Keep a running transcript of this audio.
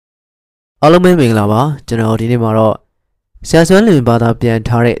အားလုံးပဲမင်္ဂလာပါကျွန်တော်ဒီနေ့မှာတော့ဆရာဆွမ်းလင်ဘာသာပြန်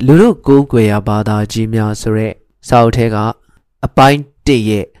ထားတဲ့လူတို့ကိုးကွယ်ရာဘာသာကြီးများဆိုတဲ့စာအုပ်ထဲကအပိုင်း1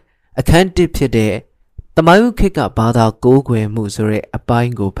ရဲ့အခန်း1ဖြစ်တဲ့တမိုင်းဥခေတ်ကဘာသာကိုးကွယ်မှုဆိုတဲ့အပို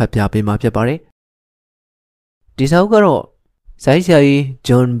င်းကိုဖတ်ပြပေးမှာဖြစ်ပါတယ်ဒီစာအုပ်ကတော့ဆိုင်းဆရာကြီး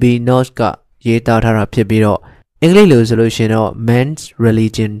John B. Knox ကရေးသားထားတာဖြစ်ပြီးတော့အင်္ဂလိပ်လိုဆိုလို့ရှိရင်တော့ Man's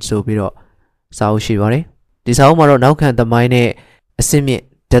Religion ဆိုပြီးတော့စာအုပ်ရှိပါတယ်ဒီစာအုပ်မှာတော့နောက်ခံသမိုင်းနဲ့အစစ်မြင့်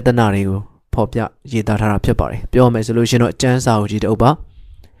ဒသနာတွေကိုဖော်ပြရေးသားထားတာဖြစ်ပါတယ်ပြောရမယ်ဆိုလို့ရှိရင်တော့အကျမ်းစာအုပ်ကြီးတစ်အုပ်ပါ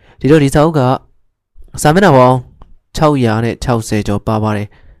ဒီတော့ဒီစာအုပ်ကစာမျက်နှာပေါင်း660ကျော်ပါပါတယ်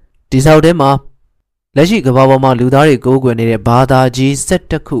ဒီစာအုပ်ထဲမှာလက်ရှိကမ္ဘာပေါ်မှာလူသားတွေကိုးကွယ်နေတဲ့ဘာသာကြီး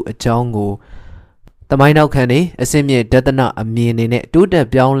17ခုအကြောင်းကိုသမိုင်းနောက်ခံနေအစစ်မြင့်ဒသနာအမြင်တွေနဲ့တိုးတက်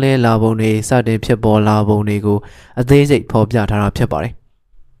ပြောင်းလဲလာပုံတွေစတင်ဖြစ်ပေါ်လာပုံတွေကိုအသေးစိတ်ဖော်ပြထားတာဖြစ်ပါတယ်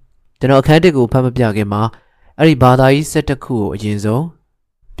ကျွန်တော်အခန်း1ကိုဖတ်မပြခင်မှာအဲ့ဒီဘာသာကြီး17ခုကိုအရင်ဆုံး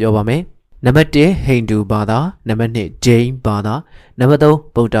ပြောပါမယ်နံပါတ်1ဟိန္ဒူဘာသာနံပါတ်2ဂျိန်းဘာသာနံပါတ်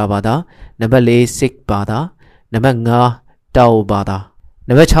3ဗုဒ္ဓဘာသာနံပါတ်4ဆစ်ဘာသာနံပါတ်5တောဘာသာ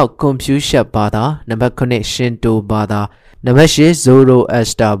နံပါတ်6ကွန်ဖျူးရှပ်ဘာသာနံပါတ်9ရှင်တိုဘာသာနံပါတ်10ဇိုရိုအက်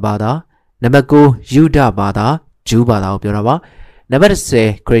စတာဘာသာနံပါတ်9ယူဒဘာသာဂျူးဘာသာကိုပြောတာပါနံပါတ်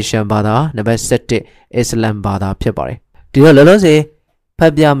10ခရစ်ယာန်ဘာသာနံပါတ်17အစ္စလမ်ဘာသာဖြစ်ပါတယ်ဒီတော့လောလောဆယ်ဖ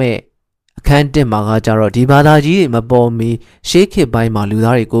တ်ပြမယ့်အခန်း1မှာကကြတော့ဒီဘာသာကြီးတွေမပေါ်မီရှေးခေတ်ပိုင်းမှာလူ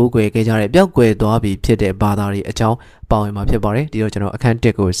သားတွေကိုးကွယ်ခဲ့ကြတဲ့ပျောက်ကွယ်သွားပြီဖြစ်တဲ့ဘာသာတွေအကြောင်းပါဝင်မှာဖြစ်ပါတယ်ဒီတော့ကျွန်တော်အခန်း1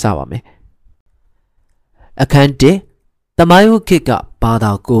ကိုစပါမယ်အခန်း1တမိုင်းဥခေတ်ကဘာ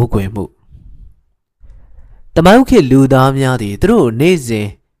သာကိုးကွယ်မှုတမိုင်းဥခေတ်လူသားများသည်သူတို့နေ့စဉ်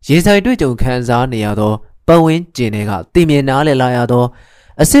ရေဆိုင်တွေ့ကြုံခံစားနေရသောပတ်ဝန်းကျင်တွေကသိမြင်နားလည်လာရသော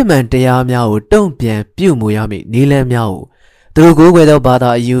အစစ်မှန်တရားများကိုတုံ့ပြန်ပြုမှုရမည့်နည်းလမ်းများကိုသူတို့ကိုးကွယ်သောဘာသာ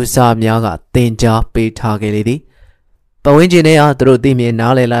အယူအဆများကသင်ကြားပေးထားခဲ့လေသည်ပတ်ဝန်းကျင်ထဲအားသူတို့သိမြင်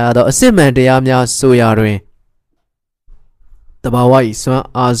နားလည်လာရသောအစစ်မှန်တရားများဆိုရာတွင်တဘာဝ၏စွမ်း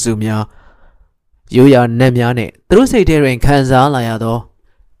အားစုများရိုးရာနတ်များနှင့်သူတို့စိတ်ထဲတွင်ခံစားလာရသော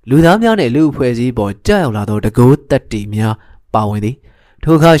လူသားများနှင့်လူအဖွဲ့အစည်းပေါ်ကြောက်ရောက်လာသောတကူတတ္တိများပါဝင်သည်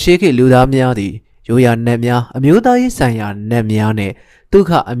ထိုအခါရှေးခေတ်လူသားများသည်ရိုးရာနတ်များအမျိုးသားရေးဆိုင်ရာနတ်များနှင့်ဒုက္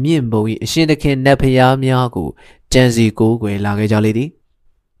ခအမြင့်ဘုံ၏အရှင်သခင်နတ်ဖျားများကိုကြံစီကိုးကွယ်လာခဲ့ကြလေသည်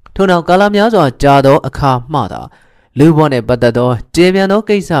ထို့နောက်ကာလများစွာကြာသောအခါမှသာလူဘဝနှင့်ပတ်သက်သောကျေပြန်သော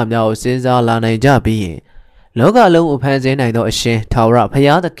ကိစ္စများကိုစဉ်းစားလာနိုင်ကြပြီးရင်လောကလုံးကိုဖန်ဆင်းနိုင်သောအရှင်ထာဝရဘု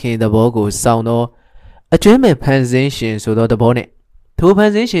ရားသခင်သဘောကိုစောင့်သောအကျွမ်းမဲ့ဖန်ဆင်းရှင်ဆိုသောသဘောနှင့်ထိုဖ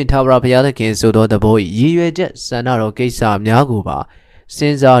န်ဆင်းရှင်ထာဝရဘုရားသခင်ဆိုသောသဘော၏ရည်ရွယ်ချက်ဆန္ဒတော်ကိစ္စများကိုပါစ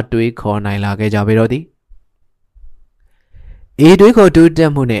ဉ်းစားတွေးခေါ်နိုင်လာခဲ့ကြပေတော့သည်ဤတွေးခေါ်တိုးတ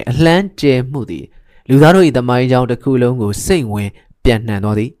က်မှုနှင့်အလှမ်းကျဲမှုသည်လူသားတို့၏သမိုင်းကြောင်းတစ်ခုလုံးကိုစိတ်ဝင်ပြန့်နှံ့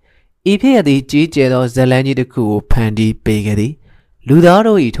သောသည်ဤဖြစ်ရသည့်ကြီးကျယ်သောဇလန်းကြီးတစ်ခုကိုဖန်တီးပေးခဲ့သည်လူသား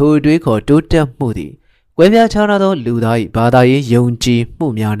တို့၏ထိုတွေးခေါ်တိုးတက်မှုသည်ကွဲပြားခြားနားသောလူသား၏ဘာသာရေးယုံကြည်မှု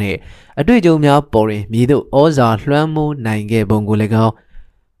များနှင့်အတွေ့အကြုံများပေါ်တွင်မည်သို့ဩဇာလွှမ်းမိုးနိုင်ခဲ့ပုံကိုလည်းကောင်း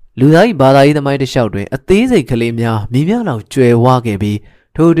လူသား၏ဘာသာရေးသမိုင်းတစ်လျှောက်တွင်အသေးစိတ်ကလေးများမြည်များလောက်ကျွယ်ဝခဲ့ပြီး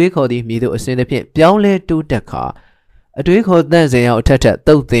ထိုတွေးခေါ်သည့်မည်သို့အစဉ်တစ်ဖြင့်ပြောင်းလဲတိုးတက်ခါအတွေးခေါ်တန့်စင်အောင်အထက်ထက်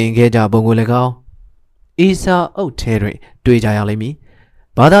သုတ်သင်ခဲ့ကြပုံကိုလည်းကောင်းဤစာအုပ်ထဲတွင်တွေ့ကြရလိမ့်မည်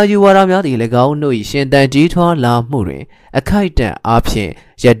ဘာသာယူဝါဒများသည်၎င်းတို့၏ရှင်သန်ကြီးထွားလာမှုတွင်အခိုက်အတန့်အားဖြင့်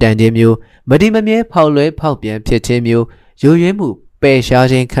ရပ်တန့်ခြင်းမျိုးမတိမမြဲဖောက်လွဲဖောက်ပြန်ဖြစ်ခြင်းမျိုးယိုယွင်းမှုပယ်ရှား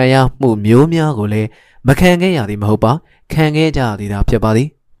ခြင်းခံရမှုမျိုးများကိုလည်းမခံခဲ့ရသည်မဟုတ်ပါခံခဲ့ကြသည်သာဖြစ်ပါသည်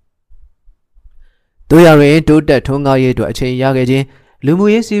တို့ရတွင်တိုးတက်ထွန်းကားရေးအတွက်အချိန်ရခဲ့ခြင်းလူမှု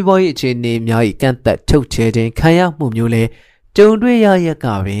ရေးစီးပွားရေးအခြေအနေများ၏ကန့်သက်ထုတ်ချဲခြင်းခံရမှုမျိုးလည်းကြုံတွေ့ရရက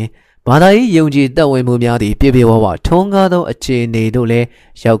ပင်ဘာသာရေးယုံကြည်သက်ဝင်မှုများသည့်ပြည့်ပြည့်ဝဝထွန်းကားသောအခြေအနေတို့လည်း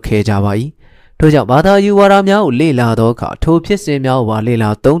ရောက်ခဲ့ကြပါ၏ထို့ကြောင့်ဘာသာယူဝါဒများကိုလေ့လာသောအခါထိုဖြစ်စဉ်များကိုပါလေ့လာ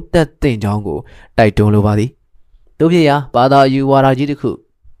သုံးသပ်သင့်ကြောင်းကိုတိုက်တွန်းလိုပါသည်တို့ဖြစ်ရာဘာသာယူဝါဒကြီးတစ်ခု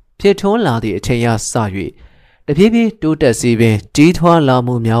ဖြစ်ထွန်းလာသည့်အချိန်ရစ၍တဖြည်းဖြည်းတိုးတက်စီပင်ကြီးထွားလာ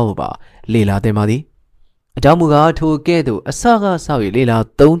မှုများကိုပါလေ့လာသင့်ပါသည်အကြောင်းမူကားထိုကဲ့သို့အစကစ၍လေ့လာ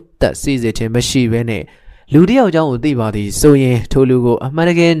သုံးသပ်စီစစ်ခြင်းမရှိဘဲနဲ့လူတစ်ယောက်ကြောင့်ကိုသိပါသည်ဆိုရင်ထိုလူကိုအမှန်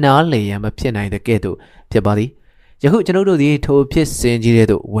တကယ်နားလည်ရန်မဖြစ်နိုင်တဲ့ကဲ့သို့ဖြစ်ပါသည်ယခုကျွန်ုပ်တို့သည်ထိုဖြစ်စဉ်ကြီးတဲ့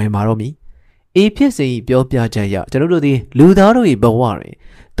သို့ဝင်ပါတော့မည်ဤဖြစ်စဉ်၏ပြောပြချက်အရကျွန်ုပ်တို့သည်လူသားတို့၏ဘဝတွင်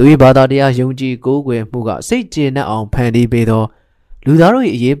သူ၏ဘာသာတရားယုံကြည်ကိုးကွယ်မှုကစိတ်ကျေနပ်အောင်ဖန်တီးပေးသောလူသားတို့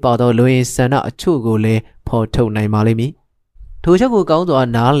၏အရေးပါသောလူရင်းဆန္ဒအချို့ကိုလည်းဖော်ထုတ်နိုင်ပါလိမ့်မည်ထိုချက်ကိုကောင်းစွာ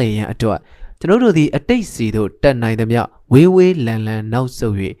နားလည်ရန်အတွက်ကျွန်ုပ်တို့သည်အတိတ်စီသို့တက်နိုင်သမျှဝေးဝေးလန်လန်နောက်ဆု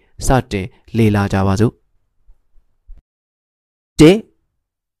တ်၍စတင်လေ့လာကြပါစို့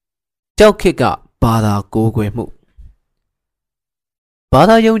ကြောက်ခစ်ကဘာသာကိုးကွယ်မှုဘာ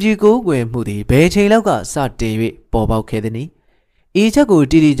သာယုံကြည်ကိုးကွယ်မှုသည်ဘယ်ချိန်လောက်ကစတင်၍ပေါ်ပေါက်ခဲ့သည်နည်း ဤချက်ကို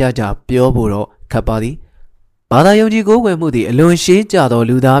တိတိကျကျပြောဖို့တော့ခက်ပါသည်ဘာသာယုံကြည်ကိုးကွယ်မှုသည်အလွန်ရှေးကြသော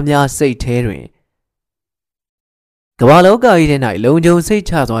လူသားများစိတ်ထဲတွင်ကမ္ဘာလောကကြီးထဲ၌လုံခြုံစိတ်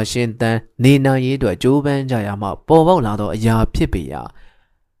ချစွာရှင်သန်နေနိုင်ရေးအတွက်ကြိုးပမ်းကြရမှပေါ်ပေါက်လာသောအရာဖြစ်ပေရာ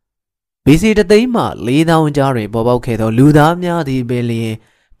BC တသိန်းမှ4000ကြားတွင်ပေါ်ပေါက်ခဲ့သောလူသားများသည်ပင်လျင်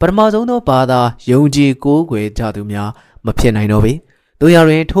ပထမဆုံးသောဘာသာယုံကြည်ကိုးကွယ်ကြသူများမဖြစ်နိုင်တော့ပေတို့ရ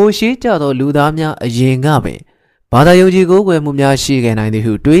တွင်ထိုရှေးကြသောလူသားများအရင်ကပင်ဘာသာယုံကြည်ကိုးကွယ်မှုများရှိခဲ့နိုင်သည်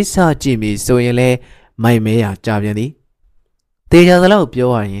ဟုတွေးဆကြည့်မိဆိုရင်လည်းမိုက်မဲရာကြပြန်သည်တေချာသလောက်ပြော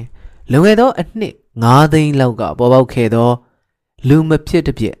ရရင်လွန်ခဲ့သောအနှစ်9သိန်းလောက်ကပေါ်ပေါက်ခဲ့သောလူမဖြစ်တ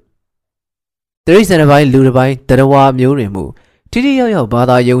စ်ပြက်တိရစ္ဆာန်တစ်ပိုင်းလူတစ်ပိုင်းတရားဝါမျိုးတွင်မူထိထိရောက်ရောက်ဘာ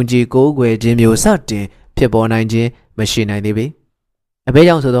သာယုံကြည်ကိုးကွယ်ခြင်းမျိုးစတင်ဖြစ်ပေါ်နိုင်ခြင်းမရှိနိုင်သေးပေအဘဲ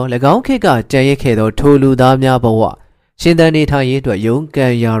ကြောင့်ဆိုသော၎င်းခေတ်ကကြံရစ်ခဲ့သောထိုလူသားများဘဝရှင်သန်နေထိုင်ရေးအတွက်ယုံကံ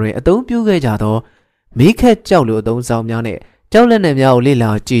ရာတွင်အသုံးပြုခဲ့ကြသောမိခက်ကြောက်လိုအသုံးဆောင်များနဲ့ကြောက်လက်နက်များကိုလေ့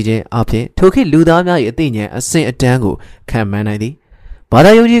လာကြည့်ခြင်းအပြင်ထိုခေတ်လူသားများ၏အသိဉာဏ်အဆင့်အတန်းကိုခံမှန်းနိုင်သည်ဘာ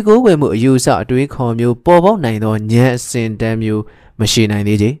သာယုံကြည်ကိုးကွယ်မှုအယူအဆအတွေးခေါ်မျိုးပေါ်ပေါက်နိုင်သောဉာဏ်အဆင့်တန်းမျိုးမရှိနိုင်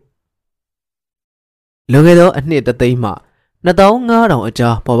သေးချေလွန်ခဲ့သောအနှစ်တသိန်းမှ2500အ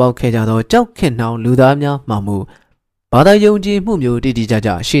ကြားပေါ်ပေါက်ခဲ့ကြသောကြောက်ခင်နှောင်လူသားများမှမူဘာသာယုံကြည်မှုမျိုးတိတိကျကျ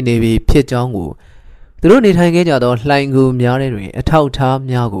ရှိနေပြီဖြစ်ကြောင်းကိုသူတို့နေထိုင်ခဲ့ကြသောလှိုင်ကူများတွင်အထောက်ထား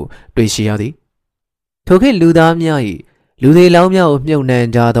များကိုတွေ့ရှိရသည်ထိုခေတ်လူသားများ၏လူသေးလောင်းများကိုမြုပ်နှံ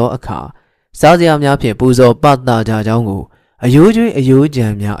ကြသောအခါစားစရာများဖြင့်ပူဇော်ပသကြကြောင်းကိုအယိုးကျွေးအယိုးကြံ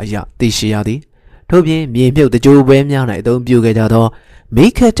များအရာသိရှိရသည်ထို့ပြင်မြေမြုပ်တကြိုးပွဲများ၌အသုံးပြုခဲ့ကြသောမိ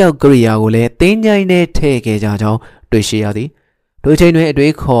ခက်ကြောက်ကိရိယာကိုလည်းတင်းကြိုင်နဲ့ထည့်ခဲ့ကြကြောင်းတွေ့ရှိရသည်ထိုချိန်တွင်အ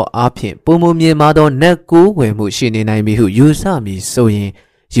တွေးခေါ်အားဖြင့်ပုံမမြင်မာသောနတ်ကိုးကွယ်မှုရှိနေနိုင်ပြီဟုယူဆမည်ဆိုရင်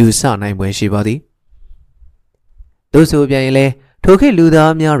ယူဆနိုင်ပွဲရှိပါသည်သို့ဆိုပြန်ရင်လည်းထိုခေတ်လူ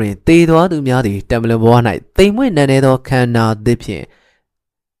သားများတွင်သေသွားသူများသည်တမလွန်ဘဝ၌တိမ်မွေ့နံနေသောခန္ဓာသစ်ဖြင့်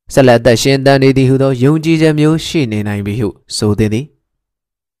ဆက်လက်သက်ရှင်သန်နေသည်ဟုသောယုံကြည်ချက်မျိုးရှိနေနိုင်ပြီဟုဆိုသည်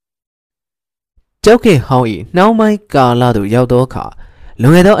ကျောက်ခေတ်ဟောင်း၏နှောင်းပိုင်းကာလသို့ရောက်သောအခါလွ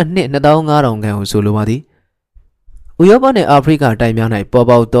န်ခဲ့သောအနှစ်2500ခန့်ဟုဆိုလိုပါသည်ဥရောပနှင့်အာဖရိကတိုင်းများ၌ပေါ်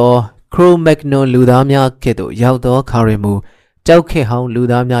ပေါက်သောခရိုမက်ဂနွန်လူသားများခေတ်သို့ရောက်သောခါတွင်မူကျောက်ခေတ်ဟောင်းလူ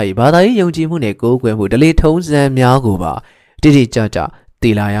သားများ၏ဘာသာရေးယုံကြည်မှုနှင့်ကိုးကွယ်မှုဓလေ့ထုံးစံများကိုပါတိတိကျကျသိ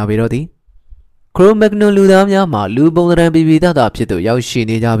လာရပေတော့သည်ခရိုမက်ဂနွန်လူသားများမှာလူပုံသဏ္ဍာန်ပြပြသားသားဖြစ်သို့ရောက်ရှိ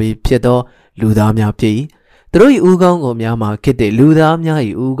နေကြပြီဖြစ်သောလူသားများဖြစ်၏သူတို့၏ဦးခေါင်းကိုများမှာခေတ်သည့်လူသားများ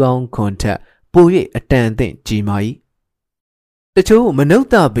၏ဦးခေါင်းခွန်ထက်ပို၍အတန်အသင့်ကြီးမာ၏တချို့မနုဿ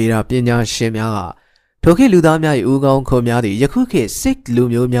ဗေဒပညာရှင်များကထိုခေတ်လူသားများ၏ဦးခေါင်းခွန်များသည်ယခုခေတ်စစ်လူ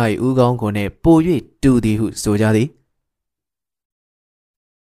မျိုးများ၏ဦးခေါင်းခွန်နှင့်ပို၍တူသည်ဟုဆိုကြသည်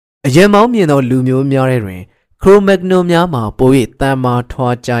အရင်မောင်းမြင်သောလူမျိုးများတွင်ခရိုမက်ဂနွန်များမှာပို၍တန်မာ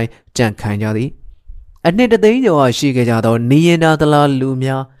ထွားကြိုင်ကြံ့ခိုင်ကြသည်အနှစ်တသိန်းကျော်ရှိခဲ့ကြသောနီရင်တာသလားလူ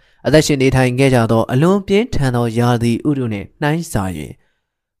များအသက်ရှင်နေထိုင်ခဲ့ကြသောအလွန်ပြင်းထန်သောယာသည်ဥဒုနှင့်နှိုင်းစာ၍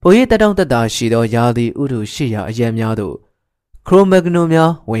ပို၍တတောင့်တတာရှိသောယာသည်ဥဒုရှိရာအရက်များသို့ခရိုမက်ဂနွန်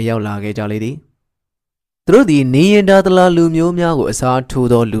များဝင်ရောက်လာခဲ့ကြလေသည်သူတို့သည်နီရင်တာသလားလူမျိုးများကိုအစားထိုး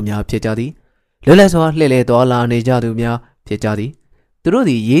သောလူများဖြစ်ကြသည်လွတ်လပ်စွာလှည့်လည်သွားလာနေကြသူများဖြစ်ကြသည်သူတို့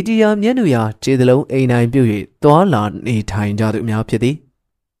သည်ရေကြီးရာမျက်နှာရာခြေသလုံးအိမ်တိုင်းပြုတ်၍သွားလာနေထိုင်ကြသူများဖြစ်သည်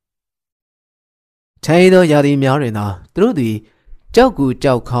ခြံရည်သောယာသည်များတွင်သာသူတို့သည်ကြောက်ကူ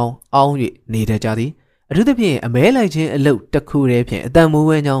ကြောက်ခေါင်းအောင်း၍နေတတ်ကြသည်အထူးသဖြင့်အမဲလိုက်ခြင်းအလုပ်တစ်ခုတည်းဖြင့်အတန်မိုး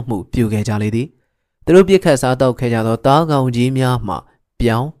ဝဲကြောင်းမှုပြုခဲ့ကြလေသည်သူတို့ပြစ်ခတ်စားတောက်ခဲ့ကြသောသားကောင်ကြီးများမှ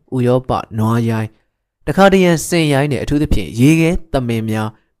ပြောင်းဥရောပနွားရိုင်းတခါတရံစင်ရိုင်းနှင့်အထူးသဖြင့်ရေခဲသမင်များ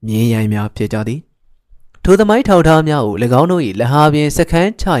မြင်းရိုင်းများဖြစ်ကြသည်ထိုသမိုင်းထောက်ထားများကို၎င်းတို့၏လဟာပြင်စခ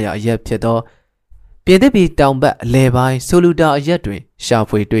န်းချရာအရက်ဖြစ်သောပြင်သစ်ပြည်တောင်ဘက်အလယ်ပိုင်းဆိုလူတာအရက်တွင်ရှာ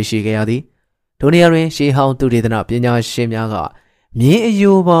ဖွေတွေ့ရှိခဲ့ရသည်ထိုနေရာတွင်ရှေးဟောင်းသူတေသနပညာရှင်များကမြင်းအ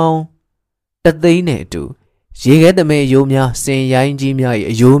ယိုပေါင်းတသိန်းနှင့်အတူရေခဲသမင်အယိုးများစင်ရိုင်းကြီးများ၏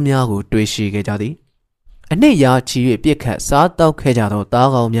အယိုးများကိုတွေ့ရှိခဲ့ကြသည်အနှစ်ရာချီ၍ပြစ်ခတ်စားတောက်ခဲ့ကြသောသား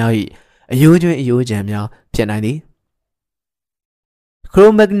ကောင်များ၏အယိုးကျွင်းအယိုးကြံများဖြစ်နိုင်သည်ခ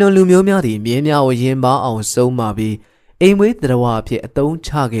ရိုမက်ဂနွန်လူမျိုးများသည်မြင်းများကိုရင်ပါအောင်ဆုံးမပြီးအိမ်မွေးသတ္တဝါအဖြစ်အသုံးချ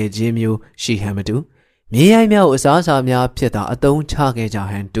ခဲ့ခြင်းမျိုးရှိဟန်မတူမြင်းရိုင်းများကိုအစားအစာများဖြစ်သာအသုံးချခဲ့ကြ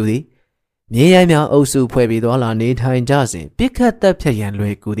ဟန်တူသည်မြင်းရိုင်းများအုပ်စုဖွဲ့ပြီးသွားလာနေထိုင်ကြစဉ်ပြစ်ခတ်တပ်ဖြတ်ရန်လွ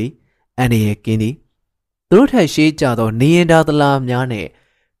ယ်ကူသည်အန္တရာယ်ကင်းသည်သူတို့ထက်ရှေးကြသောနီရင်တာသလားများနှင့်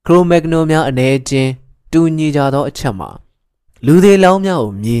ခရိုမက်ဂနွန်များအနေချင်းတူညီကြသောအချက်မှာလူသေးလောင်းများ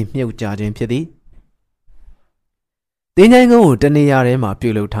ကိုမြေမြုပ်ကြခြင်းဖြစ်သည်တင်းချိုင်းကုန်းကိုတနေရာထဲမှပြု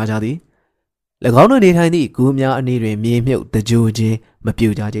လုပ်ထားကြသည်၎င်းတို့နေထိုင်သည့်ဂူများအနီးတွင်မြေမြုပ်တကြိုခြင်းမပြု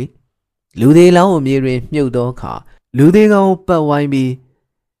ကြကြလူသေးလောင်းကိုမြေတွင်မြုပ်သောအခါလူသေးကောင်ပတ်ဝိုင်းပြီး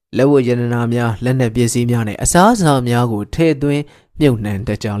လက်ဝတ်ရတနာများလက်နက်ပစ္စည်းများနဲ့အစားအစာများကိုထည့်သွင်းမြုပ်နှံတ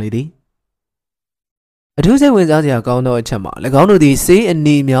တ်ကြလေသည်အထူးစိတ်ဝင်စားစရာကောင်းသောအချက်မှာ၎င်းတို့သည်ဆေးအ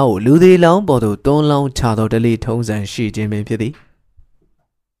နီများကိုလူသေးလောင်းပေါ်သို့တွန်းလောင်းချသောဓလေ့ထုံးစံရှိခြင်းပင်ဖြစ်သည်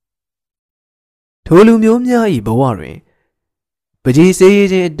ထိုလူမျိုးများ၏ဘဝတွင်ပကြီးဆေးရည်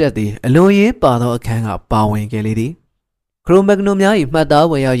ခြင်းအတက်သည်အလွန်ရေးပါသောအခန်းကပါဝင်ခဲ့လေသည်ခရိုမက်ဂနိုများ၏မှတ်သား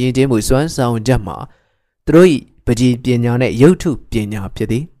ဝင်ရောက်ရည်ကျင်းမှုစွမ်းဆောင်ချက်မှာသူတို့၏ပကြီးပညာနှင့်ရုပ်ထုပညာဖြစ်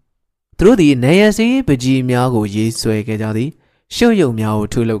သည်သူတို့သည်နေရစီပကြီးများကိုရေးဆွဲခဲ့ကြသည်ရှုပ်ယုံများကို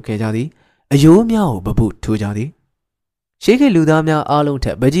ထုလုပ်ခဲ့ကြသည်အယိုးများကိုပပုထိုးကြသည်ရှေးခေတ်လူသားများအားလုံးထ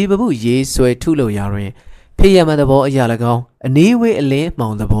က်ပကြီးပပုရေးဆွဲထုလုပ်ရာတွင်ဖြစ်ရမှန်သဘောအရာ၎င်းအနည်းဝေးအလင်းမှော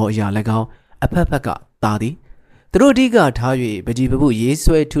င်သဘောအရာ၎င်းအဖက်ဖက်ကသာသည်သူတို့အဓိကထား၍ပကြီးပပုရေး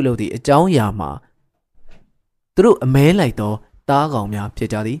ဆွဲထုလုပ်သည့်အကြောင်းအရာမှာသူတို့အမဲလိုက်သောသားကောင်များဖြစ်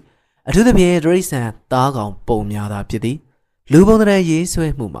ကြသည်အထူးသဖြင့်ဒရိษံသားကောင်ပုံများသာဖြစ်သည်လူပုံသဏ္ဍာန်ရေးဆွဲ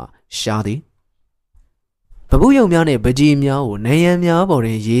မှုမှာရှားသည်ပပုယုံများနှင့်ပကြီးများကိုနေရန်များပေါ်တွ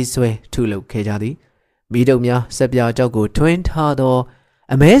င်ရေးဆွဲထုလုပ်ခဲ့ကြသည်မိတုပ်များစက်ပြားကြောက်ကိုထွင်းထားသော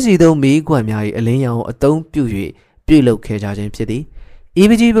အမဲစီသောမီးကွက်များ၏အလင်းရောင်ကိုအသုံးပြု၍ပြုလုပ်ခဲ့ကြခြင်းဖြစ်သည်ဤ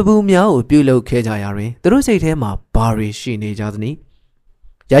ပကြီးပပုများကိုပြုလုပ်ခဲ့ကြရာတွင်သူတို့စိတ်ထဲမှာဘာတွေရှိနေကြသနည်း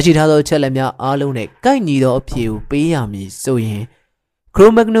ရရှိထားသောအချက်လက်များအားလုံးနဲ့ကိုက်ညီသောအဖြေကိုပေးရမည်ဆိုရင်ခရို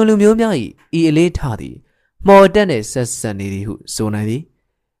မက်ဂနိုလူမျိုးများ၏ဤအလေးထားသည်မော်တက်နှင့်ဆက်ဆက်နေသည်ဟုဆိုနိုင်သည်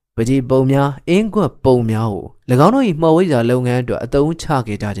ပကြီးပုံများအင်းကွက်ပုံများကို၎င်းတို့၏မှော်ဝိဇ္ဇာလုပ်ငန်းအတွက်အသုံးချ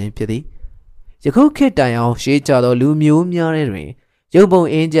ခဲ့ကြခြင်းဖြစ်သည်ယခုခေတ်တိုင်အောင်ရှေးကြသောလူမျိုးများတွင်ရုပ်ပုံ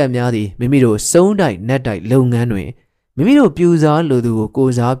အင်းချက်များသည်မိမိတို့စုံးတိုက်နက်တိုက်လုပ်ငန်းတွင်မိမိတို့ပြူစားလိုသူကိုကို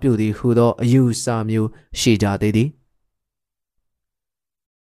စားပြုသည်ဟုသောအယူအဆမျိုးရှိကြသေးသည်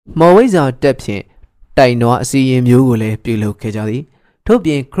မော်ဝိဇ္ဇာတက်ဖြင့်တိုင်နွားအစီရင်မျိုးကိုလည်းပြုလုပ်ခဲ့ကြသည်ထို့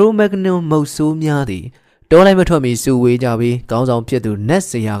ပြင်ခရိုမက်ဂနိုမုတ်ဆိုးများသည်တောလိုက်မထွက်မီစုဝေးကြပြီးကောင်းဆောင်ဖြစ်သူနတ်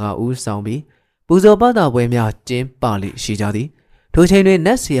ဆရာကဦးဆောင်ပြီးပူဇော်ပသပွဲများကျင်းပလေရှိကြသည်ထိုချိန်တွင်န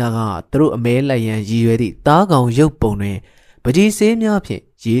တ်ဆရာကသူတို့အမဲလိုက်ရန်ရည်ရွယ်သည့်သားကောင်ရုပ်ပုံတွင်ပကြီးဆေးများဖြင့်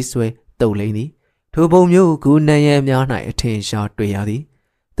ရေးဆွဲတုပ်လိမ့်သည်ထိုပုံမျိုးကိုနန်ရန်များ၌အထင်ရှားတွေ့ရသည်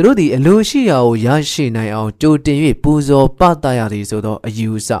သူတို့သည်အလိုရှိရာကိုရရှိနိုင်အောင်ကြိုတင်၍ပူဇော်ပသရသည်ဆိုသောအယူ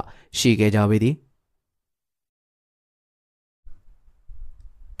အဆရှိခဲ့ကြပေသည်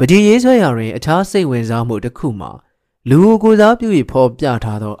ပကြီးရေးဆွဲရာတွင်အခြားစိတ်ဝင်စားမှုတစ်ခုမှာလူကိုစားပြု၍ဖော်ပြ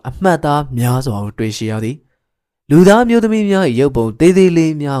ထားသောအမှတ်သားများစွာကိုတွေ့ရှိရသည်လူသားမျိုးသမီးများ၏ရုပ်ပုံသေးသေး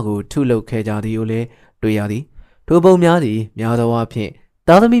လေးများကိုထုလုပ်ခဲ့ကြသည်ကိုလည်းတွေ့ရသည်ထိုပုံများသည်များသောအားဖြင့်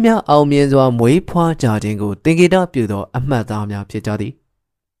သားသမီးများအောင်မြင်စွာမွေးဖွားကြခြင်းကိုသင်္ကေတပြုသောအမှတ်သားများဖြစ်ကြသည်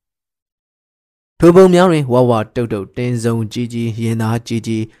ထိုပုံများတွင်ဝဝတုတ်တုတ်တင်းစုံကြီးကြီးရင်သားကြီး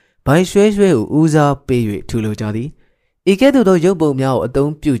ကြီးဘိုင်ရွှဲရွှဲကိုဦးစားပေး၍ထုလုပ်ကြသည်ဤကဲ့သို့သောရုပ်ပုံများကိုအ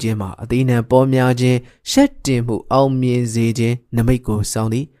သုံးပြုခြင်းမှာအသီးနှံပေါ်များခြင်းရှက်တင်မှုအောင်မြင်စေခြင်းနမိတ်ကိုဆောင်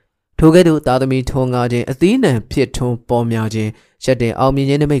သည်ထိုကဲ့သို့သားသမီးထွန်းကားခြင်းအသီးနှံဖြစ်ထွန်းပေါ်များခြင်းရှက်တင်အောင်မြင်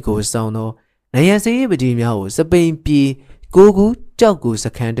ခြင်းနမိတ်ကိုဆောင်သောနေရစေးပကြီးများကိုစပိန်ပြည်ကိုကူကြောက်ကူစ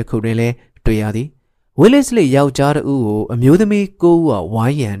ခန်းတစ်ခုတွင်လည်းတွေ့ရသည်ဝီလစ်လီယောက်ျားတစ်ဦးကိုအမျိုးသမီးကိုဦးကဝို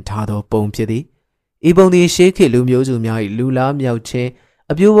င်းရန်ထားသောပုံဖြစ်သည်ဤပုံသည်ရှေးခေတ်လူမျိုးစုများ၏လူလားမြောက်ခြင်း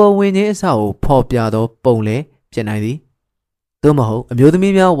အပြိုပေါ်ဝင်ခြင်းအစကိုဖော်ပြသောပုံလည်းဖြစ်နိုင်သည်သို့မဟုတ်အမျိုးသ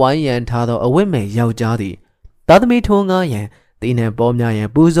မီးများဝိုင်းရန်ထားသောအဝတ်မဲ့ယောက်ျားသည်သားသမီးထွန်းကားရန်တိနှံပေါ်များရန်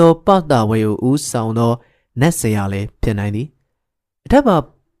ပူဇော်ပသဝေကိုဦးဆောင်သောနတ်ဆရာလည်းဖြစ်နိုင်သည်အထက်ပါ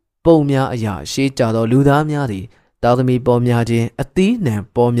ပုံများအရာရှေးကြသောလူသားများသည်သားသမီးပေါ်များခြင်းအသီးနှံ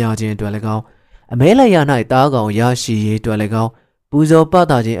ပေါ်များခြင်းအတွက်၎င်းအမဲလိုက်ရ၌သားကောင်ရရှိရေးအတွက်၎င်းပူဇော်ပ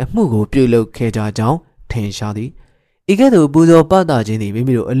သခြင်းအမှုကိုပြုလုပ်ခဲ့ကြကြောင်းထင်ရှားသည်ဤကဲ့သို့ပူဇော်ပသခြင်းသည်မိ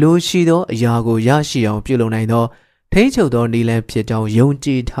မိတို့အလိုရှိသောအရာကိုရရှိအောင်ပြုလုပ်နိုင်သောထိန်းချုပ်သောနည်းလမ်းဖြစ်ကြောင်းယုံကြ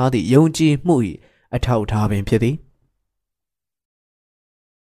ည်ထားသည့်ယုံကြည်မှု၏အထောက်အထားပင်ဖြစ်သည်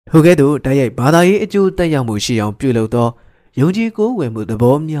ထိုကဲ့သို့တိုက်ရိုက်ဘာသာရေးအကျိုးသက်ရောက်မှုရှိအောင်ပြုလုပ်သောယုံကြည်ကိုးကွယ်မှုသ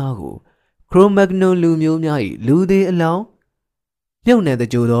ဘောများကိုခရိုမက်ဂနိုလူမျိုးများ၏လူသေးအလောင်းမြုပ်နှံသ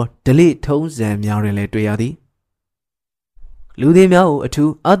ကြိုသောဓလေ့ထုံးစံများတွင်လည်းတွေ့ရသည်လူသေးများကိုအ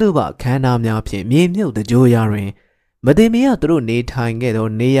ထူးအတုပခန္ဓာများဖြင့်မြေမြုပ်သကြိုရာတွင်မသိမရသူတို့နေထိုင်ခဲ့သော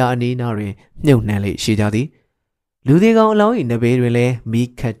နေရာအနီးနားတွင်မြုပ်နှံလေရှိကြသည်လူသေးကောင်အလောင်း၏နဘေးတွင်လည်းမီး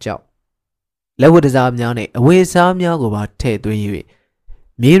ခတ်ကြောက်လက်ဝတ်တစားများနှင့်အဝတ်အစားများကိုပါထည့်သွင်း၍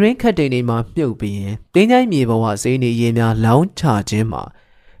မြေရင်းခတ်တိန်တွေမှာမြုပ်ပြီးရင်တင်းချိုင်းမြေဘဝစိနေရင်များလောင်းချခြင်းမှာ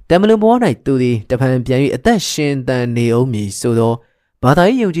တမလွန်ဘဝ၌သူသည်တဖန်ပြန်၍အသက်ရှင်သန်နေအောင်မည်ဆိုသောဘာသာ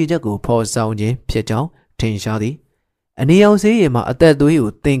ရေးယုံကြည်ချက်ကိုဖော်ဆောင်ခြင်းဖြစ်ကြောင်းထင်ရှားသည်အနေအောင်စေးရည်မှာအသက်သွေး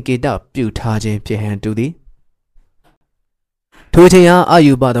ကိုသင်္ကေတပြုထားခြင်းဖြစ်ဟန်တူသည်ထိုချိန်အားအာ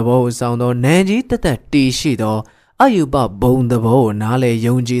ယူပသဘောကိုဆောင်သောနန်ကြီးတက်တက်တီရှိသောအာယူပဘုံသဘောကိုနားလေ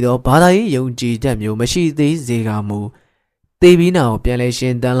ယုံကြည်သောဘာသာရေးယုံကြည်ချက်မျိုးမရှိသေးစေကမူ သေပြီးနောက်ပြန်လဲရှ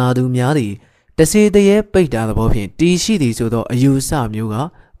င်တန်လာသူများသည်တစေတရေပိတ်တာသဘောဖြင့်တီရှိသည်ဆိုသောအယူဆမျိုးက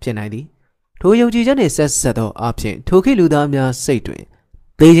ဖြစ်နိုင်သည်ထိုယုံကြည်ချက်နှင့်ဆက်ဆက်သောအဖြစ်ထိုခေတ်လူသားများစိတ်တွင်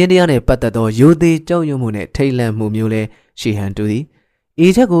သေခြင်းတရားနှင့်ပတ်သက်သောယိုသေးကြောက်ရွံ့မှုနှင့်ထိတ်လန့်မှုမျိုးလည်းရှိဟန်တူသည်ဤ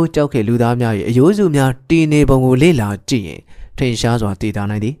ချက်ကိုကြောက်ခေတ်လူသားများ၏အယိုးစုများတည်နေပုံကိုလေ့လာကြည့်ရင်ထင်ရှားစွာသိသာ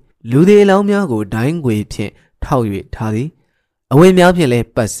နိုင်သည်လူသေးအလောင်းများကိုဒိုင်းငွေဖြင့်ထောက်၍ထားသည်အဝတ်များဖြင့်လည်း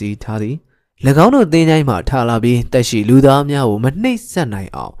ပတ်စည်းထားသည်၎င်းတို့သင်္ချိုင်းမှထားလာပြီးတက်ရှိလူသားများကိုမနှိပ်စက်နိုင်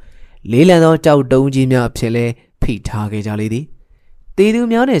အောင်လေးလံသောကြောက်တုံးကြီးများဖြင့်လည်းဖိထားခဲ့ကြလေသည်တေသူ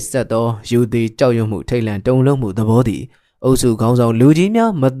များနှင့်ဆက်သောယူသေးကြောက်ရွံ့မှုထိတ်လန့်တုန်လှုပ်မှုသဘောသည်အုပ်စုခေါင်းဆောင်လူကြီး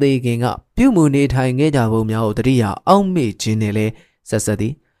များမသေးခင်ကပြုမှုနေထိုင်ခဲ့ကြပုံများကိုတတိယအောက်မေ့ခြင်းနှင့်လည်းဆက်ဆက်သ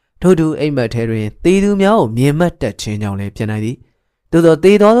ည်ထို့သူအိမ်မက်ထဲတွင်တေသူများကိုမြင်မှတ်တတ်ခြင်းကြောင့်လည်းဖြစ်နိုင်သည်သို့သော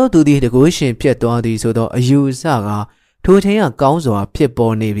တေသောသူသည်တကိုးရှင်ဖြစ်သွားသည်ဆိုသောအယူအဆကထိုချိန်ကကောင်းစွာဖြစ်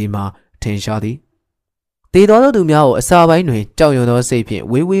ပေါ်နေပြီးမှထင်ရှားသည်တေသောသူများကိုအစာပိုင်းတွင်ကြောက်ရွံ့သောစိတ်ဖြင့်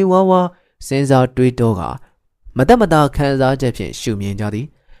ဝေဝေဝါဝါစဉ်းစားတွေးတောကမတမတာခံစားချက်ဖြင့်ရှုမြင်ကြသည်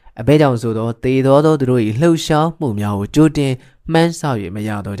အဘဲကြောင့်ဆိုသောတေသောသူတို့၏လှုပ်ရှားမှုများကိုကြိုတင်မှန်းဆ၍မရ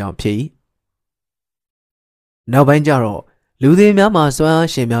သောကြောင့်ဖြစ်၏နောက်ပိုင်းကျတော့လူသေးများမှာစွမ်းအား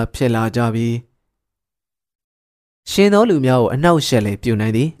ရှင်များဖြစ်လာကြပြီးရှင်သောလူများကိုအနှောက်အယှက်လည်းပြုနို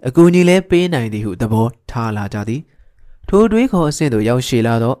င်သည်အကူအညီလည်းပေးနိုင်သည်ဟုသဘောထားလာကြသည်ထိုတွေးခေါ်အဆင့်သို့ရောက်ရှိ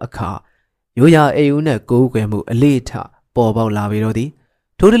လာသောအခါရိုးရာအိမ်ဦးနှင့်ကိုးကွယ်မှုအလေးထပေါ်ပေါက်လာပေတော့သည်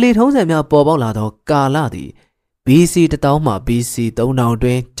ထိုတလေထုံးစံများပေါ်ပေါက်လာသောကာလသည် BC 1000မှ BC 3000တွ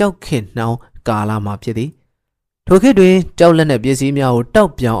င်ကြောက်ခေတ်နှောင်းကာလမှာဖြစ်သည်ထိုခေတ်တွင်ကြောက်လက်နှင့်ပစ္စည်းများကိုတော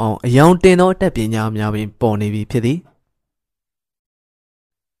က်ပြောင်အောင်အယောင်တင်သောအတတ်ပညာများပင်ပေါ်နေပြီဖြစ်သည်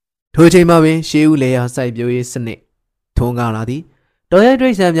ထိုချိန်မှာပင်ရှေးဦးလေယာစိုက်ပျိုးရေးစနစ်ထွန်းကားလာသည်တော်ရိုက်တိ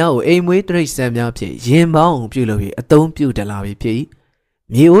ရစ္ဆာန်များကိုအိမ်မွေးတိရစ္ဆာန်များဖြင့်ရင်ပေါင်းပြုလုပ်ပြီးအသုံးပြုတလာပြီဖြစ်၏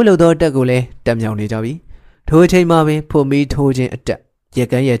မြေအိုးလုံသောတက်ကိုလည်းတက်မြောင်နေကြပြီထိုအချိန်မှာပင်ဖို့မီထိုးခြင်းအတက်ရက်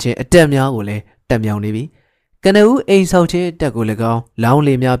ကန်းရက်ခြင်းအတက်များကိုလည်းတက်မြောင်နေပြီကနဦးအိမ်ဆောက်ခြင်းအတက်ကိုလည်းကောင်းလောင်း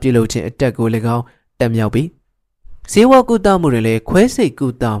လေများပြုလုပ်ခြင်းအတက်ကိုလည်းကောင်းတက်မြောက်ပြီဇေဝကုသမှုတွေလည်းခွဲစိတ်ကု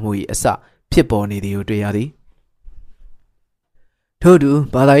သမှု၏အစဖြစ်ပေါ်နေသည်ကိုတွေ့ရသည်ထို့သူ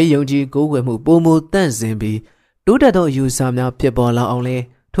ဘာသာရေးယုံကြည်ကိုးကွယ်မှုပုံမတန့်စင်ပြီးတိုးတက်သောအယူဆများဖြစ်ပေါ်လာအောင်လဲ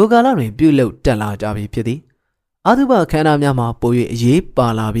ထိုကာလတွင်ပြုလုပ်တက်လာကြပြီဖြစ်သည်အာသုဘခန္ဓာများမှာပို၍အရေးပါ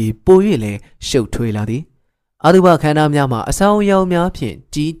လာပြီးပို၍လည်းရှုပ်ထွေးလာသည်အာသုဘခန္ဓာများမှာအဆောင်အယောင်များဖြင့်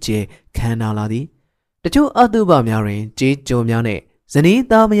ကြီးကျယ်ခမ်းနားလာသည်တချို့အာသုဘများတွင်ကြေးကြော်များနှင့်ဇနီး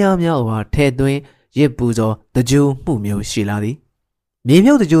သားမယားများဟောထဲ့သွင်းရစ်ပူသောတကြိုမှုမျိုးရှိလာသည်မြေ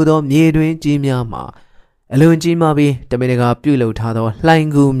မြုပ်တကြိုသောမြေတွင်ကြီးများမှာအလွန်ကြီးမားပြီးတမင်တကာပြုလုပ်ထားသောလှိုင်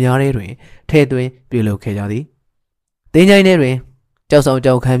ကူများထဲတွင်ထဲ့သွင်းပြုလုပ်ခဲ့ကြသည်တင်းချိုင်းထဲတွင်ကြောက်ဆောင်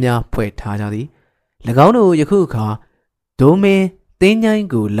ကြောက်ခမ်းများဖွဲ့ထားကြသည်၎င်းတို့ယခုအခါဒိုမင်းတင်းချိုင်း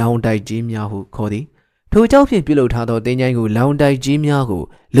ကိုလောင်တိုက်ကြီးများဟုခေါ်သည်ထိုကြောက်ဖြင့်ပြုလုပ်ထားသောတင်းချိုင်းကိုလောင်တိုက်ကြီးများကို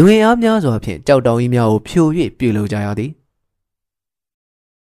လူဝင်အားများစွာဖြင့်ကြောက်တောင်ကြီးများကိုဖြို၍ပြုလုပ်ကြရသည်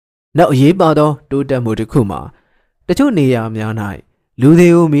နောက်အရေးပါသောတိုးတက်မှုတစ်ခုမှာတချို့နေရာများ၌လူတွေ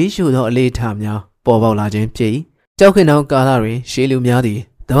ကိုမီးရှို့သောအလေးထားများပေါ်ပေါက်လာခြင်းဖြစ်၏ကြောက်ခင်သောကာလတွင်ရှေးလူများသည်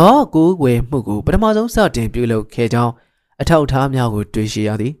သဘောကိုးကွယ်မှုကိုပထမဆုံးစတင်ပြုလုပ်ခဲ့ကြောင်းအထောက်အထားများကိုတွေ့ရှိရ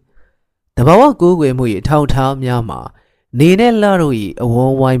သည်တဘာဝကိုးကွယ်မှု၏အထောက်အထားများမှာနေနဲ့လတို့၏အဝ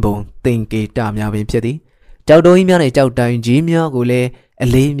န်းဝိုင်းပုံသင်္ကေတများပင်ဖြစ်သည်ကြောက်တုံးကြီးများနှင့်ကြောက်တိုင်ကြီးများကိုလည်းအ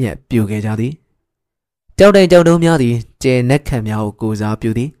လေးမြတ်ပြုခဲ့ကြသည်ကြောက်တိုင်ကြောက်တုံးများသည်ကျဲနက်ခတ်များကိုကိုစားပြု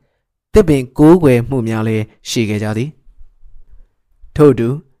သည်တစ်ပင်ကိုးကွယ်မှုများလည်းရှိခဲ့ကြသည်ထို့တူ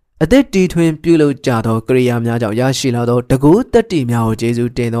အသက်တီထွင်ပြုလုပ်ကြသောကရိယာများကြောင့်ရရှိလာသောတကူတတ္တိများကိုကျေး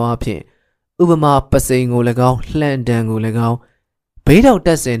ဇူးတင်သောအဖြစ်ဥပမာပစိန်ကို၎င်းလှန်တံကို၎င်းဘေးထောက်တ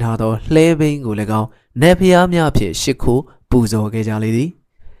က်ဆင်ထားသောလှဲဘိန်းကို၎င်းနတ်ဖျားများဖြင့်ရှ िख ိုးပူဇော်ခဲ့ကြလေသည်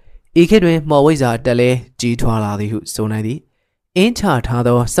ဤခေတ်တွင်မော်ဝိဇ္ဇာတက်လဲကြီးထွားလာသည်ဟုဆိုနိုင်သည်အင်းချထား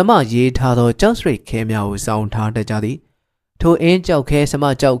သောစမရေးထားသောကြောက်စရိတ်ခဲများကိုစောင်းထားတတ်ကြသည်ထိုအင်းကြောက်ခဲစမ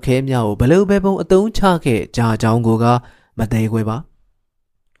ကြောက်ခဲများကိုဘလို့ပဲပုံအသုံးချခဲ့ကြကြောင်းကိုကမသိခွဲပါ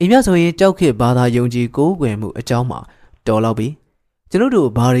ဤမြဆိုရင်ကြောက်ခေဘာသာယုံကြည်ကိုးကွယ်မှုအကြောင်းမှာတော်လောက်ပြီကျွန်တို့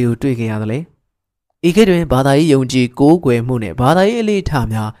ဘာတွေကိုတွေ့ကြရသလဲဤခေတ်တွင်ဘာသာရေးယုံကြည်ကိုးကွယ်မှုနှင့်ဘာသာရေးအလေးထား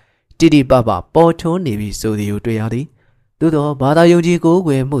များတိတိပပပေါ်ထွန်းနေပြီဆိုသည်ကိုတွေ့ရသည်သို့သောဘာသာယုံကြည်ကိုး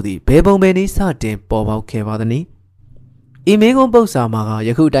ကွယ်မှုသည်ဘယ်ပုံပဲနည်းစတင်ပေါ်ပေါက်ခဲ့ပါသနည်းဤမင်းကုန်းပု္ပ္ပစာမှာကယ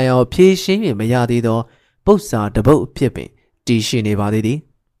ခုတိုင်အောင်ဖြည့်ရှင်းမရသေးသောပု္ပ္ပစာတစ်ပုဒ်အဖြစ်ပင်တည်ရှိနေပါသေးသည်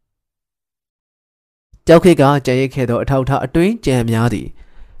ကြောက်ခေကကြံရစ်ခဲ့သောအထောက်အထားအတွင်းကြံများသည်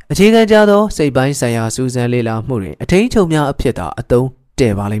အခြေခံကြသောစိတ်ပိုင်းဆိုင်ရာစူးစမ်းလေ့လာမှုတွင်အထင်းချုပ်များအဖြစ်သာအသုံးတ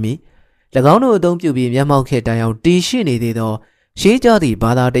ည့်ပါလိမ့်မည်၎င်းတို့အသုံးပြုပြီးမျက်မှောက်ခေတိုင်အောင်တည်ရှိနေသေးသောရှေးကြသည့်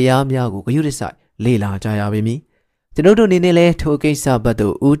ဘာသာတရားများကိုဂရုတစိုက်လေ့လာကြရပါမည်ကျွန်ုပ်တို့အနေနဲ့လည်းထိုကိစ္စဘက်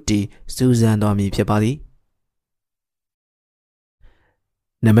သို့ဦးတည်စူးစမ်းသွားမည်ဖြစ်ပါသည်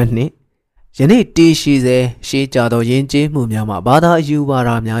နံပါတ်2ယနေ့တည်ရှိစေရှေးကြသောယဉ်ကျေးမှုများမှာဘာသာအယူဝါဒ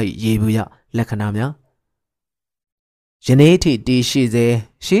များ၏ရေဘူးရလက္ခဏာများယနေ့ထိတည်ရှိစေ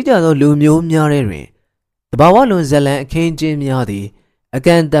ရှေးကြသောလူမျိုးများတွင်တဘာဝလွန်ဇလံအခင်းကျင်းများသည်အက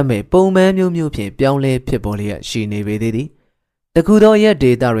န့်အသတ်မဲ့ပုံမှန်မျိုးမျိုးဖြင့်ပြောင်းလဲဖြစ်ပေါ်လျက်ရှိနေပေသည်တခုသောရက်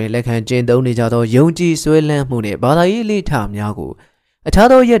ဒေတာတွင်လက်ခံကျင့်သုံးနေကြသောယုံကြည်ဆွဲလန်းမှုနှင့်ဘာသာရေးအလေးထားများကိုအခြား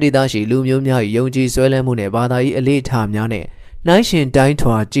သောရက်ဒေတာရှိလူမျိုးများ၏ယုံကြည်ဆွဲလန်းမှုနှင့်ဘာသာရေးအလေးထားများနှင့်နှိုင်းယှဉ်တိုင်း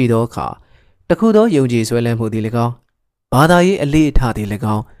ထွာကြည့်သောအခါတခုသောယုံကြည်ဆွဲလန်းမှုသည်၎င်းဘာသာရေးအလေးထားသည်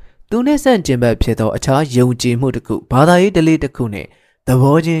၎င်းသူနှင့်ဆန့်ကျင်ဘက်ဖြစ်သောအခြားယုံကြည်မှုတစ်ခုဘာသာရေးဓလေ့တစ်ခုနှင့်သ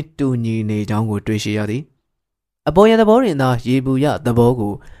ဘောချင်းတူညီနေကြောင်းကိုတွေ့ရှိရသည်အပေါ်ယံသဘောတွင်သာရေဘူးရသဘော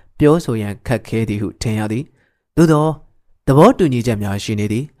ကိုပြောဆိုရန်ခက်ခဲသည်ဟုထင်ရသည်သို့သောသဘောတူညီချက်များရှိနေ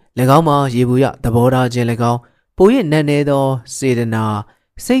သည်၎င်းမှာရေဘူးရသဘောထားခြင်း၎င်းပို၍နက်နဲသောစေတနာ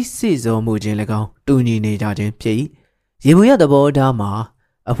စိတ်စိစောမှုခြင်း၎င်းတူညီနေကြခြင်းဖြစ်၏ရေဘူးရသဘောထားမှာ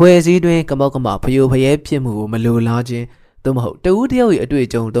အဖွဲ့အစည်းတွင်ကမောက်ကမဖယိုဖယဲဖြစ်မှုကိုမလိုလားခြင်းသို့မဟုတ်တဦးတယောက်၏အတွေ့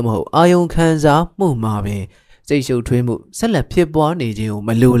အကြုံသို့မဟုတ်အာယုံခံစားမှုမှာပင်စိတ်ရှုပ်ထွေးမှုဆက်လက်ဖြစ်ပွားနေခြင်းကိုမ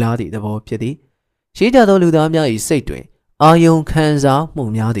လိုလားသည့်သဘောဖြစ်သည်ရှေးကြသောလူသားများ၏စိတ်တွင်အာယုံခံစားမှု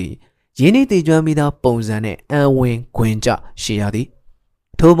များသည်ယင်းဤတည်ကျွမ်းမိသောပုံစံနှင့်အံဝင်ခွင်ကြရှိရသည်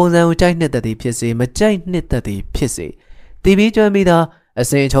ထိုပုံစံကိုကြိုက်နှစ်သက်သည်ဖြစ်စေမကြိုက်နှစ်သက်သည်ဖြစ်စေတည်ပြီးကျွမ်းမိသောအ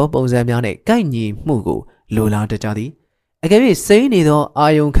စဉ်အချောပုံစံများနှင့်ကိုက်ညီမှုကိုလိုလားတတ်ကြသည်အကယ်၍စိမ့်နေသောအာ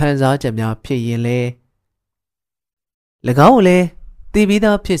ယုံခံစားချက်များဖြစ်ရင်လည်း၎င်းကိုလည်းတည်ပြီး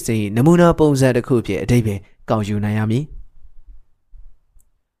သားဖြစ်စေနမူနာပုံစံတစ်ခုဖြင့်အဓိပ္ပာယ်ကောက်ယူနိုင်ရမည်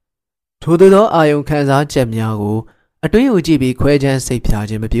ထိုသို့သောအာယုံခံစားချက်များကိုအတွင်းကိုကြည့်ပြီးခွဲခြမ်းစိတ်ဖြာ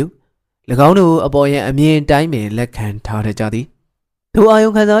ခြင်းမပြု၎င်းတို့အပေါ်ယံအမြင်တိုင်းပင်လက်ခံထားကြသည်ထိုအာ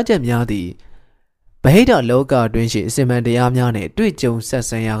ယုံခံစားချက်များသည်ဗဟိတလောကတွင်ရှိအစင်မှန်တရားများနှင့်တွေ့ကြုံဆက်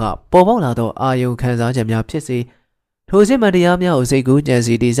ဆံရာကပေါ်ပေါက်လာသောအာယုံခံစားချက်များဖြစ်စေထိုအစင်မှန်တရားများကိုစိတ်ကူးကြံ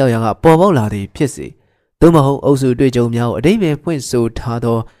စီတည်ဆောက်ရာကပေါ်ပေါက်လာသည်ဖြစ်စေသို့မဟုတ်အုပ်စုတွေ့ကြုံများကိုအတိတ်ပင်ဖွင့်ဆိုထား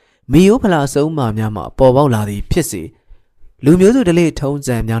သောမီယိုဖလာဆုံးမှများမှပေါ်ပေါက်လာသည်ဖြစ်စေလူမျိုးစုဓလေ့ထုံး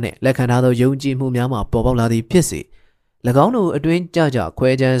စံများနှင့်လက်ခံထားသောယုံကြည်မှုများမှပေါ်ပေါက်လာသည်ဖြစ်စေ၎င်းတို့အတွင်းကြခွဲ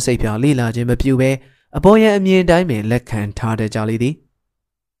ခြမ်းစိတ်ဖြာလိလာခြင်းမပြုဘဲအပေါ်ယံအမြင်တိုင်းပင်လက်ခံထားတတ်ကြလေသည်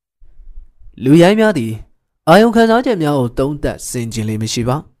လူရိုင်းများသည်အာယုံခံစားချက်များကိုသုံးသပ်ဆင်ခြင်လေမရှိ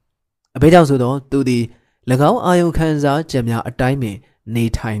ပါအဘိဓါဆိုသောသူသည်၎င်းအာယုံခံစားချက်များအတိုင်းပင်နေ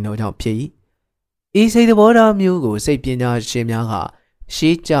ထိုင်သောကြောင့်ဖြစ်၏ဤစိတ်သဘောထားမျိုးကိုစိတ်ပညာရှင်များက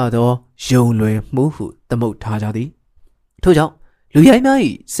ရှေးကြသောယုံလွယ်မှုဟုသမုတ်ထားကြသည်ထို့ကြောင့်လူရိုင်းများ၏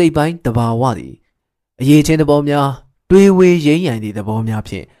စိတ်ပိုင်းတဘာဝသည်အရေးချင်းသဘောများတွေးဝေးရိမ့်ရန်သည့်သဘောများ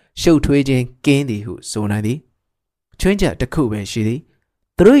ဖြင့်ရှုပ်ထွေးခြင်းကင်းသည်ဟုဆိုနိုင်သည်ချွင်းချက်တစ်ခုပဲရှိသည်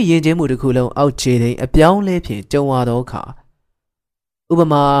သူတို့ယဉ်ကျေးမှုတစ်ခုလုံးအောက်ခြေထိန်အပြောင်းလဲဖြင့်ကြုံရသောအခါဥပ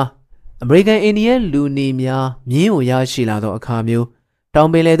မာအမေရိကန်အိန္ဒိယလူနေများမြင်းကိုရရှိလာသောအခါမျိုးတောင်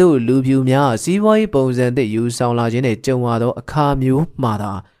ပင်လယ်သို့လူပြူများစီးပွားရေးပုံစံသစ်ယူဆောင်လာခြင်းနှင့်ကြုံရသောအခါမျိုးမှ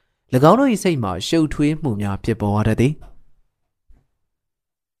သာ၎င်းတို့၏စိတ်မှာရှုပ်ထွေးမှုများဖြစ်ပေါ်ရတတ်သည်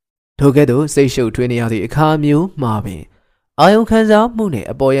ထိုကဲ့သို့စိတ်ရှုပ်ထွေးနေရသည့်အခါမျိုးမှာပင်အာယုံခံစားမှုနှင့်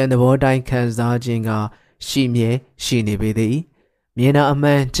အပေါ်ယံသဘောတိုင်းခံစားခြင်းကရှိမြဲရှိနေပေသည်မြင်တာအမှ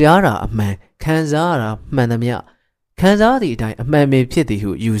န်ကြားတာအမှန်ခံစားရတာမှန်သမျှခံစားသည့်အတိုင်းအမှန်ပင်ဖြစ်သည်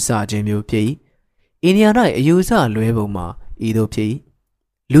ဟုယူဆခြင်းမျိုးဖြစ်၏အိန္ဒိယ၌အယူဆလွဲပုံမှာဤသို့ဖြစ်၏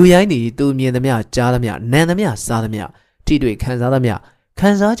လူရိုင်းသည်သူမြင်သမျှကြားသမျှနားသမျှစားသမျှထိတွေ့ခံစားသမျှခံ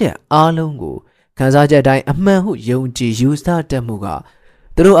စားချက်အားလုံးကိုခံစားချက်တိုင်းအမှန်ဟုယုံကြည်ယူဆတတ်မှုက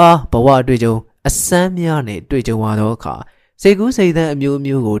သူတို့အားဘဝအတွေ့အကြုံအစမ်းများနှင့်တွေ့ကြုံရသောအခါစိတ်ကူးစိတ်သန်းအမျိုး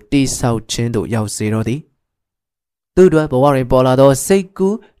မျိုးကိုတိဆောက်ခြင်းသို့ရောက်စေတော့သည်သူတို့ဘဝတွင်ပေါ်လာသောစိတ်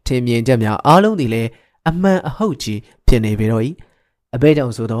ကူးထင်မြင်ချက်များအားလုံးသည်လည်းအမှန်အဟုတ်ကြီးဖြစ်နေပေတော့၏အဘဲကြော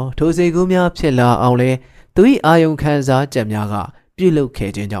င့်ဆိုသောထိုစိတ်ကူးများဖြစ်လာအောင်လဲသူ၏အာယုံခံစားချက်များကပြုလုပ်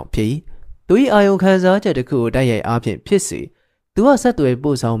ခဲ့ခြင်းကြောင့်ဖြစ်၏သူ၏အာယုံခံစားချက်တစ်ခုကိုတိုက်ရိုက်အားဖြင့်ဖြစ်စေသူကဆက်သွယ်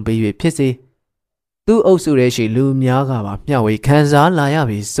ပို့ဆောင်ပေး၍ဖြစ်စေသူအုပ်စုရဲ့ရှိလူများကပါမျှဝေခံစားလာရ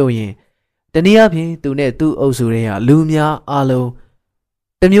ပြီဆိုရင်တနည်းအားဖြင့်သူနဲ့သူအုပ်စုရဲ့လူများအားလုံး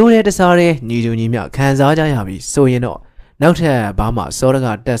တမျိုးတည်းတစားတည်းညီတူညီမျှခံစားကြရပြီဆိုရင်တော့နောက်ထပ်ဘာမှစောရက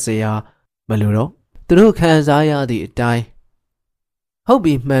တက်စရာမလိုတော့သူတို့ခံစားရသည့်အတိုင်းဟုတ်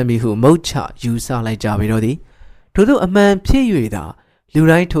ပြီမှန်ပြီဟုမုတ်ချယူဆလိုက်ကြပြီတော့သည်ထို့သောအမှန်ဖြစ်၍သာလူ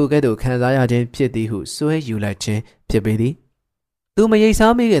တိုင်းထိုကဲ့သို့ခံစားရခြင်းဖြစ်သည်ဟုစွဲယူလိုက်ခြင်းဖြစ်ပေသည်သူမရိပ်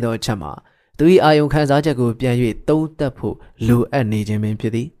စားမိခဲ့သောအချက်မှာသူ၏အာယုံခံစားချက်ကိုပြန်၍သုံးသပ်ဖို့လိုအပ်နေခြင်းပင်ဖြ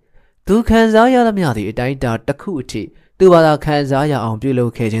စ်သည်သူခံစားရသမျှသည့်အတိုင်းတာတစ်ခုအထိသူဘာသာခံစားရအောင်ပြုလု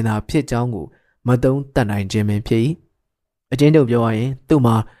ပ်ခဲ့ခြင်းသာဖြစ်ကြောင်းကိုမသုံးသပ်နိုင်ခြင်းပင်ဖြစ်၏အချင်းတို့ပြောရရင်သူ့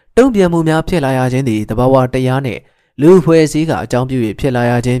မှာတုံ့ပြန်မှုများဖြစ်လာရခြင်းသည်တဘာဝတရားနှင့်လူဖွဲ့စည်းကအကြောင်းပြု၍ဖြစ်လာ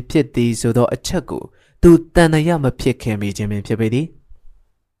ရခြင်းဖြစ်သည်ဆိုသောအချက်ကိုသူတန်တရာမဖြစ်ခင်မိခြင်းပင်ဖြစ်ပေသည်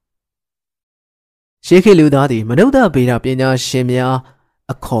ရှေးခေတ်လူသားသည်မနုဿဗေဒပညာရှင်များ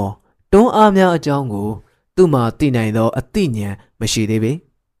အခေါ်တွန်းအားများအကြောင်းကိုသူ့မှာသိနိုင်သောအသိဉာဏ်မရှိသေးပေ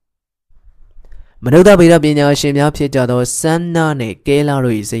မနုဿဗေဒပညာရှင်များဖြစ်ကြသောစမ်းနာနှင့်ကဲလာ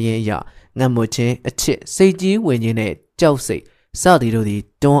တို့၏စရင်အရငတ်မွတ်ခြင်းအချစ်စိတ်ကြီးဝင်ခြင်းနှင့်ကြောက်စိတ်စသည်တို့သည်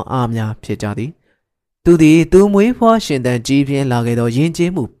တွန်းအားများဖြစ်ကြသည်သူသည်သူမွေးဖွားရှင်သန်ကြီးပြင်းလာခဲ့သောယဉ်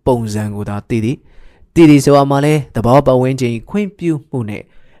ကျေးမှုပုံစံကိုသာသိသည်ဆိုအားမှာလဲသဘောပတ်ဝန်းကျင်ခွင့်ပြုမှုနှင့်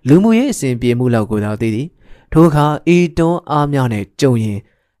လူမှုရေးအစဉ်ပြေမှုလောက်ကိုသာသိသည်ထိုအခါဤတွန်းအားများနှင့်ကြုံရင်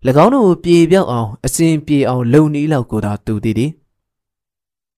၎င်းတို့ကိုပြေပြောက်အောင်အစဉ်ပြေအောင်လုံနည်းလောက်ကိုသာသူသိသည်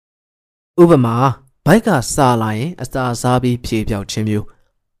ဥပမာဘိုက်ကစားလာရင်အစာစားပြီးဖြေပြောက်ခြင်းမျိုး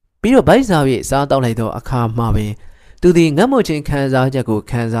ပြီးတော့ဘိုက်စား၍စားတောက်လိုက်သောအခါမှပင်သူသည်ငတ်မွတ်ခြင်းခံစားချက်ကို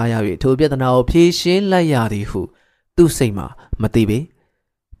ခံစားရ၍ထိုပြဿနာကိုဖြေရှင်းလိုက်ရသည်ဟုသူစိတ်မှာမသိပေ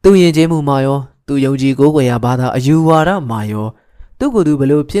သူယဉ်ကျေးမှုမှာရောသူယုံကြည်ကိုးကွယ်ရာဘာသာအယူဝါဒမှာရောသူကိုယ်သူဘ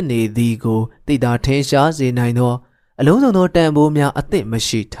လို့ဖြစ်နေသည်ကိုသိတာထင်ရှားစေနိုင်သောအလုံးစုံသောတန်ဖိုးများအသင့်မ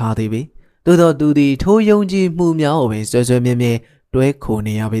ရှိထားသေးပေသို့သောသူသည်ထိုယုံကြည်မှုများကိုပင်ဆွဲဆွဲမြဲမြဲတွဲခို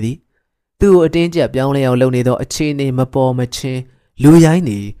နေရပေသည်သူ့ကိုအတင်းကျပ်ပြောင်းလဲအောင်လုပ်နေသောအခြေအနေမပေါ်မချင်းလူရိုင်း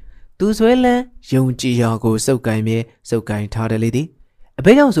သည်သူဆွဲလန်းယုံကြည်ရာကိုစုပ်ကိုင်မြဲစုပ်ကိုင်ထားတယ်လေသည်အ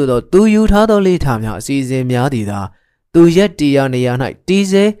ဘိဓမ္မာဆိုသောသူယူထားသောလေထားများအစီအစဉ်များသည်သာသူရက်တီရာနေရာ၌တီး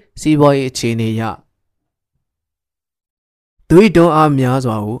ဆဲစီးပွားရေးအခြေအနေရသူ၏တွန်းအားများ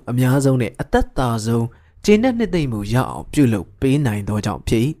စွာကိုအများဆုံးနဲ့အသက်သာဆုံးခြေနဲ့နှစ်သိမ့်မှုရအောင်ပြုလုပ်ပေးနိုင်သောကြောင့်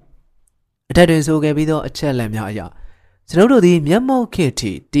ဖြစ်၏အထက်တွင်ဆိုခဲ့ပြီးသောအချက်လက်များအရကျွန်ုပ်တို့သည်မျက်မှောက်ခေတ်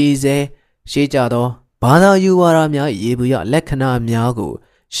ထိတီးဆဲရှေးကြသောဘာသာယူဝါဒများရေဘူးရလက္ခဏာများကို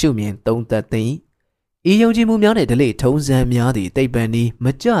ရှုမြင်သုံးသပ်သိဤယုံကြည်မှုများနှင့်ဓလေ့ထုံးစံများသည့်တိတ်ပံဤမ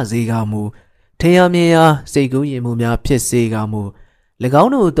ကြစေကမူထင်ရမြင်ရာစိတ်ကူးယဉ်မှုများဖြစ်စေကမူ၎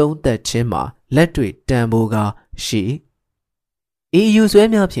င်းတို့သုံးသပ်ခြင်းမှာလက်တွေ့တန်ဖိုးကရှိဤယူဆွဲ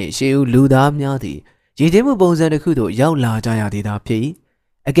များဖြင့်ရှေးဦးလူသားများသည်ရည်တည်မှုပုံစံတစ်ခုသို့ရောက်လာကြရသည်သာဖြစ်၏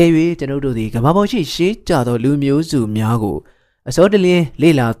အကယ်၍ကျွန်ုပ်တို့သည်ကမ္ဘာပေါ်ရှိရှေးကြသောလူမျိုးစုများကိုအစောတလင်း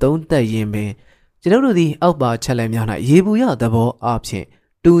လေ့လာသုံးသပ်ရင်ပင်ကျွန်ုပ်တို့သည်အောက်ပါချက်လက်များ၌ရေဘူးရသဘောအဖြစ်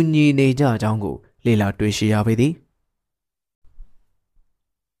တူညီနေကြကြောင်းကိုလေ့လာတွေ့ရှိရပေသည်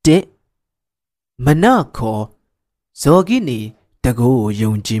တစ်မနခေါ်ဇော်ကိနီတကိုးကို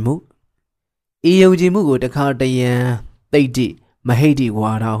ယုံကြည်မှုဤယုံကြည်မှုကိုတခါတရံသိတိမဟိတိ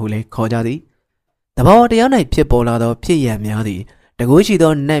ဝါဒဟုလည်းခေါ်ကြသည်တဘာဝတရား၌ဖြစ်ပေါ်လာသောဖြစ်ရများသည်တကိုးရှိ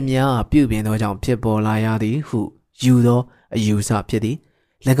သောနတ်များပြုပြင်သောကြောင့်ဖြစ်ပေါ်လာရသည်ဟုယူသောအယူဆဖြစ်သည်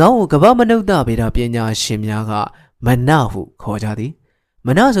၎င်းကိုကမ္ဘာမနုဿဗေဒပညာရှင်များကမနဟုခေါ်ကြသည်မ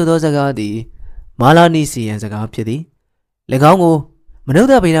နဆိုသောစကားသည်မာလာနီစီယန်စကားဖြစ်သည်၎င်းကိုမနု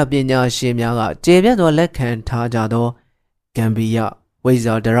ဿဗေဒပညာရှင်များကကျေပြန့်စွာလက်ခံထားကြသောဂမ်ဘီယဝိ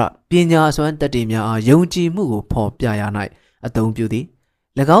ဇာဒရပညာစွမ်းတတ္တိများအားယုံကြည်မှုကိုဖော်ပြရ၌အသုံးပြုသည်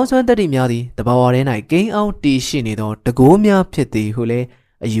၎င်းစွမ်းတတ္တိများသည်တဘာဝထဲ၌ကိန်းအောင်တည်ရှိနေသောတကိုးများဖြစ်သည်ဟုလည်း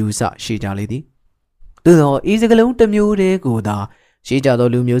အယူဆရှိကြလေသည်သို့သောဤစကလုံးတစ်မျိုးတည်းကိုသာရှိကြသော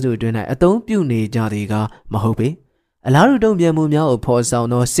လူမျိုးစုအတွင်း၌အသုံးပြုနေကြသည်ကမဟုတ်ပေအလားတူတုံ့ပြန်မှုများကိုဖော်ဆောင်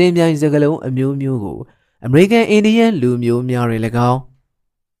သောစင်ပြိုင်စကလုံးအမျိုးမျိုးကိုအမေရိကန်အိန္ဒိယလူမျိုးများတွင်၎င်း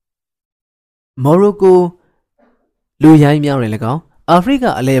မော်ရိုကိုလူရိုင်းများတွင်၎င်းအာဖရိက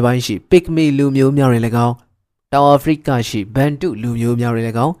အလဲပိုင်းရှိပစ်မီလူမျိုးများတွင်၎င်းတောင်အာဖရိကရှိဘန်တုလူမျိုးများတွင်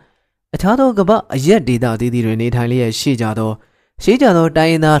၎င်းအခြားသောကမ္ဘာအရက်ဒေသအသီးသီးတွင်နေထိုင်လျက်ရှိကြသောတို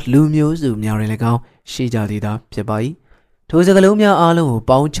င်းရင်းသားလူမျိုးစုများတွင်၎င်းရှိကြသည်သာဖြစ်ပါ၏ထိုစကားလုံးများအားလုံးကို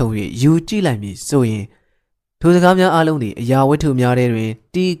ပေါင်းခြုံ၍ယူကြည့်လိုက်မည်ဆိုရင်ထိုစကားများအားလုံးသည်အရာဝတ္ထုများထဲတွင်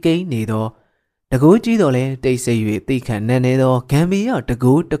တီးကိန်းနေသောတကိုးကြီးတော်လဲတိတ်ဆိတ်၍သိခံနန်းနေသောဂမ်ဘီယတ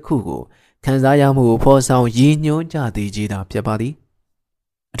ကိုးတစ်ခုကိုခံစားရမှုကိုဖော်ဆောင်ရည်ညွှန်းကြသည်ကြီးသာဖြစ်ပါသည်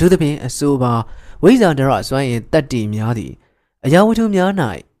အထူးသဖြင့်အဆိုပါဝိဇာဒရစွမ်းအင်တတ္တိများသည်အရာဝတ္ထုများ၌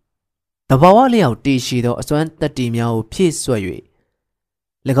တဘာဝလျောက်တည်ရှိသောအစွမ်းတတ္တိများကိုဖြည့်ဆွတ်၍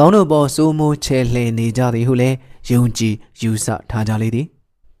၎င်းတို့ပေါ်စိုးမိုးချဲလှယ်နေကြသည်ဟုလည်းယုံကြည်ယူဆထားကြလေသည်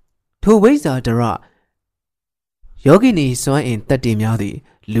ထိုဝိဇာဒရယောဂီနီစွမ်းအင်တတ္တိများသည်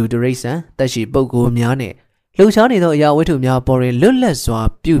လူတရိษံတက်ရှိပုဂ္ဂိုလ်များနှင့်လှုပ်ရှားနေသောအရာဝတ္ထုများပေါ်တွင်လွတ်လပ်စွာ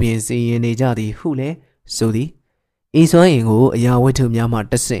ပြုပြင်စီရင်နေကြသည်ဟုလည်းဆိုသည်ဤစွမ်းအင်ကိုအရာဝတ္ထုများမှ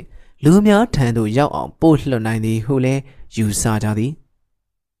တဆင့်လူများထံသို့ရောက်အောင်ပို့လွှတ်နိုင်သည်ဟုလည်းယူဆကြသည်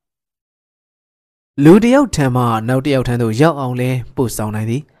လူတစ်ယောက်ထံမှနောက်တစ်ယောက်ထံသို့ရောက်အောင်လည်းပို့ဆောင်နိုင်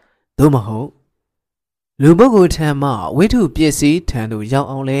သည်သို့မဟုတ်လူပုဂ္ဂိုလ်ထံမှဝိထုပစ္စည်းထံသို့ရောက်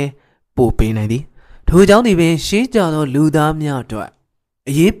အောင်လည်းပို့ပေးနိုင်သည်ထိုကြောင့်ဒီပင်ရှေးကြသောလူသားများအတွက်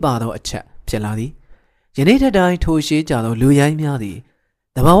အရေးပါသောအချက်ဖြစ်လာသည်ယနေ့ထက်တိုင်းထိုရှေးကြသောလူရိုင်းများသည်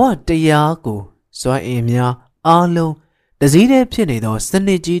တဘာဝတရားကိုစွမ်းအင်များအားလုံးတစည်းတည်းဖြစ်နေသောစန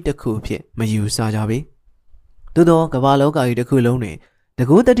စ်ကြီးတစ်ခုဖြင့်မယူဆကြပေသို့သောကမ္ဘာလောကကြီးတစ်ခုလုံးတွင်တ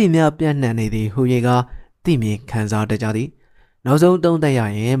ကူတတိများပြန့်နှံ့နေသည်ဟူ၍ကသိမြင်ခံစားတတ်ကြသည်နောက်ဆုံးသုံးသပ်ရ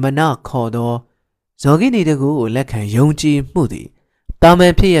ရင်မနခေါ်သောဇော်ကိနီတကူကိုလက်ခံယုံကြည်မှုသည်တာမ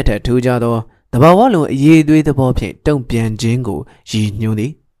န်ဖြစ်ရတဲ့ထူးခြားသောတဘာဝလုံးအရေးသွေးသဘောဖြင့်တုံ့ပြန်ခြင်းကိုရည်ညွှန်းသ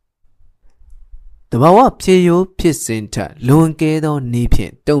ည်တဘာဝဖြည့်ရိုးဖြစ်စဉ်ထက်လွန်ကဲသောနည်းဖြ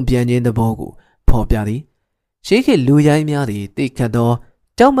င့်တုံ့ပြန်ခြင်းသဘောကိုဖော်ပြသည်ရှေးခေတ်လူရိုင်းများသည်တိတ်ခတ်သော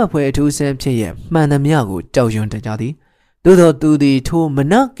ကြောက်မက်ဖွယ်အထူးဆန်းဖြစ်ရမှန်သမျှကိုကြောက်ရွံ့တတ်ကြသည်သို့သောသူသည်ထိုမ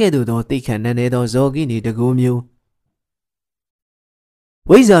နကဲ့သို့သောတိတ်ခတ်နေသောဇော်ကိနီတကူမျိုး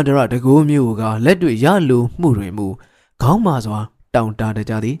ဝိဇ္ဇာဒရတကူမျိုးကလက်တွေ့ရလိုမှုတွေမူခေါင်းမာစွာတောင့်တတ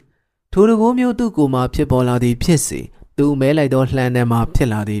ကြသည်ထိုတကူမျိုးသူ့ကိုယ်မှဖြစ်ပေါ်လာသည်ဖြစ်စေသူမဲလိုက်သောလှမ်းထဲမှဖြစ်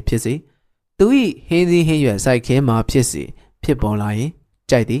လာသည်ဖြစ်စေသူ၏ဟင်းစည်းဟင်းရွက်စိုက်ခင်းမှဖြစ်စေဖြစ်ပေါ်လာရင်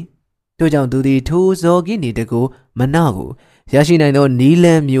ကြိုက်သည်တို့ကြောင့်သူသည်ထိုဇော်ကိနီတကူမနကိုရရှိနိုင်သောနီလ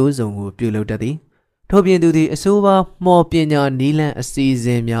န်းမျိုးစုံကိုပြုလုပ်တတ်သည်ထို့ပြင်သူသည်အဆိုပါမော်ပညာနီလန်းအစီအစ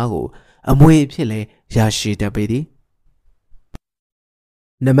ဉ်များကိုအမွေဖြစ်လဲရရှိတတ်ပေသည်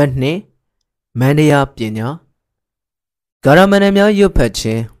နံပါတ်2မန္တရာပညာဂါရမဏများရွတ်ဖတ်ခြ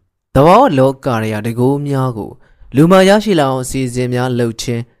င်းသဘာဝလောကရာတကူများကိုလူမာရရှိလာအောင်အစီအစဉ်များလုပ်ခြ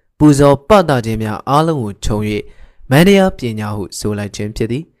င်းပူဇော်ပသခြင်းများအားလုံးကိုခြုံ၍မန္တရာပညာဟုဆိုလိုက်ခြင်းဖြစ်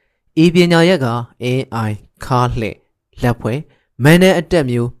သည်ဤပညာရကအင်းအိုင်ခါလှဲ့လက်ဖွဲ့မန္တအတက်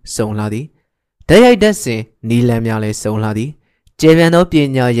မျိုးစုံလာသည်တိုက်ရိုက်တက်စဉ်နီလန်းများလည်းစုံလာသည်ကျေပြန်သောပ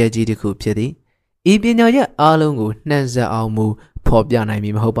ညာရကြီးတစ်ခုဖြစ်သည်ဤပညာရအားလုံးကိုနှံ့ဆက်အောင်မူဖော်ပြနိုင်မ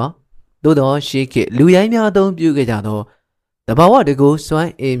ည်မဟုတ်ပါသို့သောရှေးခေတ်လူရိုင်းများအသုံးပြုခဲ့ကြသောတဘာဝတကူစွ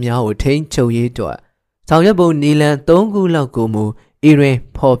မ်းအင်များကိုထိန်းချုပ်ရေးအတွက်ဆောင်ရွက်ပုံနီလန်း3ခုလောက်ကိုမူဤတွင်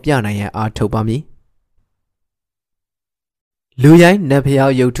ဖော်ပြနိုင်ရန်အားထုတ်ပါမည်လူရိုင်းနတ်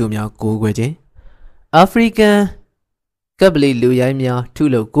ဖျားရုပ်ထုများကိုးကွယ်ခြင်းအာဖရိကန်ကပ်ပလီလူရိုင်းများထု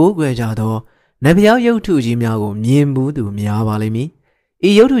လုပ်ကိုးကွယ်ကြသောနတ်ဖျားရုပ်ထုကြီးများကိုမြင်မှုသူများပါလိမ့်မည်ဤ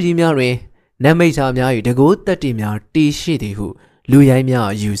ရုပ်ထုကြီးများတွင်နတ်မိတ်ဆာများ၏တကူတတ္တိများတည်ရှိသည်ဟုလူရိုင်းများ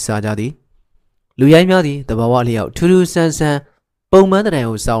ယူဆကြသည်လူရိုင်းများသည်တဘာဝလျောက်ထူးထူးဆန်းဆန်းပုံမှန်တိုင်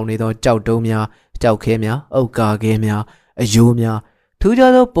ကိုစောင့်နေသောကြောက်တုံးများကြောက်ခဲများအုတ်ကာခဲများအယိုးများထူး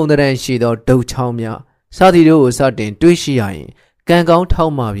ခြားသောပုံတိုင်ရှိသောဒုတ်ချောင်းများစသည်တို့ကိုစတင်တွေးရှိရရင်ကံကောင်းထော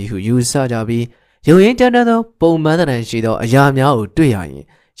က်မှပြီဟုယူဆကြပြီးရုံရင်းတန်းသောပုံမှန်တိုင်ရှိသောအရာများကိုတွေ့ရရင်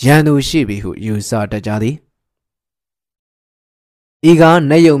ရန်သူရှိပြီဟုယူဆတတ်ကြသည်ဤက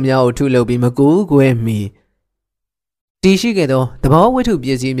နတ်ယုံများကိုထုလုပ်ပြီးမကူးကွယ်မီတည်ရှိခဲ့သောသဘောဝတ္ထုပ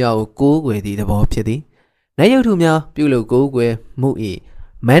စ္စည်းများကိုကိုးကွယ်သည့်သဘောဖြစ်သည်နတ်ယုတ်ထုများပြုလုပ်ကိုးကွယ်မှု၏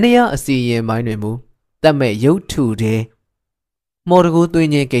မန္တရာအစီရင်ပိုင်းတွင်မူတတ်မဲ့ရုပ်ထုတဲ့မော်တကူသွင်း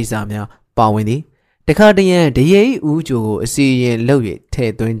ခြင်းကိစ္စများပါဝင်သည်တခါတရံတရေဦးကျိုကိုအစီရင်လုပ်၍ထ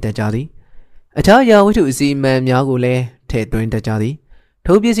ည့်သွင်းတတ်ကြသည်အခြားရာဝတ္ထုအစီအမံများကိုလည်းထည့်သွင်းတတ်ကြသည်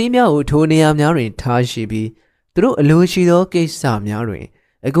ထိုပစ္စည်းများကိုထိုနေရာများတွင်ထားရှိပြီးသူတို့အလိုရှိသောကိစ္စများတွင်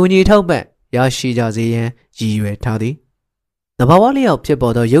အကူအညီထောက်ပံ့ရရှိကြစေရန်ရည်ရွယ်ထားသည်တဘာဝလျောက်ဖြစ်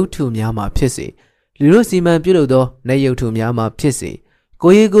ပေါ်သောရုပ်ထုများမှာဖြစ်စေလူတို့စီမံပြုလုပ်သောနေရုပ်ထုများမှာဖြစ်စေ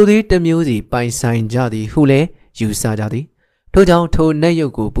ကိုရီကိုသည်တစ်မျိုးစီပိုင်ဆိုင်ကြသည်ဟုလည်းယူဆကြသည်ထို့ကြောင့်ထိုနေရု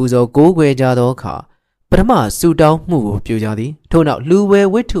ပ်ကိုပူဇော်ကိုးကွယ်ကြသောအခါပထမဆူတောင်းမှုကိုပြုကြသည်ထို့နောက်လူဝဲ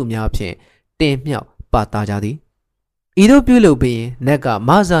ဝတ္ထုများဖြင့်တင်မြှောက်ပသကြသည်ဤသို့ပြုလုပ်ပြီးနက်ကမ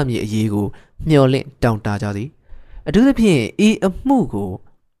ဆမည်အရေးကိုမျှော်လင့်တောင်းတကြသည်အထူးသဖြင့်ဤအမှုကို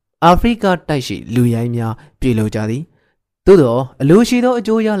အာဖရိကတိုက်ရှိလူရိုင်းများပြုလုပ်ကြသည်သို့သောအလိုရှိသောအ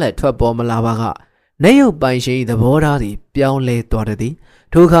ကျိုးရလဒ်ထွက်ပေါ်မလာပါကနေရုပ်ပိုင်ရှိသဘောထားသည်ပြောင်းလဲသွားသည်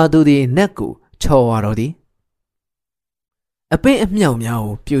ထိုအခါသူသည်နက်ကိုချော်ရတော်သည်အပင်အမြောက်များ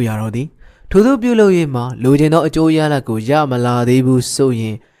ကိုပြုရတော်သည်ထို့သောပြုလုပ်၍မှလိုချင်သောအကျိုးရလဒ်ကိုရမလာသေးဘူးဆိုရ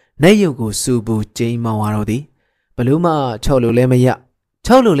င်နက်ရုပ်ကိုစူပူကျိမ်းမောင်းရတော်သည်ဘလို့မှချော့လို့လည်းမရ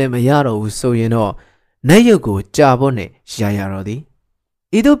ချော့လို့လည်းမရတော့ဘူးဆိုရင်တော့နက်ရုပ်ကိုကြာဖို့နဲ့ရရတော်သည်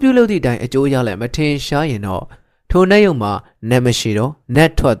ဤသို့ပြုလုပ်သည့်အတိုင်းအကျိုးရလဒ်မထင်ရှားရင်တော့ထိုနက်ရုပ်မှာနက်မရှိတော့န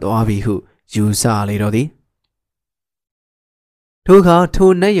က်ထွက်သွားပြီဟုယူဆလေတော့သည်ထိုအခါထို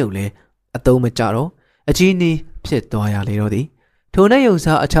နက်ရုပ်လည်းအသုံးမကျတော့အကြီးနီးဖြစ်သွားရလေတော့သည်ထိုနက်ရုပ်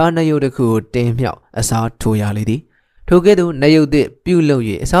စားအခြားနက်ရုပ်တစ်ခုကိုတင်းမြောက်အစားထိုးရလေသည်ထိုကဲ့သို့နက်ရုပ်သည့်ပြုလုပ်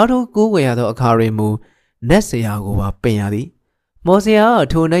၍အစားထိုးကိုးကွယ်ရသောအခါတွင်မူနက်စရာကိုပါပင်ရသည်မော်စရာက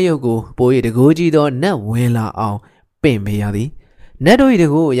ထိုနက်ရုပ်ကိုပို၍တကိုးကြီးသောနက်ဝင်လာအောင်ပင်ပေးရသည်နက်တို့၏တ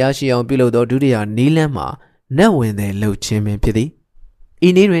ကိုးကိုရရှိအောင်ပြုလုပ်သောဒုတိယနီးလန်းမှာနက်ဝင်သည်လှုပ်ခြင်းပင်ဖြစ်သည်ဤ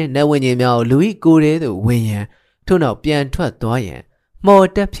နည်းတွင်နက်ဝင်ခြင်းများကိုလူ၏ကိုယ်ထဲသို့ဝင်ရန်ထို့နောက်ပြန်ထွက်သွားရန်မော်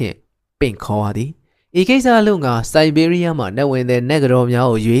တက်ဖြင့်ပင့်ခေါ်ရသည်ဤကိစ္စလုံးကစိုက်ဘေးရီးယားမှနက်ဝင်သည်နက်ကြော်များ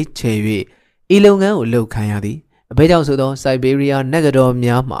ကိုရွေးချယ်၍ဤလုပ်ငန်းကိုလုပ်ခိုင်းရသည်အဘဲကြောင့်ဆိုသောစိုက်ဘေးရီးယားနက်ကြော်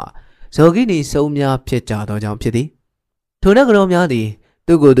များမှာဇော်ဂီနီစုံများဖြစ်ကြသောကြောင့်ဖြစ်သည်ထိုနက်ကြော်များသည်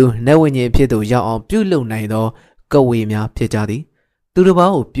သူကိုယ်သူနက်ဝင်ခြင်းဖြစ်သို့ရောက်အောင်ပြုလုပ်နိုင်သောကဝေများဖြစ်ကြသည် သူတစ်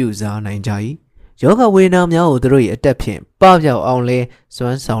ပါးကိုပြုစားနိုင်ကြ၏ယောဂဝေဒနာများကိုသူတို့၏အတက်ဖြင့်ပပျောက်အောင်လဲစွ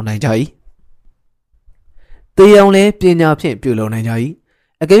မ်းဆောင်နိုင်ကြ၏တေအောင်လဲပညာဖြင့်ပြုလုပ်နိုင်ကြ၏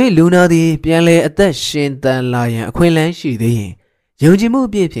အကယ်၍လူနာသည်ပြန်လဲအသက်ရှင်သန်လာရန်အခွင့်အလမ်းရှိသေးရင်ယုံကြည်မှု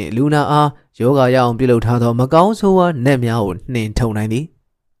အပြည့်ဖြင့်လူနာအားယောဂရအောင်ပြုလုပ်ထားသောမကောင်းဆိုးဝါးနတ်များကိုနှင်ထုတ်နိုင်သည်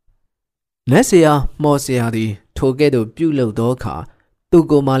နတ်ဆရာမော်ဆရာသည်ထိုကဲ့သို့ပြုလုပ်သောအခါသူ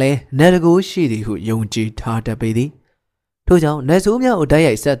ကိုယ်မှလည်းနတ်တကူရှိသည်ဟုယုံကြည်ထားတတ်ပေသည်ထို့ကြောင့်နတ်ဆိုးများကိုတိုက်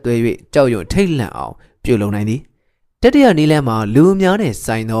ရိုက်ဆက်သွဲ၍ကြောက်ရွံ့ထိတ်လန့်အောင်ပြုလုပ်နိုင်သည်တတိယနည်းလမ်းမှာလူများနှင့်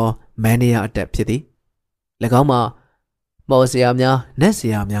ဆိုင်သောမန်နေယာအတက်ဖြစ်သည်၎င်းမှာမော်ဆရာများနတ်ဆ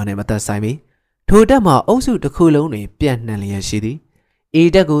ရာများနှင့်မသက်ဆိုင်ပေထိုတက်မှာအုပ်စုတစ်ခုလုံးတွင်ပြန့်နှံ့လျက်ရှိသည်ဤ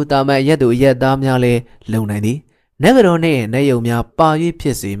တက်ကိုတာမန်ရက်သူရက်သားများလည်းလုံနိုင်သည်နဂရောနှင့်နေယုံများပါ၍ဖြ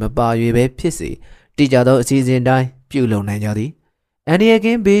စ်စေမပါ၍ပဲဖြစ်စေတိကျသောအစီအစဉ်တိုင်းပြုလုပ်နိုင်ကြသည်အန်ဒီယက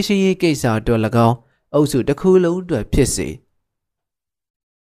င်းဘေးရှိရေးကိစ္စအတွက်၎င်းအုပ်စုတစ်ခုလုံးအတွက်ဖြစ်စေ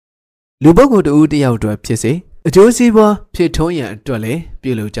လူပုဂ္ဂိုလ်တဦးတစ်ယောက်အတွက်ဖြစ်စေအကျိုးစီးပွားဖြစ်ထွန်းရန်အတွက်လည်း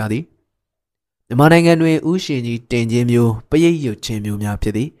ပြုလုပ်ကြသည်မြန်မာနိုင်ငံတွင်ဥရှင်ကြီးတင်ခြင်းမျိုးပရိတ်ရွတ်ခြင်းမျိုးများဖြ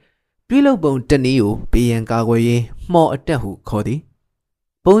စ်သည်ပြုလုပ်ပုံတနည်းကိုဘေးရန်ကာကွယ်ရေးမှော်အတက်ဟုခေါ်သည်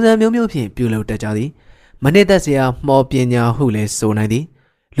ပုံစံမျိုးမျိုးဖြင့်ပြုလုပ်တတ်ကြသည်မနစ်သက်စရာမှော်ပညာဟုလည်းဆိုနိုင်သည်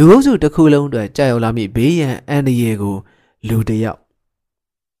လူအုပ်စုတစ်ခုလုံးအတွက်ကြာရောက်လာမည့်ဘေးရန်အန္တရာယ်ကိုလူတစ်ယောက်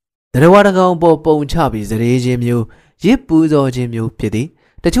တရဝါတကောင်ပေါ်ပုံချပြီးစရေခြင်းမျိုးရစ်ပူဇော်ခြင်းမျိုးဖြစ်သည်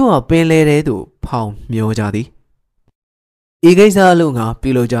တချို့ဟာပင်လေတဲသို့ဖောင်မျောကြသည်ဤကိစ္စအလုံးကပြု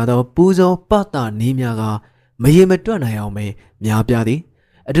လုပ်ကြသောပူဇော်ပတနည်းများကမရေမတွက်နိုင်အောင်ပဲများပြသည်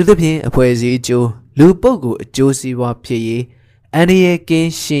အထူးသဖြင့်အဖွဲ့အစည်းအကျိုးလူပုဂ္ဂိုလ်အကျိုးစီးပွားဖြစ်ရေးအန္တရာယ်က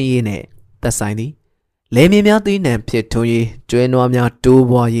င်းရှင်းရေးနဲ့သက်ဆိုင်သည်လေမြင်များသိနှံဖြစ်ထွန်းရေးကျွဲနွားများတိုး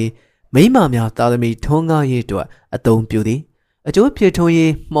ပွားရေးမိမများသာသမီထွန်းကားရေးတို့အသုံးပြုသည်အကျိုးဖြစ်ထွန်း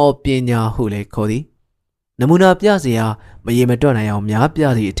ရေးမှော်ပညာဟုလည်းခေါ်သည်နမူနာပြစရာမရေမတွက်နိုင်အောင်များပြ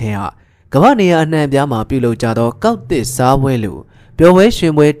သည့်အထက်ကကမ္ဘာနေရာအနှံ့ပြားမှာပြုလုပ်ကြသောကောက်သစ်စားပွဲလိုပျော်ပွဲရွှ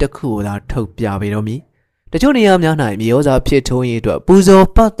င်ပွဲတစ်ခုကိုသာထုတ်ပြပေတော်မူတချို့နေရာများ၌မြေဩဇာဖြစ်ထွန်းရေးအတွက်ပူဇော်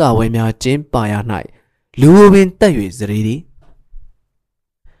ပသဝဲများကျင်းပရာ၌လူဝပင်တက်၍စရီသည်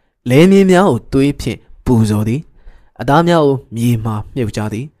လဲမြင်များကိုသွေးဖြင့်ပူဇော်သည်အသားများကိုမြေမှမြုပ်ကြ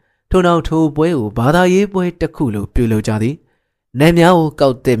သည်ထို့နောက်ထိုပွဲကိုဘာသာရေးပွဲတစ်ခုလိုပြုလုပ်ကြသည်နတ်များကိုကော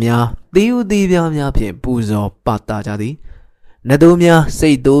က်သစ်များသီးဥသီးပြားများဖြင့်ပူဇော်ပသကြသည်နတ်သိုးများစိ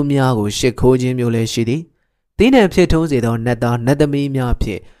တ်သိုးများကိုရှစ်ခိုးခြင်းမျိုးလည်းရှိသည်သီးနှံဖြစ်ထုံးစေသောနတ်သားနတ်သမီးများဖြ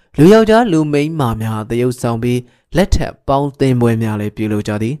င့်လူယောက်ျားလူမိန်းမများသရုပ်ဆောင်ပြီးလက်ထပ်ပေါင်းသင်းပွဲများလည်းပြုလုပ်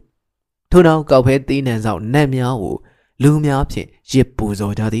ကြသည်ထို့နောက်ကောက်ဖဲသီးနှံဆောင်နတ်များကိုလူများဖြင့်ရစ်ပူ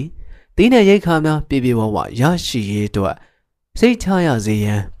ဇော်ကြသည်သီးနှံရိတ်ခါများပြပြဝဝရရှိရေးအတွက်စိတ်ချရစေရ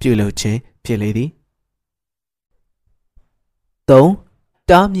န်ပြုလုပ်ခြင်းဖြစ်လေသည်3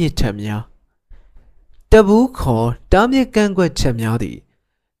တားမြစ်ထက်များတဘူးခေါ်တားမြစ်ကန့်ကွက်ချက်များသည်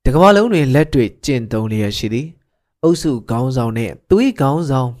တကမ္ဘာလုံးတွင်လက်တွေ့ကျင့်သုံးလျက်ရှိသည်အုပ်စုခေါင်းဆောင်နှင့်သူ၏ခေါင်း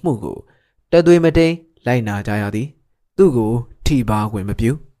ဆောင်မှုကိုတသွေးမတိန်လိုက်နာကြရသည်သူကိုထိပါခွင့်မ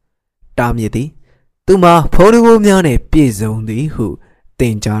ပြုတားမြစ်သည်သူမှာဖုံးတကိုးများနှင့်ပြည့်စုံသည်ဟုသ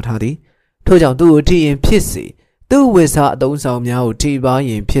င်ကြားထားသည်ထို့ကြောင့်သူကိုထိရင်ဖြစ်စေသူ့ဝိစာအသုံးဆောင်များကိုထိပါ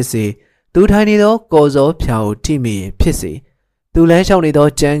ရင်ဖြစ်စေသူထိုင်နေသောကော်စောဖြာကိုထိမိရင်ဖြစ်စေသူလမ်းလျှောက်နေသော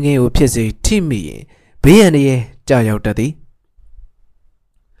ကြမ်းခင်းကိုဖြစ်စေထိမိရင်ဘေးရန်ရဲ့ကြာရောက်တတ်သည်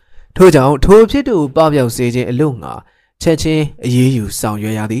ထို့ကြောင့်ထိုဖြစ်သူပပျောက်စေခြင်းအလို့ငါချက်ချင်းအေးအေးယူဆောင်ရွ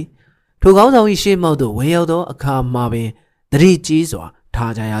က်ရသည်ထိုကောင်းဆောင်၏ရှေ့မှောက်သို့ဝင်ရောက်သောအခါမှာပင်သတိကြီးစွာ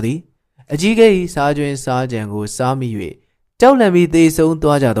ထားကြရသည်အကြီးကဲ၏စားကျွင်းစားကြံကိုစားမိ၍ကြောက်လန့်ပြီးသေဆုံး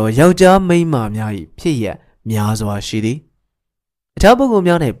သွားကြသောယောက်ျားမိန်းမများ၏ဖြစ်ရများစွာရှိသည်အခြားပုဂ္ဂိုလ်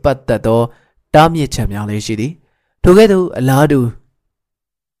များနှင့်ပတ်သက်သောတားမြစ်ချက်များလည်းရှိသည်ထိုကဲ့သို့အလားတူ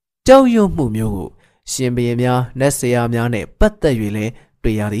ကြောက်ရွံ့မှုမျိုးကိုရှင်ဘုရင်များနတ်ဆရာများနှင့်ပတ်သက်၍လည်း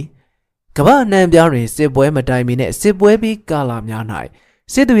တွေ့ရသည်ကမ္ဘာအနှံ့ပြားတွင်စစ်ပွဲမတိုင်မီနှင့်စစ်ပွဲပြီးကာလများ၌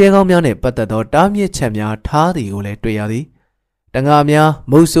စစ်သူရဲကောင်းများနှင့်ပတ်သက်သောတားမြစ်ချက်များထားသည်ကိုလည်းတွေ့ရသည်တငါများ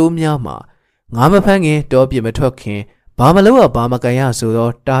မုတ်ဆိုးများမှာငါမဖမ်းခင်တောပြစ်မထွက်ခင်ဘာမလုပ်ရဘာမကန်ရဆိုသော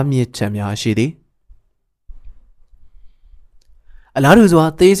တားမြစ်ချက်များရှိသည်အလားတူစွာ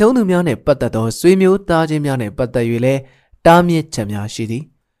သေဆုံးသူများနှင့်ပတ်သက်သောဆွေမျိုးသားချင်းများနှင့်ပတ်သက်၍လည်းတားမြစ်ချက်များရှိသည်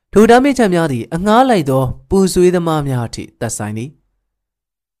ထိုတားမြစ်ချက်များသည်အငှားလိုက်သောပူဆွေးသမားများအထိသက်ဆိုင်သည်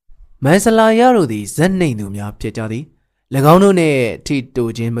မန်ဆလာရတို့သည်ဇက်နှိမ်သူများဖြစ်ကြသည်၎င်းတို့နှင့်ထိတူ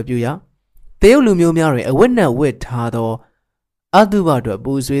ခြင်းမပြုရတရုတ်လူမျိုးများတွင်အဝတ်နှက်ဝတ်ထားသောအတုပအတွက်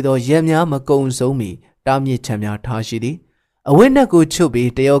ပူဆွေးသောရက်များမကုံဆုံးမီတားမြစ်ချက်များထားရှိသည်အဝတ်နှက်ကိုချုပ်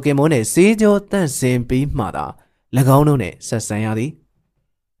ပြီးတယောကင်မုန်းနှင့်ဈေးကြောတန့်စင်ပြီးမှသာ၎င်းတို့နှင့်ဆက်ဆံရသည်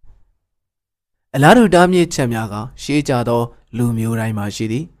အလားတူတားမြစ်ချက်များကရှေးကြသောလူမျိုးတိုင်းမှာရှိ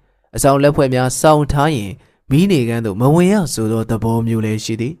သည်အဆောင်လက်ဖွဲ့များစောင့်ထားရင် မိနေကန်းသို့မဝင်ရဆိုသောသဘောမျိုးလည်း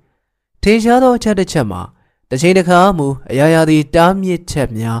ရှိသည်ထင်ရှားသောအချက်တစ်ချက်မှာတစ်ချိန်တစ်ခါမူအရာရာသည်တားမြစ်ချက်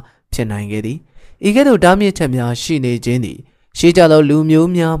များဖြစ်နိုင်ခဲ့သည်ဤကဲ့သို့တားမြစ်ချက်များရှိနေခြင်းသည်ရှေးကြသောလူမျိုး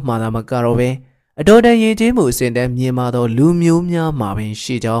များမှာသာမကတော့ပဲအတော်တန်ရင်ကျေးမှုအစဉ်တန်းမြင်မာသောလူမျိုးများမှာပင်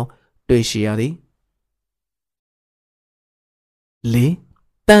ရှိကြောင်းတွေ့ရှိရသည်၄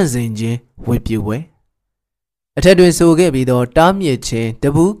တန့်စင်ခြင်းဝိပုဝဲအထက်တွင်ဆိုခဲ့ပြီးသောတားမြစ်ခြင်းတ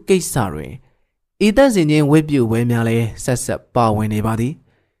ပူးကိစ္စတွင်ဤတန့်စင်ခြင်းဝိပုဝဲများလည်းဆက်ဆက်ပါဝင်နေပါသည်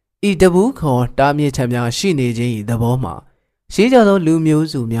ဤတပူးခေါ်တားမြစ်ချက်များရှိနေခြင်း၏သဘောမှာရှေးကြသောလူမျိုး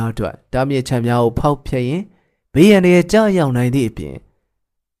စုများအတွက်တားမြစ်ချက်များကိုဖောက်ဖျက်ရင်ဘေးရန်တွေကြောက်ရောက်နိုင်သည့်အပြင်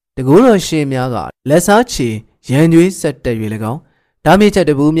တကူတော်ရှင်များကလက်စားချေရန်ကြွေးဆက်တက်၍၎င်းတားမြစ်ချက်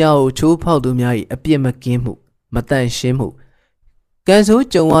တပူးများကိုချိုးဖောက်သူများ၏အပြစ်မကင်းမှုမတန့်ရှင်းမှုကံဆိုး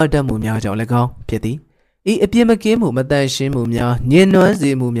ကြုံရတတ်မှုများကြောင့်၎င်းဖြစ်သည်ဤအပြစ်မကင်းမှုမတန့်ရှင်းမှုများညှဉ်းနှွမ်းစေ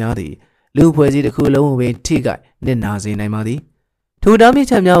မှုများသည်လူဖွဲ့စည်းတစ်ခုလုံးကိုပင်ထိခိုက်နစ်နာစေနိုင်ပါသည်ထိုတားမြစ်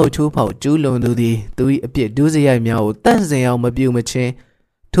ချက်များကိုချိုးဖောက်ကျူးလွန်သူသည်သူ၏အပြစ်ဒုစရိုက်များကိုတန့်စင်အောင်မပြုမချင်း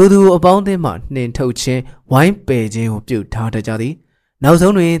ထိုသူအပေါင်းအသင်းမှနှင်ထုတ်ခြင်းဝိုင်းပယ်ခြင်းကိုပြုထားတတ်ကြသည်နောက်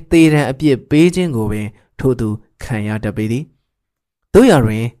ဆုံးတွင်သေဒဏ်အပြစ်ပေးခြင်းကိုပင်ထိုသူခံရတတ်ပေသည်တို့ရ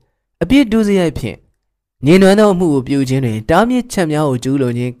တွင်အပြစ်ဒုစရိုက်ဖြင့်ညင်နွမ်းသောအမှုကိုပြုခြင်းတွင်တားမြစ်ချက်များကိုကျူးလွ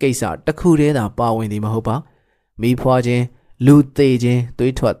န်ခြင်းကိစ္စတစ်ခုတည်းသာပါဝင်သည်မဟုတ်ပါမိဖွာခြင်းလူသေးခြင်း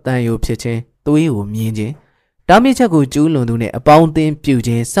သွေးထွက်တန်ရိုးဖြစ်ခြင်းသွေးကိုမြင်ခြင်းတားမြစ်ချက်ကိုကျူးလွန်သူနှင့်အပေါင်းအသင်းပြုခြ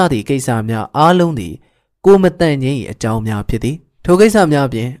င်းစသည့်ကိစ္စများအားလုံးသည်ကိုမတန်ခြင်း၏အကြောင်းများဖြစ်သည်ထိုကိစ္စများ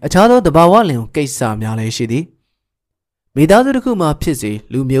ပြင်အခြားသောတဘာဝလင်ကိစ္စများလည်းရှိသည်မိသားစုတစ်ခုမှဖြစ်စေ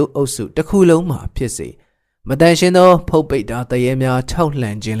လူမျိုးအုပ်စုတစ်ခုလုံးမှဖြစ်စေမတန်ရှင်းသောဖုတ်ပိတ်တာတရေများထောက်လှ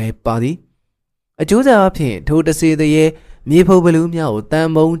န်ခြင်းလည်းပါသည်အကျိုးဆက်အဖြစ်ထိုတစေတရေမြေဖုတ်ဘလူးများကိုတန်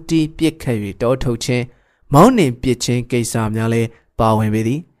မုံတီးပစ်ခတ်၍တောထုတ်ခြင်းမောင်းနှင်ပစ်ခြင်းကိစ္စများလည်းပါဝင်ပေသ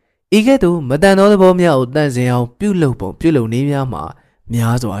ည်ဤကဲ့သို့မတန်သောသဘောများကိုတန့်စင်အောင်ပြုလုပ်ပုံပြုလုပ်နည်းများမှာ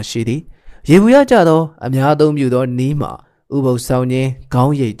များစွာရှိသည်ရေဘူးရကြသောအများအသုံးပြုသောနည်းမှာဥပုသ်ဆောင်ခြင်းခေါ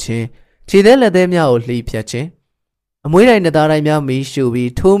င်းရိပ်ခြင်းခြေသေးလက်သေးများကိုလှီးဖြတ်ခြင်းအမွှေးတိုင်နှစ်သားတိုင်းများမီးရှို့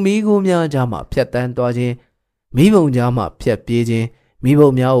ပြီးထိုမီးကိုများကြားမှဖြတ်တန်းသွားခြင်းမိဘုံကြားမှဖြတ်ပြေးခြင်းမိဘုံ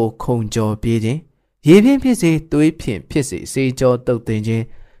များကိုခုန်ကျော်ပြေးခြင်းရေဖြင့်ဖြစ်စေသွေးဖြင့်ဖြစ်စေစေကြောတုတ်တင်ခြင်း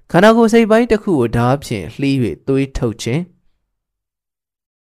ခန္ဓာကိုယ်စိတ်ပိုင်းတစ်ခုကိုဓာတ်ဖြင့်လှီး၍သွေးထုတ်ခြင်း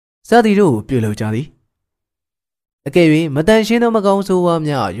စသည်တို့ကိုပြုလုပ်ကြသည်အကယ်၍မတန်ရှင်းသောမကောင်းဆိုးဝါး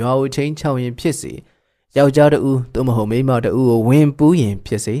များရွာဦးချင်းချောင်းရင်ဖြစ်စေယောက်ျားတဦးသို့မဟုတ်မိန်းမတဦးကိုဝင်ပူးရင်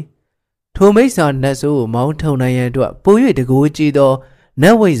ဖြစ်စေထိုမိစ္ဆာနတ်ဆိုးကိုမောင်းထုံနိုင်ရန်အတွက်ပို၍တကိုးကြည့်သောန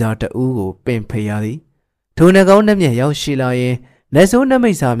တ်ဝိဇ္ဇာတဦးကိုပင်ဖယ်ရသည်ထိုနှကောင်းနှမျက်ရောက်ရှိလာရင်နတ်ဆိုးနတ်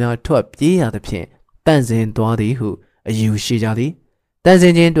မိစ္ဆာများထွက်ပြေးရသဖြင့်တန့်စင်သွားသည်ဟုအယူရှိကြသည်တန့်စ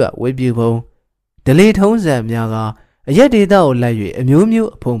င်ခြင်းအတွက်ဝိပုပုံဒလေထုံးစံများကအရက်ဒေသကိုလိုက်၍အမျိုးမျိုး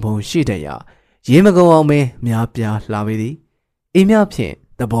အဖုံဖုံရှိတဲ့ရာရေမကုံအောင်ပင်များပြားလှပေသည်အိမ်မြဖြင့်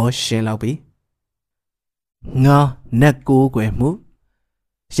သဘောရှင်းလောက်ပြီငါနတ်ကိုးကွယ်မှု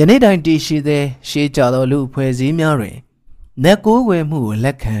ယနေ့တိုင်တည်ရှိသောရှေးကြသောလူအဖွဲ့အစည်းများတွင်နတ်ကိုးကွယ်မှုကိုလ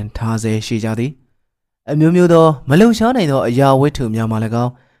က်ခံထားဆဲရှိကြသည်အမျိုးမျိုးသောမလုံရှားနိုင်သောအရာဝတ္ထုများမှ၎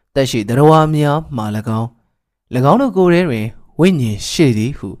င်းတက်ရှိသတ္တဝါများမှ၎င်းတို့ကိုယ်ထဲတွင်ဝိညာဉ်ရှိသ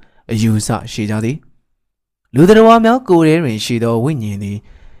ည်ဟုအယူဆရှိကြသည်လူသတ္တဝါများကိုယ်ထဲတွင်ရှိသောဝိညာဉ်သည်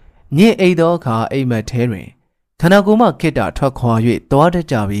ညစ်အိပ်သောအခါအိမ်မက်ထဲတွင်ခန္ဓာကိုယ်မှခိတ္တထွက်ခွာ၍သွားတတ်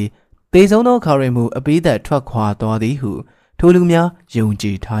ကြပြီးသေဆုံးသောအခါတွင်မူအပိသက်ထွက်ခွာသွားသည်ဟုထိုလူများယုံကြ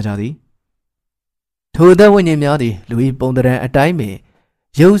ည်ထားကြသည်ထိုသက်ဝိညာဉ်များသည်လူ၏ပုံသဏ္ဍာန်အတိုင်းပင်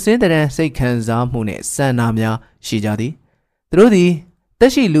ရုပ်စင်းသဏ္ဍာန်စိတ်ခံစားမှုနှင့်စံနာများရှိကြသည်သူတို့သည်တ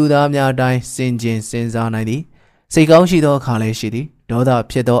က်ရှိလူသားများအတိုင်းစင်ကြင်စဉ်းစားနိုင်သည်စိတ်ကောင်းရှိသောအခါလည်းရှိသည်ဒေါသ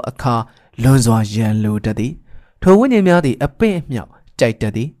ဖြစ်သောအခါလွန်စွာရန်လိုတတ်သည်ထိုဝိညာဉ်များသည်အပင့်အမြောက်ကြိုက်တ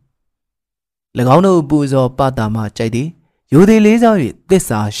တ်သည်၎င်းတို့ပူဇော်ပတာမှကြိုက်သည်ယူသည်လေးစား၍သစ္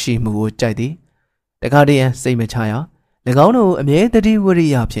စာရှိမှုကိုကြိုက်သည်တခါတည်းစိတ်မချရ၎င်းတို့အမြဲတတိဝရိ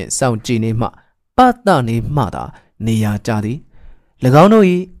ယဖြင့်စောင့်ကြည့်နေမှပတနေမှသာနေရာကျသည်၎င်းတို့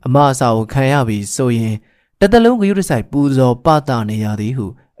၏အမအစာကိုခံရပြီးဆိုရင်တသက်လုံးဂရုတစိုက်ပူဇော်ပတာနေရသည်ဟု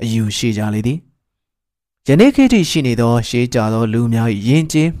အယူရှိကြလေသည်ယနေ့ခေတ်ရှိနေသောရှေးကြသောလူများ၏ယဉ်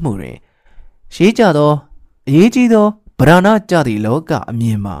ကျေးမှုတွင်ရှေးကြသောအရေးကြီးသောဗราဏကြသည့်လောကအမြ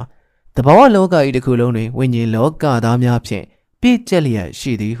င်မှာတဘာဝလောက၏တစ်ခုလုံးတွင်ဝိညာဉ်လောကသားများဖြင့်ပြည့်ကျက်လျက်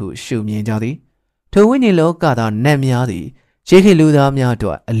ရှိသည်ဟုရှုမြင်ကြသည်ထိုဝိညာဉ်လောကသားနတ်များသည်ရှေးခေတ်လူသားများအတွ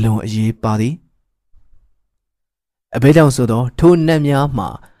က်အလွန်အရေးပါသည်အဘဲကြောင့်ဆိုသောထိုနတ်များမှာ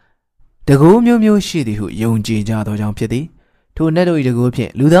တကူမျိုးမျိုးရှိသည်ဟုယုံကြည်ကြသောကြောင့်ဖြစ်သည်ထိုနတ်တို့၏တကူဖြ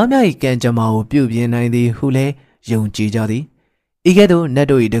င့်လူသားများ၏ကံကြမ္မာကိုပြုပြင်နိုင်သည်ဟုလည်းယုံကြည်ကြသည်ဤကဲ့သို့နတ်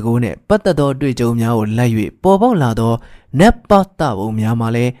တို့၏တကူနှင့်ပတ်သက်သောတွေ့ကြုံများကိုလိုက်၍ပေါ်ပေါက်လာသောနတ်ပတ္တဘုံများမှာ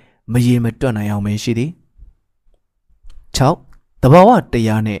လည်းမရေမတွက်နိုင်အောင်ပဲရှိသည် 6. တဘာဝတ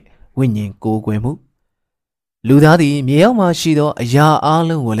ရားနဲ့ဝိညာဉ်ကိုးကွယ်မှုလူသားသည်မြေအောက်မှရှိသောအရာအ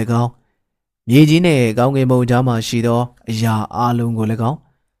လုံးကို၎င်းမြေကြီးနှင့်ကောင်းကင်ဘုံကြားမှရှိသောအရာအလုံးကို၎င်း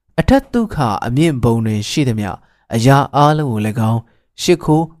အထက်ဒုက္ခအမြင့်ဘုံတွင်ရှိသည်မြအရာအလုံးကို၎င်းရှစ်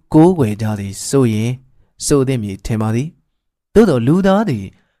ခိုးကိုးကွယ်ကြသည်ဆိုရင်ဆိုသည်မည်ထင်ပါသည်သို့သောလူသားသည်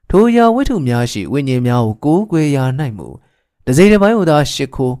ထိုအရာဝတ္ထုများရှိဝိညာဉ်များကိုကိုးကွယ်ရာ၌မူတစိတစ်ပိုင်းဟူသောရှစ်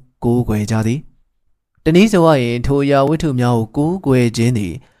ခိုးကိုးကွယ်ကြသည်တနည်းဆိုရရင်ထိုအရာဝတ္ထုများကိုကိုးကွယ်ခြင်းသ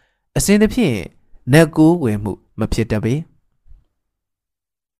ည်အစဉ်သဖြင့်နတ်ကိုးကွယ်မှုမဖြစ်တတ်ပေ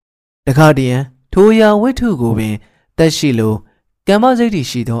တခါတည်းထိုအရာဝတ္ထုကိုပင်တက်ရှိလိုကမ္မစိတ်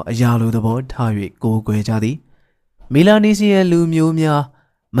ရှိသောအရာလိုသဘောထား၍ကိုးကွယ်ကြသည်မီလာနီစီယန်လူမျိုးများ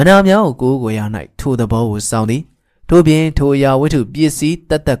မနာများကိုကိုးကွယ်ရ၌ထိုသဘောကိုစောင့်သည်ထို့ပြင်ထိုအရာဝတ္ထုပစ္စည်း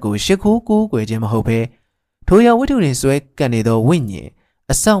တတ်ကိုရှ िख ိုးကိုးကွယ်ခြင်းမဟုတ်ဘဲထိုအရာဝတ္ထုတွင်ဆွဲကပ်နေသောဝိညာဉ်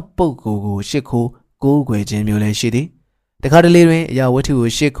အဆောင်ပုဂ္ဂိုလ်ကိုရှ िख ိုးကိုးကွယ်ခြင်းမျိုးလည်းရှိသည်တခါတလေတွင်အရာဝတ္ထုကို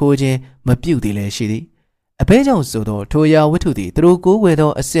ရှ िख ိုးခြင်းမပြုသည်လည်းရှိသည်အဘဲကြောင့်ဆိုသောထိုအရာဝတ္ထုသည်သူတို့ကိုးကွယ်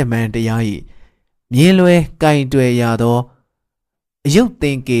သောအစစ်မှန်တရား၏မြင်လွယ်ကင်တွယ်ရသောအယုတ်သ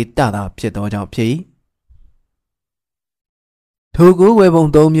င်္ကေတသာဖြစ်သောကြောင့်ဖြစ်၏ထိုကိုးကွယ်ပုံ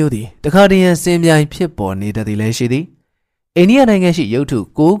၃မျိုးသည်တခါတည်းစင်ပြိုင်ဖြစ်ပေါ်နေတတ်သည်လည်းရှိသည်အိန္ဒိယနိုင်ငံရှိရုပ်ထု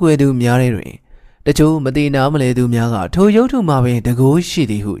ကိုးကွယ်သူများတွင်တချို့မတိနာမလဲသူများကထိုရုပ်ထုမှာပင်တကိုးရှိ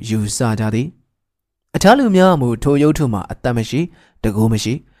သည်ဟုယူဆကြသည်အခြားလူများမူထိုရုပ်ထုမှာအသက်မရှိတကိုးမ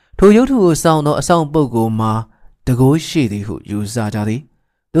ရှိထိုရုပ်ထုကိုစောင့်သောအဆောင်ပုဂ္ဂိုလ်မှာတကိုးရှိသည်ဟုယူဆကြသည်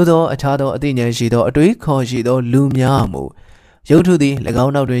သို့သောအခြားသောအသိဉာဏ်ရှိသောအတွေးခေါ်ရှိသောလူများမူရုပ်ထုသည်၎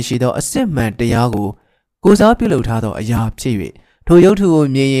င်းနောက်တွင်ရှိသောအစစ်မှန်တရားကိုကိုးစားပြုလုပ်ထားသောအရာဖြစ်၍ထိုရုပ်ထုကို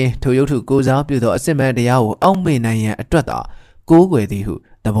မြင်ရင်ထိုရုပ်ထုကိုးစားပြုသောအစစ်မှန်တရားကိုအောက်မေ့နိုင်ရန်အတွက်သာကိုးကွယ်သည်ဟု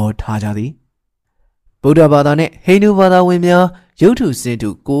သဘောထားကြသည်ဗုဒ္ဓဘာသာနှင့်ဟိန္ဒူဘာသာဝင်များရုပ်ထုစင်ထု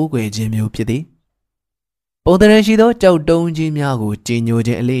ကိုးကွယ်ခြင်းမျိုးဖြစ်သည်ပုံသဏ္ဍာန်ရှိသောကြောက်တုံးကြီးများကိုကြည်ညိုခြ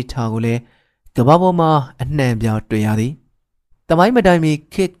င်းအလေးထားကိုလည်းကမ္ဘာပေါ်မှာအနှံ့ပြားတွေ့ရသည်တမိုင်းမတိုင်မီ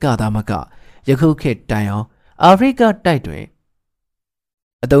ခေတ်ကသာမကယခုခေတ်တိုင်အောင်အာဖရိကတိုက်တွင်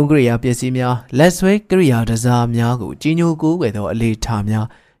အသုံးကိရိယာပစ္စည်းများလက်ဆွဲကိရိယာတစားများကိုကြီးညိုကိုးကွယ်သောအလေးထားများ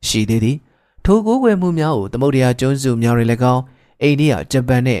ရှိသေးသည်ထိုကိုးကွယ်မှုများကိုသမုဒ္ဒရာကျွန်းစုများတွင်၎င်းအိန္ဒိယဂျပ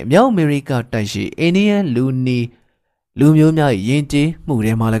န်နှင့်မြောက်အမေရိကတိုက်ရှိအိန္ဒိယလူမျိုးများ၏ယဉ်ကျေးမှု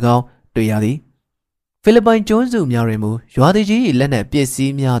တွေမှာ၎င်းတွေ့ရသည်ဖိလစ်ပိုင်ကျွန်းစုများတွင်မူရွာသူကြီး၏လက်နက်ပစ္စ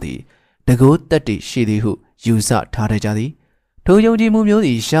ည်းများသည်တကိုးတက်တည်ရှိသည်ဟုယူဆထားကြသည်ထိုယုံကြည်မှုမျိုးသ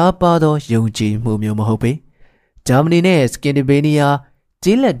ည်ရှားပါသောယုံကြည်မှုမျိုးမဟုတ်ပေဂျာမနီနှင့်စကင်ဒီဗေးနီးယား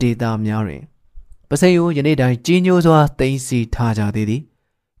ကျေးလက်ဒေသများတွင်ပစိန်ယိုယနေ့တိုင်းကြီးညိုစွာသိမ်းဆည်းထားကြသည်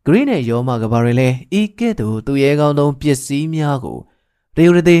ဂရိနှင့်ရောမကဘာတွင်လည်းဤကဲ့သို့သူရဲကောင်းသောပစ္စည်းများကိုတ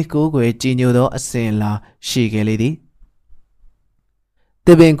ရုတ်သေးကိုးကွယ်ကြီးညိုသောအစဉ်အလာရှိခဲ့လေသည်တ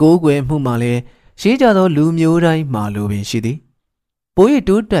ပင်ကိုးကွယ်မှုမှလည်းရှိကြသောလူမျိုးတိုင်းမှလိုပင်ရှိသည်ပိုးရ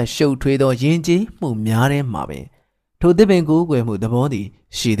တိုးတက်ရှုပ်ထွေးသောယဉ်ကျေးမှုများထဲမှပင်ထိုတပင်ကိုးကွယ်မှုသဘောသည်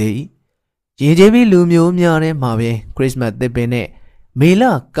ရှိသေး၏ယဉ်ကျေးပြီးလူမျိုးများထဲမှပင်ခရစ်စမတ်တပင်နှင့်မေလ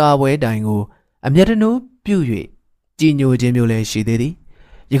ကာပွဲတိုင်ကိုအမျက်တနိုးပြု၍ကြီးညိုခြင်းမျိုးလည်းရှိသေးသည်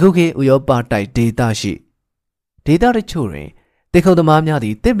ယခုခေတ်ဥရောပတိုက်ဒေသရှိဒေသတချို့တွင်တေခုတ်သမားများသ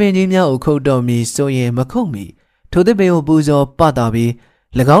ည်တစ်ပင်ကြီးများကိုခုတ်တော်မီဆိုရင်မခုတ်မီထိုတစ်ပင်ကိုပူဇော်ပတာပြီး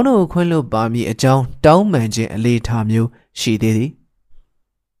၎င်းတို့ကိုခွင့်လွှတ်ပါမည်အကြောင်းတောင်းပန်ခြင်းအလေးထားမျိုးရှိသေးသည်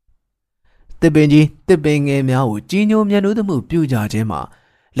တစ်ပင်ကြီးတစ်ပင်ငယ်များကိုကြီးညိုမြတ်နိုးမှုပြုကြခြင်းမှာ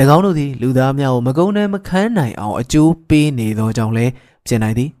၎င်းတို့သည်လူသားများကိုမကုန်းနဲ့မခန်းနိုင်အောင်အကျိုးပေးနေသောကြောင့်လည်းဖြစ်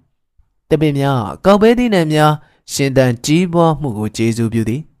နိုင်သည်တစ်ပင်များကောက်ပဲသီးနှံများရှင်သန်ကြီးပွားမှုကိုကျေးဇူးပြု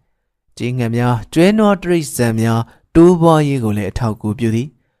သည်ကြီးငယ်များကျွဲနွားတရိษံများတိုးပွားရေးကိုလည်းအထောက်အကူပြုသည်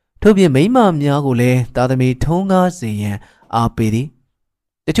ထို့ပြင်မိန်းမများကိုလည်းသားသမီးထုံးကားစေရန်အားပေးသည်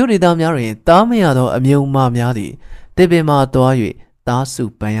တချို့ဒေသများတွင်သားမရသောအမြုံမများသည်တစ်ပင်မှသွား၍သားစု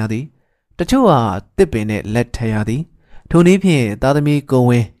ပန်ရသည်တချို့ဟာတစ်ပင်နှင့်လက်ထရသည်ထိုနည်းဖြင့်သားသမီးကိုယ်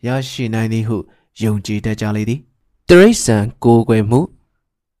ဝင်ရရှိနိုင်သည်ဟုယုံကြည်တတ်ကြလေသည်တရိษံကိုးကွယ်မှု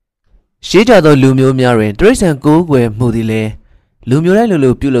ရှိကြသောလူမျိုးများတွင်တရိษံကိုးကွယ်မှုသည်လည်းလူမျိုးတိုင်းလူ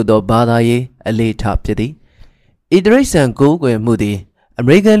ပြုလုပ်သောဘာသာရေးအလေးထားဖြစ်သည်ဤတရိษံကိုးကွယ်မှုသည်အ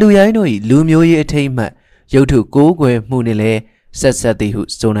မေရိကန်လူရိုင်းတို့၏လူမျိုးရေးအထိမ်းအမှတ်ရုပ်ထုကိုးကွယ်မှုနှင့်လည်းဆက်သည်ဟု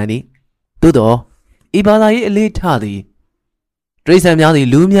ဆိုနိုင်သည်သို့သောဤဘာသာရေးအလေးထားသည်တရိษံများသည်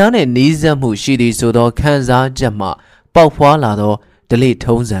လူများနှင့်နီးစပ်မှုရှိသည်ဆိုသောခံစားချက်မှပေါက်ဖွာလာသောဓလေ့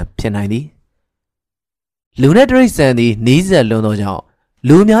ထုံးစံဖြစ်နိုင်သည်လူနှင့်တရိษံသည်နီးစပ်လွန်သောကြောင့်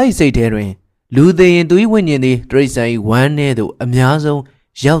လူများ၏စိတ်ထဲတွင်လူသေးရင်သူ၏ဝိညာဉ်သည်တရိษံ၏ဝမ်းထဲသို့အများဆုံး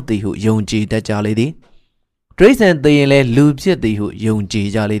ရောက်သည်ဟုယုံကြည်တတ်ကြလေသည်တရိษံသေးရင်လည်းလူဖြစ်သည်ဟုယုံကြည်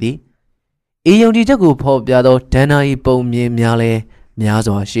ကြလေသည်ဤယုံကြည်ချက်ကိုဖော်ပြသောဒဏ္ဍာရီပုံမြင်များလည်းများ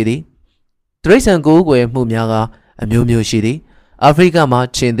စွာရှိသည်တရိษံကိုးကွယ်မှုများက အမျိုးမျိုးရှိသည်အာဖရိကမှာ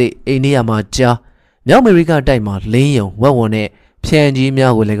ချင်းသည့်အိန္ဒိယမှာကြားမြောက်အမေရိကတိုက်မှာလင်းယုံဝက်ဝန်းနဲ့ဖြန်ကြီး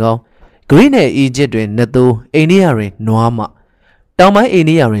များကိုလည်းကောင်းဂရိနဲ့အီဂျစ်တွင်နှစ်သိုးအိန္ဒိယတွင်နွားမတောင်ပိုင်းအိန္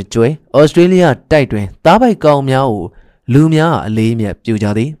ဒိယတွင်ကျွဲဩစတြေးလျတိုက်တွင်သားပိုက်ကောင်များကိုလူများအလေးမြတ်ပြုကြ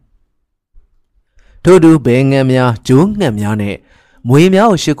သည်ထို့သူဘဲငန်းများဂျိုးငှက်များနဲ့မွေများ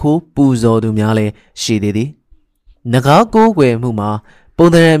ကိုရှိခိုးပူဇော်သူများလည်းရှိသေးသည်နဂါးကိုးကွယ်မှုမှာပုံ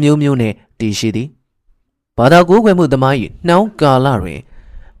သဏ္ဍာန်မျိုးမျိုးနဲ့တည်ရှိသည်ဘာသာကိုးကွယ်မှုသမိုင်း၏နှောင်းကာလတွင်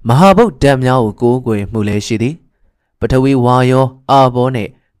မဟာဗုဒ္ဓဓာတ်များကိုကိုးကွယ်မှုလည်းရှိသည်ပထဝီဝါယောအာဘောနှင့်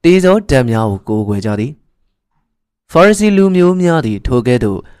တေဇောဓာတ်များကိုကိုးကွယ်ကြသည်ဖာရစီလူမျိုးများသည်ထိုကဲ့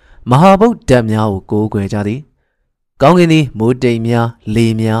သို့မဟာဗုဒ္ဓဓာတ်များကိုကိုးကွယ်ကြသည်ကောင်းကင်သည်မိုးတိမ်များလေ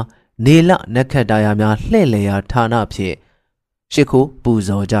များနေလနက္ခတ္တရာများလှဲ့လေရာဌာနဖြင့်ရှိခိုးပူ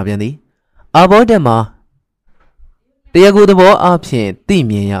ဇော်ကြပြန်သည်အာဘောဓာတ်မှာတရားကိုယ်သဘောအဖြစ်သိ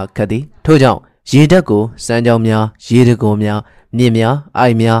မြင်ရခက်သည်ထို့ကြောင့်ရေဓာတ်ကိုစမ်းကြောင်းများရေတကောများမြစ်များအို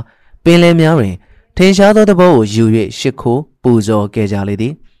က်များပင်လယ်များတွင်ထင်ရှားသောသဘောကိုယူ၍ရှိခိုးပူဇော်ခဲ့ကြလေသ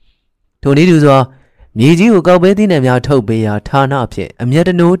ည်ထိုနည်းတူစွာမြေကြီးကိုကောက်ပဲသီးနှံများထုတ်ပေးရာဌာနဖြင့်အမျက်တ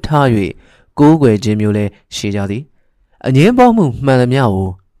နိုးထား၍ကိုးကွယ်ခြင်းမျိုးလည်းရှိကြသည်အငင်းပေါမှုမှန်သမျှကို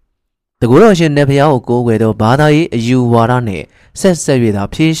တကူတော်ရှင်နတ်ဖျားကိုကိုးကွယ်သောဘာသာရေးအယူဝါဒနှင့်ဆက်ဆက်၍သာ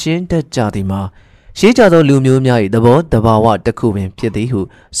ဖြည့်ရှင်းတတ်ကြသည်မှာရှေးကြသောလူမျိုးများ၏သဘောတဘာဝတစ်ခုပင်ဖြစ်သည်ဟု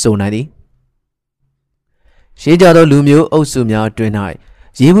ဆိုနိုင်သည်ရှေးကြသောလူမျိုးအုပ်စုများအတွင်း၌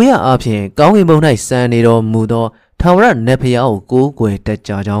ရေဘူးရအဖြစ်ကောင်းကင်ဘုံ၌စံနေတော်မူသောထာဝရနတ်ဖျားကိုကိုးကွယ်တတ်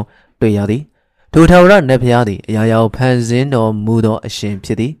ကြကြောင်းတွေ့ရသည်ထိုထာဝရနတ်ဖျားသည်အရာရာဖန်ဆင်းတော်မူသောအရှင်ဖြ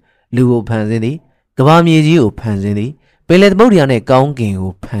စ်သည်လူကိုဖန်ဆင်းသည်ကမ္ဘာမြေကြီးကိုဖန်ဆင်းသည်ပင်လယ်သမုဒ္ဒရာနှင့်ကောင်းကင်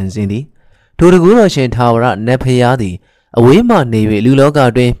ကိုဖန်ဆင်းသည်ထိုတကူတော်ရှင်ထာဝရနတ်ဖျားသည်အဝေးမှနေ၍လူလောက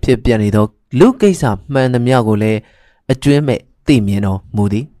တွင်ဖြစ်ပြနေသောလူကိစ္စမှန်သမျှကိုလည်းအကျွမ်းမဲ့သိမြင်တော်မူ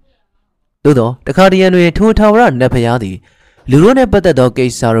သည်သို့သောတခါတရံတွင်ထိုထာဝရနတ်ဖျားသည်လူတို့နှင့်ပတ်သက်သောကိ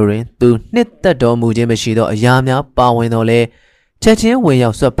စ္စတို့တွင်သူနှစ်သက်တော်မူခြင်းမရှိသောအရာများပါဝင်တော်လဲချက်ချင်းဝင်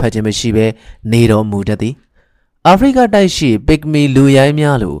ရောက်ဆွတ်ဖက်ခြင်းမရှိဘဲနေတော်မူတတ်သည်အာဖရိကတိုက်ရှိပစ်မီလူရိုင်း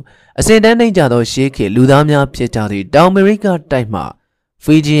များလိုအစဉ်တန်းနှိမ့်ကြသောရှေးခေတ်လူသားများဖြစ်ကြသည့်တောင်အမေရိကတိုက်မှ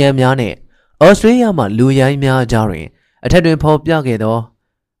ဖီဂျီယန်များနှင့်ဩစတြေးလျမှလူရိုင်းများကြားတွင်အထက်တွင်ဖော်ပြခဲ့သော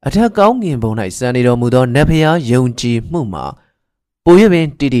အထက်ကောင်းကင်ဘုံ၌စံနေတော်မူသောနတ်ဖျားယုံကြည်မှုမှာပို၍ပင်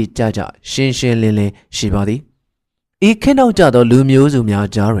တိတိကျကျရှင်းရှင်းလင်းလင်းရှိပါသည်ဤခင်းနောက်ကြသောလူမျိုးစုများ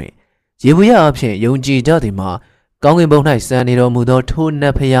ကြားတွင်ရေဘူးရအဖြစ်ယုံကြည်ကြသည်မှာကောင်းကင်ဘုံ၌စံနေတော်မူသောထိုန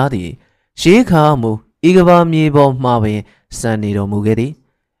တ်ဖျားသည်ရှေးခါမူဤကဘာမြေပေါ်မှပင်စံနေတော်မူခဲ့သည်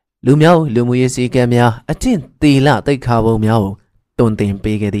လူများလူမှုရေးစည်းကမ်းများအကျင့်သီလသိက္ခာပုံများကိုတွင်တင်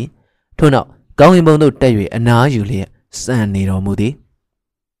ပေးခဲ့သည်ထို့နောက်ကောင်းကင်ဘုံသို့တက်၍အနားယူလျက်စံနေတော်မူသည်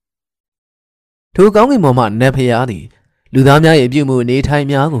ထိုကောင်းကင်ဘုံမှနတ်ဖျားသည်လူသားများ၏အပြုမှုအနေထိုင်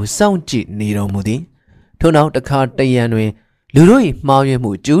များကိုစောင့်ကြည့်နေတော်မူသည်ထို့နောက်တစ်ခါတရံတွင်လူတို့၏မှားယွင်း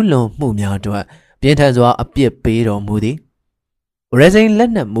မှုကျူးလွန်မှုများအတွက်ပြင်းထန်စွာအပြစ်ပေးတော်မူသည်ရဇိန်လ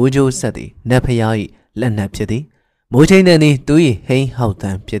က်နက်မိုးကြိုးဆက်သည်နတ်ဖျား၏လက်နက်ဖြစ်သည်မိုးချင်းတဲ့သည်သူ၏ဟိန်းဟောက်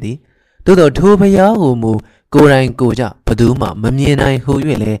တံဖြစ်သည်သို့သောထိုဖျားကိုမူကိုယ်တိုင်ကိုယ်ကြဘသူမှမမြင်နိုင်ဟု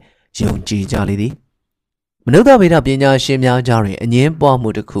၍လည်းယုံကြည်ကြလေသည်မနုဿဗေဒပညာရှင်များကြားတွင်အငင်းပွားမှု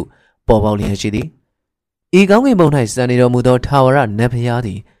တစ်ခုပေါ်ပေါက်လျက်ရှိသည်ဤကောင်းကင်ဘုံ၌စံနေတော်မူသောထာဝရနတ်ဖျားသ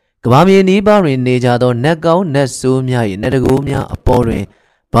ည်ကမ္ဘာမြေနီးပါးတွင်နေကြသောနတ်ကောင်းနတ်ဆိုးများ၏နတ်တကူများအပေါ်တွင်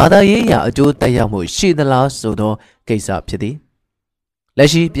ဘာသာရေးရာအကျိုးသက်ရောက်မှုရှိသလားဆိုသောကိစ္စဖြစ်သည်လက်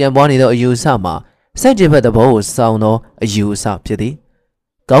ရှိပြန်ပွားနေသောအယူအဆမှာစက်ကျင်ဘက်သဘောကိုစောင်းသောအယူအဆဖြစ်သည်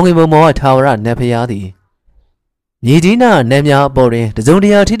ကောင်းကင်ဘုံပေါ်ကထာဝရနတ်ဖျားသည်မြေကြီးနာနတ်များအပေါ်တွင်တစုံတ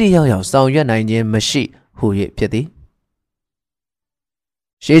ရာထိထိရောက်ရောက်ဆောင်ရွက်နိုင်ခြင်းမရှိဟု၍ဖြစ်သည်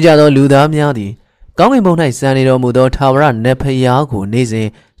ရှေးကြသောလူသားများသည်ကောင်းကင်ဘုံ၌စံနေတော်မူသောထာဝရနတ်ဖျားကိုနေ့စဉ်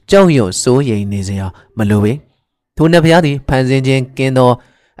ကြောက်ရွံ့စိုးရိမ်နေစရာမလိုပေထိုနတ်ဖျားသည်ဖန်ဆင်းခြင်းကင်းသော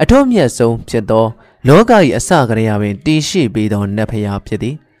အထွတ်မြတ်ဆုံးဖြစ်သောလောက၏အစကရေပင်တည်ရှိပြီးသောနတ်ဖျားဖြစ်သ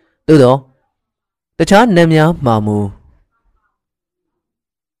ည်သို့သောတခြားနတ်များမှမူ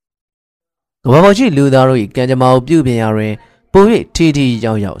ကမ္ဘာပေါ်ရှိလူသားတို့၏ကံကြမ္မာကိုပြုပြင်ရာတွင်ပို၍ထီထီ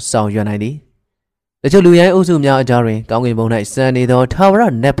ရောက်ရောက်ဆောင်ရွက်နိုင်သည်တချို့လူရိုင်းအုပ်စုများအကြားတွင်ကောင်းကင်ဘုံ၌စံနေသောထာဝရ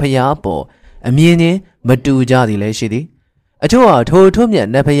နတ်ဖျားပေါ်အမြင်ချင်းမတူကြသည်လည်းရှိသည်အချို့ဟာထိုထွတ်မြတ်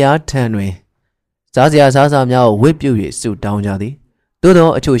နတ်ဖျားထံတွင်စားစရာစားစာများကိုဝစ်ပြု၍ဆုတောင်းကြသည်သို့သော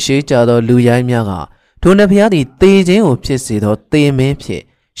အချို့ရှေးကြသောလူရိုင်းများကထိုနတ်ဖျားသည်သေခြင်းကိုဖြစ်စေသောသေမင်းဖြင့်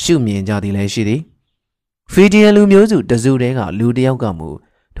ရှုမြင်ကြသည်လည်းရှိသည်ဖီဂျီယန်လူမျိုးစုတစုတည်းကလူတစ်ယောက်ကမူ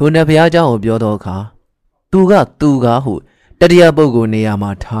ထိုနတ်ဖျားเจ้าကိုပြောသောအခါသူကဟုတတိယပုဂ္ဂိုလ်နေရာမှာ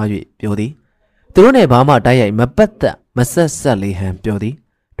ထား၍ပြောသည်သူတို့နဲ့ဘာမှတိုက်ရိုက်မပတ်သက်မဆက်ဆက်လေဟန်ပြောသည်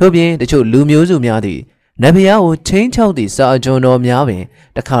ထို့ပြင်တချို့လူမျိုးစုများသည်နတ်ဖျားကိုချင်းချောက်သည့်စာအကျွန်းတော်များပင်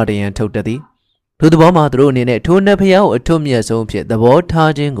တခါတရံထုတ်တတ်သည်ဘ ထို့သဘောမှာသူတို့အနေနဲ့ထိုနတ်ဖျားကိုအထွတ်မြတ်ဆုံးဖြစ်သဘော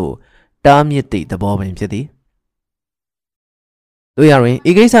ထားခြင်းကိုတားမြစ်သည့်သဘောပင်ဖြစ်သည်တို့ရတွင်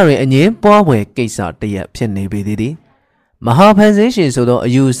ဤကိစ္စတွင်အငင်းပွားဖွယ်ကိစ္စတရက်ဖြစ်နေပေသည်မဟာဖန်ဆင်းရှင်ဆိုသောအ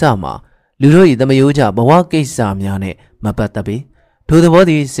ယူအဆမှာလူတို့၏သမယိုးကြဘဝကိစ္စများနှင့်မပတ်သက်ပေထိုသဘော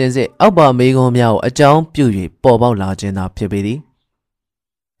သည်စင်စစ်အောက်ပါမေကွန်များကိုအကြောင်းပြု၍ပေါ်ပေါက်လာခြင်းသာဖြစ်ပေသည်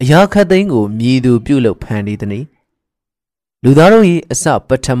အရာခတ်သိမ်းကိုမြည်သူပြုလုပ်ဖန်တီးသည်လူသားတို့၏အစပ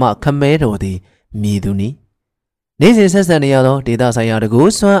ထမခမဲတော်သည်မြည်သူနီနေ့စဉ်ဆက်ဆံနေရသောဒေတာဆိုင်ရာတကူ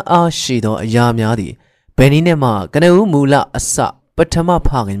စွမ်းအားရှိသောအရာများသည်ဘယ်နည်းနဲ့မှကနဦးမူလအစပထမဖ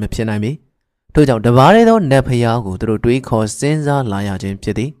ခင်မဖြစ်နိုင်ပေထို့ကြောင့်တပါးတည်းသောနတ်ဖျားကိုသူတို့တွေးခေါ်စဉ်းစားလာရခြင်းဖြ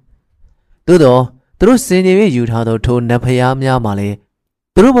စ်သည်သို့သောသူတို့စင်ကြယ်၍ယူထားသောထိုနတ်ဖျားများမှလည်း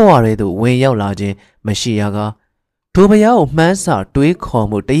သူတို့ဘဝတွေသို့ဝင်ရောက်လာခြင်းမရှိရကားထိုဖျားကိုမှန်းဆတွေးခေါ်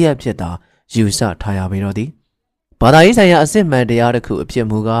မှုတရက်ဖြစ်သာယူဆထားရပေတော့သည်ဘာသာရေးဆိုင်ရာအစစ်မှန်တရားတစ်ခုအဖြစ်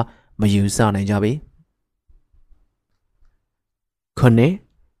မူကားမယူဆနိုင်ကြပေခုနှစ်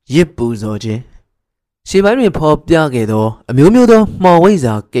ရစ်ပူဇော်ခြင်းရှေးပိုင်းတွင်ဖော်ပြခဲ့သောအမျိုးမျိုးသောမှော်ဝိဇ္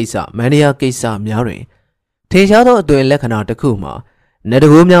ဇာကိစ္စမန္တရားကိစ္စများတွင်ထင်ရှားသောအသွင်လက္ခဏာတစ်ခုမှာနတ်တ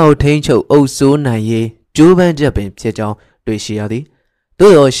ကူများကိုထိန်းချုပ်အုပ်စိုးနိုင်ရေးကြိုးပမ်းချက်ပင်ဖြစ်ကြောင်းတွေ့ရှိရသည်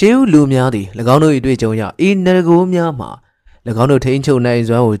သို့သောရှေးဦးလူများသည်၎င်းတို့၏တွေ့ကြုံရဤနတ်တကူများမှာ၎င်းတို့ထိန်းချုပ်နိုင်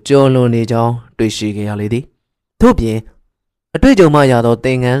စွမ်းကိုကျော်လွန်နေကြောင်းတွေ့ရှိခဲ့ရလေသည်ထို့ပြင်အတွေ့အကြုံမှရသောသ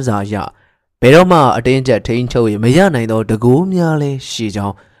င်ခန်းစာအရဘယ်တော့မှအတင်းကျပ်ထိန်းချုပ်၍မရနိုင်သောတကူများလည်းရှိကြော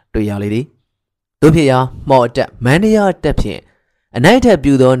င်းတွေ့ရလေသည်တို့ဖြစ်ရာမော်တက်မန္တရားတက်ဖြင့်အနိုင်ထက်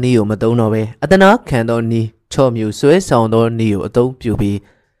ပြူသောနည်းကိုမသုံးတော့ဘဲအတနာခံသောနည်းချော့မြူဆွဲဆောင်သောနည်းကိုအသုံးပြုပြီး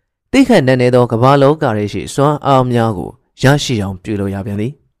တိခတ်နေသောကမ္ဘာလောကရဲ့ရှိစွမ်းအားများကိုရရှိအောင်ပြုလုပ်ရပြန်သ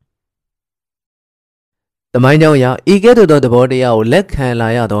ည်တမိုင်းကြောင့်ရာဤကဲ့သို့သောသဘောတရားကိုလက်ခံလာ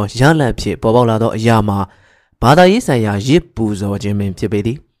ရသောရလဒ်ဖြစ်ပေါ်ပေါက်လာသောအရာမှာဘာသာရေးဆိုင်ရာရစ်ပူဇော်ခြင်းပင်ဖြစ်ပေသ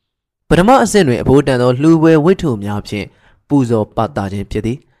ည်ပထမအဆင့်တွင်အဖို့တန်သောလှူပွဲဝိတ္ထုများဖြင့်ပူဇော်ပသခြင်းဖြစ်သ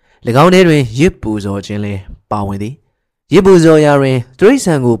ည်၎င်းထဲတွင်ရစ်ပူဇော်ခြင်းလည်းပါဝင်သည်ရစ်ပူဇော်ရာတွင်တိရစ္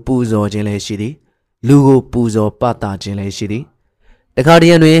ဆာန်ကိုပူဇော်ခြင်းလည်းရှိသည်လူကိုပူဇော်ပသခြင်းလည်းရှိသည်တခါတ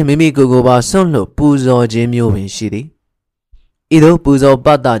ရံတွင်မိမိကိုယ်ကိုယ်ပါဆွန့်လွတ်ပူဇော်ခြင်းမျိုးပင်ရှိသည်ဤသို့ပူဇော်ပ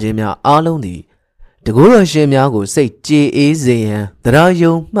သခြင်းများအားလုံးသည်တကူတော်ရှင်များကိုစိတ်ကြည်အေးစေရန်တရား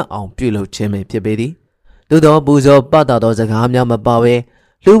ယုံမှတ်အောင်ပြုလုပ်ခြင်းပင်ဖြစ်ပေသည်သို့သောပူဇော်ပသသောစကားများမပါဘဲ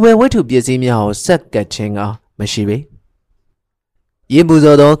လူပွဲဝိတ္ထုပစ္စည်းများကိုဆက်ကပ်ခြင်းကမရှိပေရစ်ပူ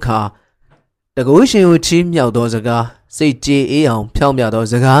ဇော်သောအခါတကူရှင်ကိုချီးမြှောက်သောစကားစိတ်ကြည်အေးအောင်ဖြောင့်မြသော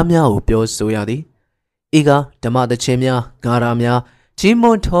စကားများကိုပြောဆိုရသည်ဤကဓမ္မသခြင်းများဂါထာများချီးမွ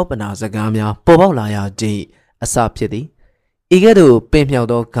မ်းထောပနာစကားများပေါ်ပေါက်လာရခြင်းအစဖြစ်သည်ဤကဲ့သို့ပင်မြောက်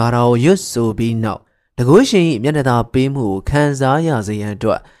သောဂါထာကိုရွတ်ဆိုပြီးနောက်တကူရှင်၏မျက်နှာသာပေးမှုကိုခံစားရစေရန်အ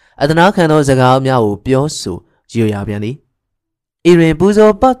တွက်အတနာခံသောစကားများကိုပြောဆိုရွရပြန်သည်ဤတွင်ပူ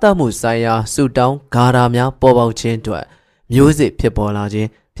ဇော်ပသမှုဆိုင်ရာဆုတောင်းဂါထာများပေါ်ပေါက်ခြင်းအတွက်မျိုးစစ်ဖြစ်ပေါ်လာခြင်း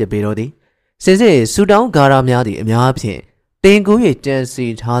ဖြစ်ပေတော့သည်စင်စစ်ဆုတောင်းဂါထာများသည့်အများဖြင့်တင်ကူး၍ကြံစီ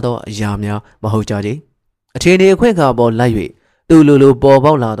ထားသောအရာများမဟုတ်ကြကြအထင်ဒီအခွင့်အခါပေါ်လိုက်၍သူ့လိုပေါ်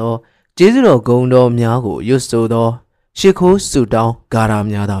ပေါက်လာသောကျေးဇူးတော်ဂုဏ်တော်များကိုရွတ်ဆိုသောရှ िख ိုးဆုတောင်းဂါထာ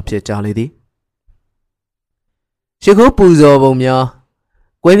များသာဖြစ်ကြလေသည်ရှ िख ိုးပူဇော်ပုံများ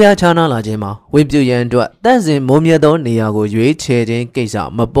ကွဲပြားခြားနားလာခြင်းမှာဝိပုယံအတွက်တန့်စင်မိုးမြတ်သောနေရာကိုရွေးချယ်ခြင်းကိစ္စ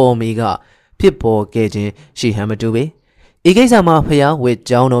မပေါ်မီကဖြစ်ပေါ်ခဲ့ခြင်းရှိဟန်မတူပေဤကိစ္စမှာဖျားဝစ်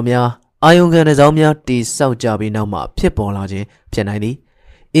ကြောင်းတော်များအာယုံခံတဲ့ဆောင်များတိဆောက်ကြပြီးနောက်မှဖြစ်ပေါ်လာခြင်းဖြစ်နိုင်သည်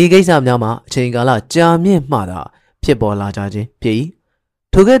ဤကိစ္စများမှာအချိန်ကာလကြာမြင့်မှသာဖြစ်ပေါ်လာကြခြင်းဖြစ်၏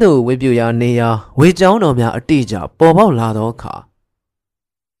ထိုကဲ့သို့ဝိပုယနေရာဝစ်ကြောင်းတော်များအတိအကျပေါ်ပေါက်လာသောအခါ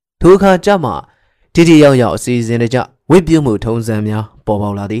ထိုအခါကြမှာတိတိယောက်ယောက်အစီအစဉ်တကျဝိပုမှုထုံးစံများပေါ်ပေါ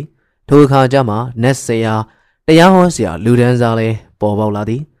က်လာသည်ထိုအခါကြမှာနတ်ဆရာတရားဟောဆရာလူဒန်းစားလည်းပေါ်ပေါက်လာ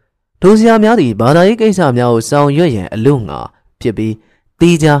သည်ထိုဆရာများသည်ဘာသာရေးကိစ္စများကိုဆောင်ရွက်ရန်အလို့ငါဖြစ်ပြီး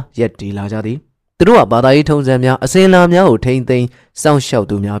တီးခြားရက်တည်လာကြသည်သူတို့ကဘာသာရေးထုံးစံများအစဉ်အလာများကိုထိမ့်သိမ်းစောင့်ရှောက်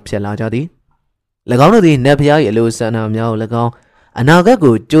သူများဖြစ်လာကြသည်၎င်းတို့သည်နတ်ဖျား၏အလိုဆန္ဒများကို၎င်းအနာဂတ်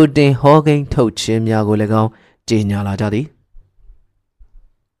ကိုကြိုတင်ဟောကိန်းထုတ်ခြင်းများကို၎င်းကြေညာလာကြသည်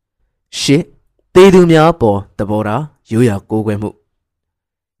ရှစ်တေသူများပေါ်သဘောထားရိုးရာကိုးကွယ်မှု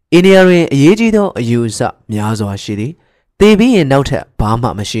အိန္ဒိယတွင်အရေးကြီးသောအယူအဆများစွာရှိသည်တေပြီးရင်နောက်ထပ်ဘာမှ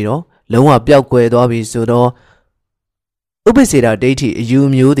မရှိတော့လုံးဝပျောက်ကွယ်သွားပြီဆိုတော့ဥပ္ပစေတာဒိဋ္ဌိအယူ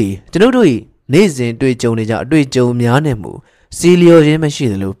မျိုးသည်ကျွန်ုပ်တို့၏နေ့စဉ်တွေ့ကြုံနေကြအတွေ့အကြုံများနဲ့မူစီလျော်ခြင်းမရှိ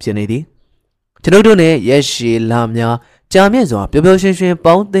သလိုဖြစ်နေသည်ကျွန်ုပ်တို့နဲ့ရက်ရှည်လာများကြာမြင့်စွာပျော်ပျော်ရွှင်ရွှင်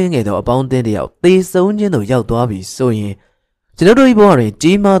ပေါင်းသင်းခဲ့သောအပေါင်းအသင်းတယောက်သေဆုံးခြင်းသို့ရောက်သွားပြီဆိုရင်ကျွန်ုပ်တို့၏ဘဝတွင်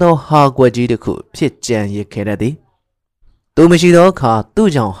ကြီးမားသောဟာကွက်ကြီးတစ်ခုဖြစ်ကြံရစ်ခဲ့တတ်သည်သူမရှိသောအခါသူ့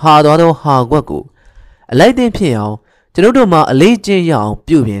ကြောင့်ဟာသွားသောဟာကွက်ကိုအလိုက်တင်ဖြစ်အောင်ကျွန်ုပ်တို့မှာအလေးကျင့်ရအောင်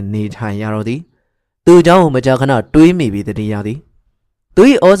ပြုပြင်နေထိုင်ရတော့သည် သူเจ้าမကြခဏတွေးမိပြီးတတိယသည်သူ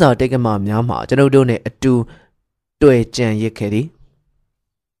၏ဩဇာတိတ်ကမများမှာကျွန်ုပ်တို့နှင့်အတူတွေ့ကြံရစ်ခဲ့သည်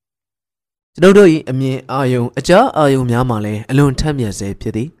ကျွန်ုပ်တို့၏အမြင်အာယုံအကြအာယုံများမှာလည်းအလွန်ထက်မြက်စေဖြ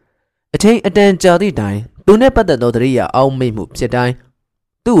စ်သည်အချိန်အတန်ကြာသည့်တိုင်သူနှင့်ပတ်သက်သောတရိယာအောက်မိတ်မှုဖြစ်တိုင်း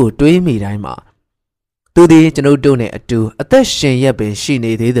သူ့ကိုတွေးမိတိုင်းမှာသူသည်ကျွန်ုပ်တို့နှင့်အတူအသက်ရှင်ရက်ပင်ရှိ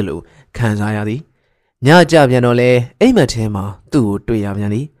နေသေးသလိုခံစားရသည်ညကြပြန်တော့လဲအိမ်မက်ထဲမှာသူ့ကိုတွေ့ရပြ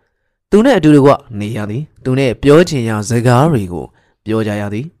န်သည်သူနှင့်အတူတကွနေရသည်သူနှင့်ပြောချင်ရာစကားတွေကိုပြောကြရ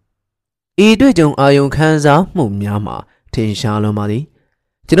သည်ဤတွေ့ကြုံအာယုံခံစားမှုများမှာထင်ရှားလွန်ပါသည်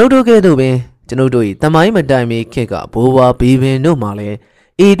ကျွန်ုပ်တို့ကဲ့သို့ပင်ကျွန်ုပ်တို့၏တမိုင်းမတိုင်မီခေတ်ကဘိုးဘွားဘီပင်တို့မှလည်း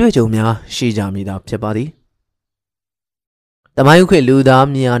ဤတွေ့ကြုံများရှိကြမိတာဖြစ်ပါသည်တမိုင်းခွေလူသား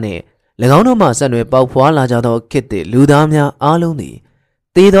များနှင့်၎င်းတို့မှဆက်နွယ်ပေါက်ဖွားလာကြသောခေတ်သည့်လူသားများအားလုံးသည်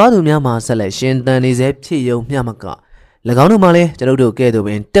တည်သွားသူများမှဆက်လက်ရှင်သန်နေစေဖြစ်ယုံမျှမက၎င်းတို့မှလည်းကျွန်ုပ်တို့ကဲ့သို့ပ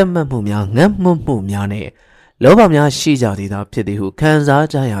င်တက်မှတ်မှုများငတ်မွတ်မှုများနှင့်လောဘများရှိကြသည်သာဖြစ်သည်ဟုခံစား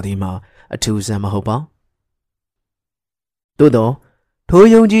ကြရသည်မှာအထူးဆန်းမဟုတ်ပါသို့သောထို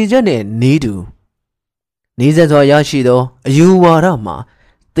ယုံကြည်ချက်နှင့်နေတူနေဆက်စွာရရှိသောအယူဝါဒမှာ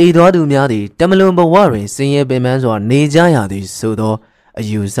တည်သွားသူများသည်တမလွန်ဘဝတွင်ဆင်းရဲပင်ပန်းစွာနေကြရသည်ဆိုသောအ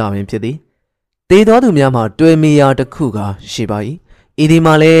ယူဆပင်ဖြစ်သည်တည်သွားသူများမှာတွေ့မိရာတစ်ခုကရှိပါ၏ဤဒီ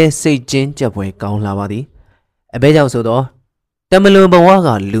မှာလည်းစိတ်ကျဉ်ကြက်ပွဲကောင်းလာပါသည်အဘဲကြောင့်ဆိုသောတမလွန်ဘဝက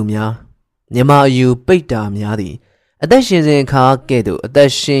လူများမြမအယူပိတ်တာများသည်အသက်ရှင်စဉ်ခါကဲ့သို့အသက်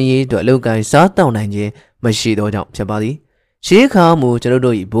ရှင်ရေးအတွက်အလုပ်ကိုင်စားတောင်းနိုင်ခြင်းမရှိသောကြောင့်ဖြစ်ပါသည်ရှေးခါမူကျွန်ုပ်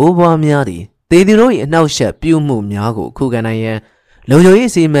တို့၏ဘိုးဘွားများသည်တေသူတို့၏အနှောက်အယှက်ပြုမှုများကိုခုခံနိုင်ရန်လုံခြုံ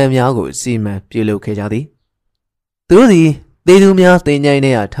ရေးစီမံများကိုစီမံပြုလုပ်ခဲ့ကြသည်သူတို့သည်တေသူများတင်ញိုင်း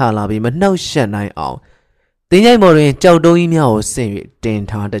နေရထလာပြီးမနှောက်ယှက်နိုင်အောင်တင်ញိုင်းပေါ်တွင်ကြောက်တုံးကြီးများကိုဆင့်၍တင်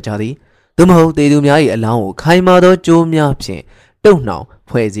ထားတတ်ကြသည်သို့မဟုတ်တေသူများ၏အလောင်းကိုခိုင်မာသောကြိုးများဖြင့်တုံ့နှောင်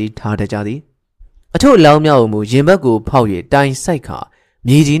ဖွဲ့စည်းထားတတ်ကြသည်အချို့အလောင်းများကိုမူရင်ဘက်ကိုဖောက်၍တိုင်ဆိုင်ခါ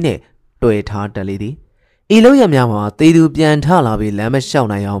မြေကြီးနှင့်တွေ့ထားတတ်လေသည်ဤလုံးရများမှာတေသူပြန်ထလာပြီးလမ်းမလျှောက်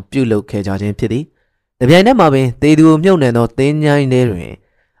နိုင်အောင်ပြုလုပ်ခဲ့ကြခြင်းဖြစ်သည်တပြိုင်တည်းမှာပင်တေသူကိုမြုပ်နှံသောသင်းញိုင်းထဲတွင်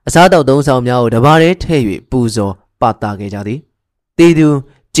အစားတောက်သုံးဆောင်များကိုတပါးတည်းထည့်၍ပူဇော်ပတာခဲ့ကြသည်တေသူ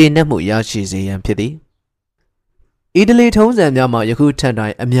ကျေနပ်မှုရရှိစေရန်ဖြစ်သည်ဣတလီထုံးစံများမှာယခုထက်တို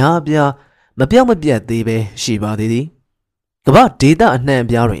င်အများအပြားမပြောက်မပြတ်သေးပဲရှိပါသေးသည်ကမ္ဘာဒေသအနှံ့အ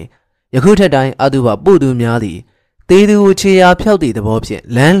ပြားတွင်ယခုထက်တိုင်အတုပပို့သူများသည်တေသူကိုခြေရာဖျောက်သည့်သဘောဖြင့်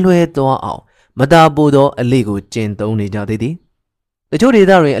လမ်းလွဲသွားအောင်မတာပို့သောအလေးကိုကျင့်သုံးနေကြသေးသည်တချို့ဒေ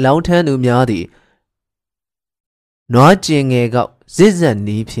သတွင်အလောင်းထမ်းသူများသည်နွားကျင်ငယ်ကောက်ဇစ်ဇက်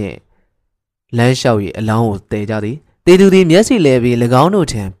နီးဖြင့်လမ်းလျှောက်၍အလောင်းကိုတည်ကြသည်တေသူသည်မျက်စိလဲပြီး၎င်းတို့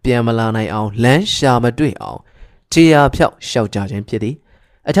ထံပြန်မလာနိုင်အောင်လမ်းရှာမတွေ့အောင်ခြေရာဖြောက်လျှောက်ကြခြင်းဖြစ်သည်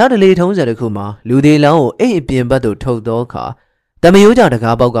အခြားတလေထုံးစံတစ်ခုမှာလူသေးလောင်းကိုအိတ်အပြင်ဘက်သို့ထုတ်သောအခါတမယိုးကြတ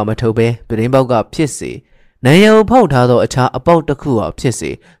ကားပေါက်ကမထုတ်ဘဲပရင်ပေါက်ကဖြစ်စေနိုင်ရန်ကိုဖောက်ထားသောအခြားအပေါက်တစ်ခုဟာဖြစ်စေ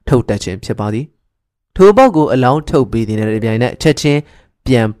ထုတ်တတ်ခြင်းဖြစ်ပါသည်ထိုပေါက်ကိုအလောင်းထုတ်ပြီးတဲ့ပြိုင်နက်ချက်ချင်း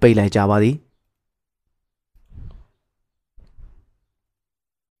ပြန်ပိတ်လိုက်ကြပါသည်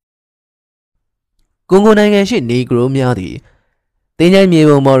ကွန်ဂိုနိုင်ငံရှိနေဂရိုများသည်တင်းချိုင်းမြေ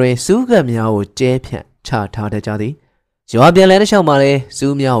ပုံပေါ်တွင်စူးကပ်များကိုကျဲဖြန့်ချထားတတ်ကြသည်ရွာပြန်လဲတစ်လျှောက်မှာလည်း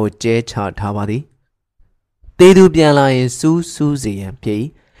စူးများကိုကျဲချထားပါသည်တေသူပြန်လာရင်စူးစေရန်ဖြစ်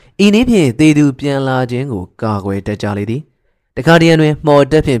ဤနည်းဖြင့်တေသူပြန်လာခြင်းကိုကာကွယ်တတ်ကြလေသည်တခါတရံတွင်မှော်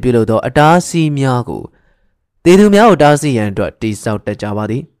တက်ဖြင့်ပြုလုပ်သောအတားအဆီးများကိုတေသူများကိုတားဆီးရန်အတွက်တိဆောက်တတ်ကြပါ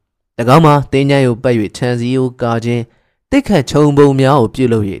သည်၎င်းမှာတင်းချိုင်းကိုပတ်၍ခြံစည်းကိုကာခြင်းတိတ်ခတ်ခြုံပုံများကိုပြု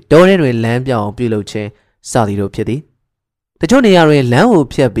လုပ်၍တောထဲတွင်လမ်းပြောင်းပြုလုပ်ခြင်းစသည်တို့ဖြစ်သည်တချို့နေရာတွင်လမ်းကို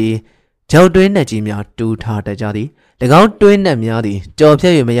ဖြတ်ပြီးကြောက်တွင်းနှက်ကြီးများတူးထားတတ်ကြသည်၎င်းတွင်းနှက်များသည်ကြော်ဖြ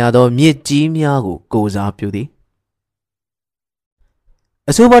တ်၍မရသောမြစ်ကြီးများကိုကိုစားပြုသည်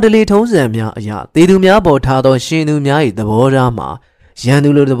အဆိုပါတလေထုံးစံများအရာတေသူများပေါ်ထားသောရှင်သူများ၏သဘောထားမှာရန်သူ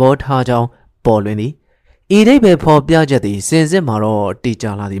လိုသဘောထားကြောင်းပေါ်လွင်သည်ဤဒိဗ္ဗေဖော်ပြချက်သည်စင်စစ်မှာတော့တိကျ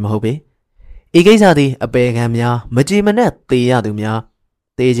လာသည်မဟုတ်ပေဤကိစ္စသည်အပယ်ခံများမကြည်မနှက်သေရသူများ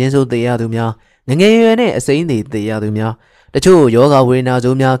သေခြင်းဆိုသေရသူများငငယ်ရွယ်နှင့်အစိမ့်သေးသေရသူများတချို့ယောဂဝေဒနာ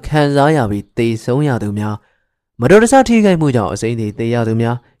ဆိုးများခံစားရပြီးသေဆုံးရသူများမတော်တဆထိခိုက်မှုကြောင့်အစိမ့်သေးသေရသူ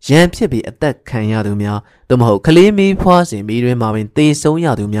များရန်ဖြစ်ပြီးအသက်ခံရသူများသို့မဟုတ်ကလေးမီးဖွားစဉ်မီးတွင်မှာပင်သေဆုံးရ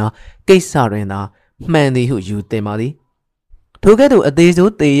သူများကိစ္စတွင်သာမှန်သည်ဟုယူသင်ပါသည်ထိုကဲ့သို့အသေး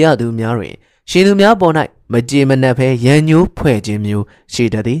ဆိုးသေရသူများတွင်ရှင်သူများပေါ်၌မကြေမနက်ဘဲရန်ညိုးဖွဲ့ခြင်းမျိုးရှိ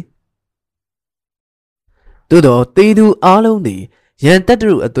တတ်သည်သို့သောသေသူအားလုံးသည်ရန်တတ္တ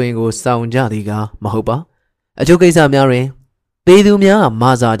ရုအသွင်ကိုစောင့်ကြသည်ကမဟုတ်ပါအချို့ကိစ္စများတွင်သေသူများ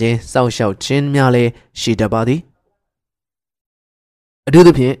မာစာခြင်းစောင့်ရှောက်ခြင်းများလည်းရှိတတ်ပါသည်အထူးသ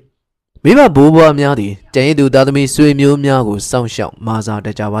ဖြင့်မိဘဘိုးဘွားများသည်ကျန်ရည်သူသားသမီးဆွေမျိုးများကိုစောင့်ရှောက်မာစာတ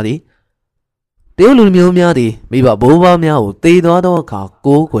တ်ကြပါသည်တ Tiêu lưu miêuများသည်မိဘဘိုးဘွားများကိုသေသွားသောအခါ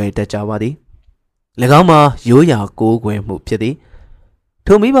ကိုးကွယ်တတ်ကြပါသည်၎င်းမှာရိုးရာကိုးကွယ်မှုဖြစ်သည်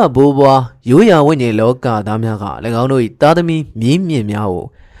ထိုမိဘဘိုးဘွားရိုးရာဝိညာဉ်လောကသားများက၎င်းတို့၏သားသမီးမြင်းမြင့်များကို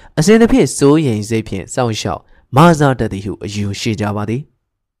အစဉ်တစ်ဖြင့်စိုးရိမ်စိတ်ဖြင့်စောင့်ရှောက်မဆတတ်သည်ဟုအယူရှိကြပါသည်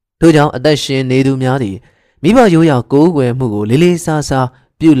ထို့ကြောင့်အသက်ရှင်နေသူများသည်မိဘရိုးရာကိုးကွယ်မှုကိုလေးလေးစားစား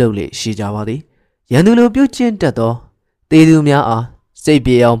ပြုလုပ်လေရှိကြပါသည်ရန်သူလိုပြုကျင့်တတ်သောသေသူများအားစိတ်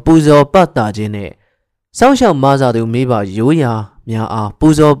ပြေအောင်ပူဇော်ပတ်တာခြင်းနှင့်စောင့်ရှောက်မဆသူမိဘရိုးရာများအားပူ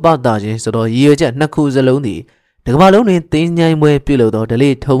ဇော်ပတ်တာခြင်းဆိုသောရည်ရွယ်ချက်နှစ်ခုစလုံးသည်တကမ္ဘာလုံးတွင်သင်ញိုင်းပွဲပြုလုပ်သောဓ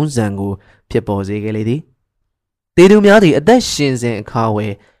လေ့ထုံးစံကိုဖြစ်ပေါ်စေခဲ့လေသည်သေသူများသည်အသက်ရှင်စဉ်အခါဝ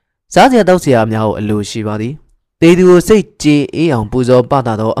ယ်စားစရာတောက်စရာများကိုအလိုရှိပါသည်သေသူကိုစိတ်ကြေအေးအောင်ပူဇော်ပတ်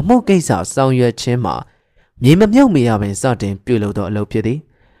တာသောအမှုကိစ္စဆောင်ရွက်ခြင်းမှာမြေမမြုပ်မရပင်စတင်ပြုလုပ်သောအလုပ်ဖြစ်သည်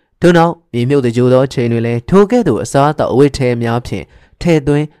ထို့နောက်မြေမြုပ်တကြိုသောအချိန်တွင်လည်းထိုကဲ့သို့အစားအသောက်အဝတ်ထဲများဖြင့်ထည့်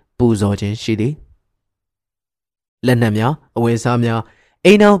သွင်းပူဇော်ခြင်းရှိသည်လက်နက်များအဝတ်အစားများ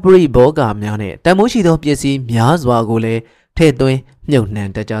အိမ်နောက်ပရိဘောဂများနှင့်တန်မိုးရှိသောပစ္စည်းများစွာကိုလည်းထည့်သွင်းမြုပ်နှံ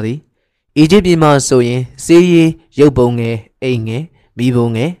တတ်ကြသည်အီဂျစ်ပြည်မှာဆိုရင်စေးရီရုပ်ပုံငယ်အိမ်ငယ်မိဘုံ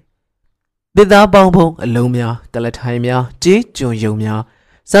ငယ်တစ်သားပေါင်းဖုံးအလုံးများကလထိုင်များကြေးကျွန်ယုံများ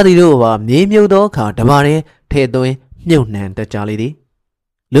စသည်တို့ပါမြေမြုပ်သောအခါတပါးတည်းထည့်သွင်းမြုပ်နှံတတ်ကြလေသည်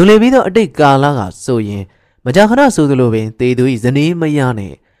လုံလေပြီးသောအတိတ်ကာလကဆိုရင်မကြာခဏဆိုသလိုပင်သေသူ၏ဇနီးမယားနှ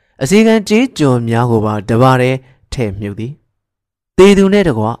င့်အစီကံကြေးကျွန်များကိုပါတပါးတည်းထည့်မြုပ်သည်သေသူနှင့်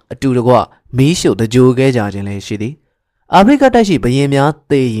တကွအတူတကွမီးရှို့တကြိုခဲ့ကြခြင်းလည်းရှိသည်အာဖရိကတိုက်ရှိဘရင်များ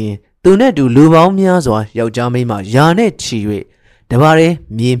သေရင်သူနှင့်တူလူပေါင်းများစွာယောက်ျားမိန်းမယာနှင့်ချီ၍တပါးတည်း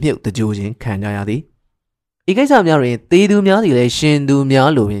မြေမြုပ်တကြိုခြင်းခံကြရသည်ဤကိစ္စများတွင်သေသူများသည်လည်းရှင်သူများ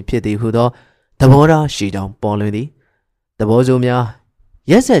လိုပင်ဖြစ်သည်ဟုသောသဘောထားရှိကြောင်းပေါ်လွင်သည်သဘောဆိုများ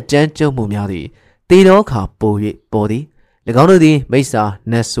ရက်ဆက်ကြမ်းကြုတ်မှုများသည်သေသောအခါပို၍ပေါ်သည်၎င်းတို့သည်မိစ္ဆာ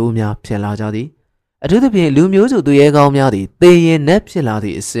နတ်ဆိုးများဖြစ်လာကြသည်အထူးသဖြင့်လူမျိုးစုသူရဲကောင်းများသည်သေရင်နတ်ဖြစ်လာသ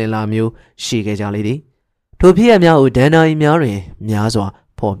ည့်အစဉ်လာမျိုးရှိခဲ့ကြလေသည်ထိုဖြစ်ရများကိုဒဏ္ဍာရီများတွင်များစွာ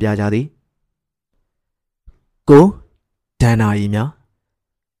ဖော်ပြကြသည်ကိုဒဏ္ဍာရီများ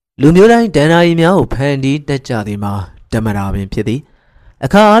လူမျိုးတိုင်းဒဏ္ဍာရီများကိုဖန်တီးတတ်ကြသည်မှာဓမ္မတာပင်ဖြစ်သည်အ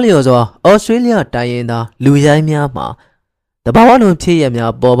ခါအားလျော်စွာဩစတြေးလျတိုင်းရင်းသားလူရိုင်းများမှာတဘာဝလုံးဖြစ်ရ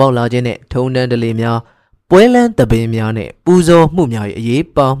များပေါ်ပေါက်လာခြင်းနှင့်ထုံတန်းတလေများပွဲလန်းတပင်များနှင့်ပူဇော်မှုများ၏အရေး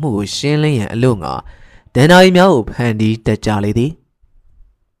ပါမှုကိုရှင်းလင်းရန်အလို့ငါဒဏ္ဍာရီများကိုဖန်တီးတတ်ကြလေသည်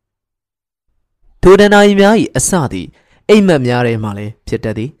ထိုဒဏ္ဍာရီများ၏အစသည်အိမ်မက်များထဲမှလည်းဖြစ်တ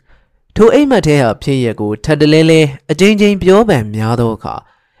တ်သည်ထိုအိမ်မက်ထဲဟာဖြစ်ရကိုထပ်တလဲလဲအကြိမ်ကြိမ်ပြောပန်များသောအခါ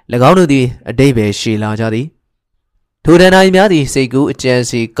၎င်းတို့သည်အတိတ်ပဲရှည်လာကြသည်ထိုဒဏ္ဍာရီများသည်စိတ်ကူးအကြံ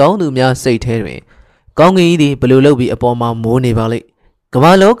စီကောင်းသူများစိတ်ထဲတွင်ကောင်းကင်ကြီးသည်ဘလို့လုပ်ပြီးအပေါ်မှာမိုးနေပါလိမ့်ကမ္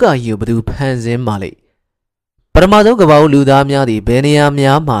ဘာလောကကြီးကိုဘသူဖန်ဆင်းပါလိမ့်ပထမဆုံးကမ္ဘာလူသားများသည်ဘယ်နေရာ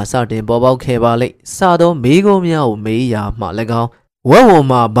များမှစတင်ပေါ်ပေါက်ခဲ့ပါလိမ့်စသောမေးခွန်းများကိုမေးရာမှ၎င်းဝက်ဝံ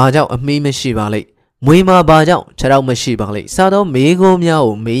မှာဘာကြောင့်အမီးမရှိပါလိမ့်မွေမှာဘာကြောင့်ခြေထောက်မရှိပါလိမ့်စသောမေးခွန်းများ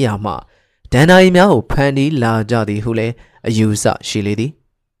ကိုမေးရာမှဒဏ္ဍာရီများကိုဖန်တီးလာကြသည်ဟုလည်းအယူဆရှိလေသည်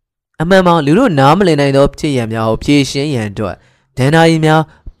အမှန်မှာလူတို့နားမလည်နိုင်သောဖြစ်ရများကိုဖြည့်ရှင်းရန်အတွက်ဒဏ္ဍာရီများ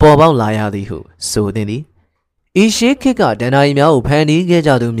ပေါ်ပေါက်လာရသည်ဟုဆိုသင့်သည်ဤရှိခေတ်ကဒဏ္ဍာရီများကိုဖန်တီးခဲ့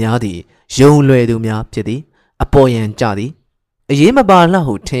ကြသူများသည်ယုံလွယ်သူများဖြစ်သည်အပေါ်ယံကြသည်အရေးမပါလှ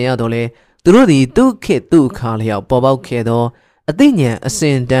ဟုထင်ရတော့လဲသူတို့သည်သူခေတ်သူခါလျောက်ပေါ်ပေါက်ခဲ့သောအသိဉာဏ်အစ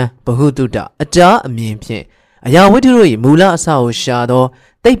ဉ်တန်းဘဟုတုတအကြာအမြင်ဖြင့်အရာဝတ္ထုတို့၏မူလအစကိုရှာသော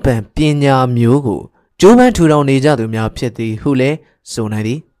သိပ္ပံပညာမျိုးကိုကျိုးပန်းထူထောင်နေကြသူများဖြစ်သည်ဟုလည်းဆိုနိုင်သ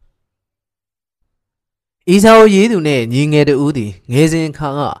ည်ဤစာကိုရေးသူနှင့်ညီငယ်တူသည်ငယ်စဉ်ခါ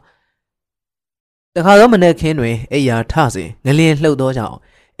ကတခါသောမနက်ခင်းတွင်အိယာထစဉ်ငလျင်လှုပ်သောကြောင့်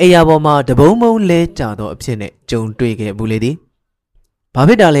အိယာပေါ်မှာတပုံးမုံလဲကျသောအဖြစ်နှင့်ကြုံတွေ့ခဲ့ဘူးလေသည်ဘာ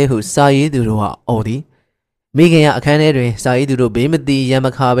ဖြစ်တာလဲဟုစာရေးသူတို့ကအော်သည်မိခင်ကအခန်းထဲတွင်စာရေးသူတို့ဘေးမသိရံမ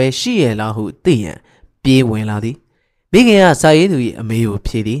ခါပဲရှိရလားဟုသိရန်ပြေးဝင်လာသည်မိခင်ကစာရေးသူ၏အမေကို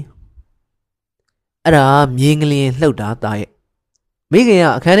ဖြေသည်အဲ့ဒါမြေငလျင်လှုပ်တာသားရဲ့မိခင်က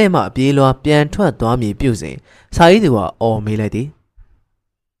အခန်းထဲမှပြေးလွှာပြန်ထွက်သွားမည်ပြုစဉ်စာရေးသူကအော်မေးလိုက်သည်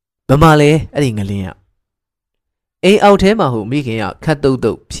ဘမလဲအဲ့ဒီငလျင်ကအိမ်အောက်ထဲမှာဟုမိခင်ကခတ်တုတ်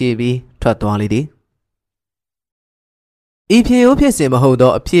တုတ်ဖြေပြီးထွက်သွားလေသည်ဤဖြေရိုးဖြစ်စဉ်မဟုတ်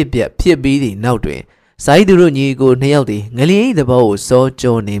သောအဖြစ်ပြက်ဖြစ်ပြီးသည့်နောက်တွင်စာရေးသူတို့ညီကိုနှစ်ယောက်သည်ငလျင်၏သဘောကိုစော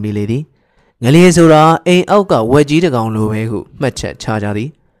ကြောနေမိလေသည်ငလျင်ဆိုတာအိမ်အောက်ကဝက်ကြီးတစ်ကောင်လိုပဲဟုမှတ်ချက်ချကြသည်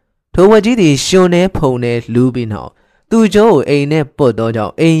ထိုဝက်ကြီးသည်ရှင်နေဖုံနေလူးပြီးနောက်သူ့ကျောကိုအိမ်နဲ့ပုတ်သောကြော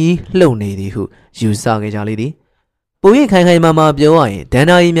င့်အိမ်ကြီးလှုပ်နေသည်ဟုယူဆခဲ့ကြလေသည်ပုံရိပ်ခိုင်ခိုင်မာမာပြောရရင်ဒဏ္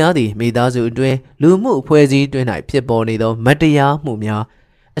ဍာရီများသည်မိသားစုအတွင်းလူမှုအဖွဲ့အစည်းတွင်၌ဖြစ်ပေါ်နေသောမတရားမှုများ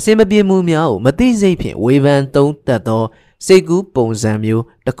အစင်မပြေမှုများကိုမသိစိတ်ဖြင့်ဝေဖန်သုံးသပ်သောစိတ်ကူးပုံစံမျိုး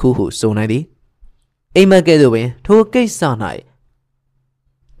တစ်ခုဟုဆိုနိုင်သည် အိမ်မက်ကဲ့သို့ပင်ထိုကိစ္စ၌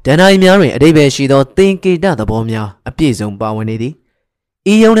ဒဏ္ဍာရီများတွင်အဓိပ္ပာယ်ရှိသောသင်္ကေတသဘောများအပြည့်စုံပါဝင်နေသည်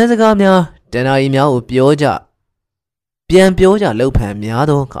ဤယုံတဲ့စကားများဒဏ္ဍာရီများကိုပြောကြပြန်ပြောကြလှုပ်ဖန်များ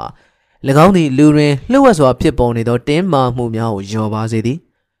သောအခါ၎င်းသည်လူတွင်လှုပ်ဝက်စွာဖြစ်ပေါ်နေသောတင်းမာမှုများကိုလျော်ပါစေသည်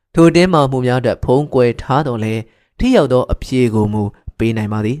ထိုတင်းမာမှုများအတွက်ဖုံးကွယ်ထားတော်လဲထိရောက်သောအဖြေကိုမူပေးနို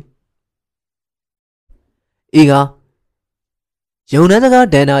င်ပါသည်ဤကယုံတဲ့စကား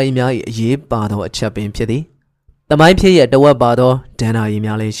ဒဏ္ဍာရီများ၏အရေးပါသောအချက်ပင်ဖြစ်သည်တမိုင်းဖြစ်ရတဝက်ပါသောဒဏ္ဍာရီ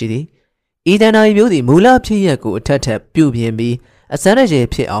များလည်းရှိသည်ဤဒဏ္ဍာရီမျိုးသည်မူလဖြစ်ရကိုအထက်ထက်ပြုပြင်ပြီးအစမ်းတကျ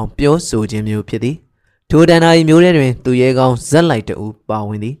ဖြစ်အောင်ပြောဆိုခြင်းမျိုးဖြစ်သည်ထိုဒဏ္ဍာရီမျိုးတွင်သူရဲကောင်းဇက်လိုက်တူပါဝ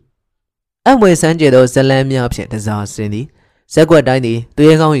င်သည်အမွေစမ်းကြသောဇလန်းများဖြင့်တစားစင်သည်ဇက်ကွက်တိုင်းသည်သူ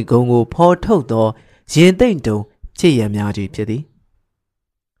ရဲကောင်း၏ဂုံကိုဖော်ထုတ်သောရင်သိမ့်တုံဖြစ်ရများကြီးဖြစ်သည်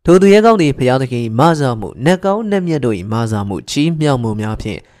ထိုသူရဲကောင်းသည်ဖျားသခင်မဆာမှုနက်ကောင်းနက်မြတ်တို့၏မဆာမှုချီးမြှောက်မှုများဖြ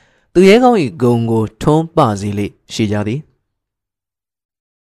င့်သူရဲကောင်း၏ဂုံကိုထွန်းပစေလေရှိကြသည်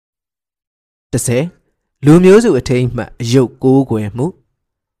10လူမျိုးစုအထိမ်းမှတ်အယုတ်ကိုးကွယ်မှု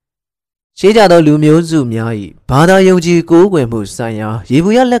ရှေးကြသောလူမျိုးစုများ၏ဘာသာယုံကြည်ကိုးကွယ်မှုဆိုင်ရာရေ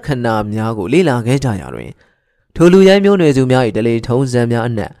ဘူးရလက္ခဏာများကိုလေ့လာခဲ့ကြရာတွင်ထိုလူရိုင်းမျိုးနွယ်စုများ၏တလေထုံးစံများ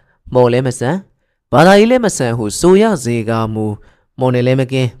အနက်မော်လဲမဆန်ဘာသာရေးလည်းမဆန်ဟုဆိုရစေကာမူမော်နယ်လည်းမ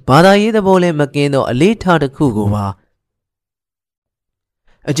ကင်းဘာသာရေးသဘောလည်းမကင်းသောအလေးထားတစ်ခုကိုပါ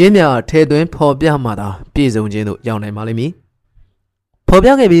အကျဉ်းများထဲသွင်းဖော်ပြမှသာပြည့်စုံခြင်းသို့ရောက်နိုင်ပါလိမ့်မည်ဖော်ပြ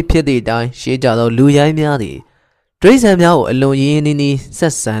ခဲ့ပြီးဖြစ်သည့်အတိုင်းရှေးကြသောလူရိုင်းများသည်ဒိဋ္ဌံများကိုအလွန်ရင်းနှီးနှီးဆ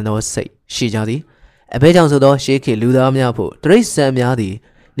က်ဆံသောစိတ်ရှိကြသည်အဘဲကြောင့်ဆိုသောရှေးခေတ်လူသားများဖို့ဒိဋ္ဌံများသည်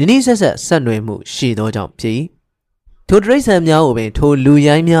နိနိဆက်ဆက်နွယ်မှုရှိသောကြောင့်ဖြစ်၏ထိုဒိဋ္ဌံများကိုပင်ထိုလူ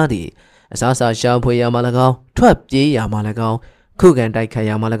ရိုင်းများသည်အစားအစာရှာဖွေရမှ၎င်းထွက်ပြေးရမှ၎င်းခုခံတိုက်ခိုက်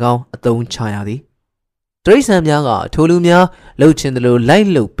ရမှ၎င်းအသုံးချရသည်ဒိဋ္ဌံများကထိုလူများလှုပ်ချင်သလိုလိုက်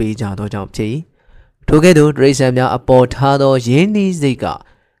လှုပ်ပေးကြသောကြောင့်ဖြစ်၏ထိုကဲ့သို့ဒိဋ္ဌံများအပေါ်ထားသောရင်းနှီးစိတ်က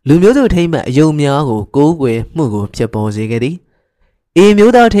လူမျိုးစုထိမ့်မှတ်အယုံများကိုကိုးကွယ်မှုကိုဖြစ်ပေါ်စေခဲ့သည်အေ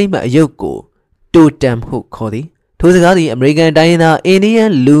မျိုးသားထိမ့်မှတ်အယုတ်ကိုတိုတမ်ဟုခေါ်သည်ထိုစကားသည်အမေရိကန်တိုင်းရင်းသားအိန္ဒိယ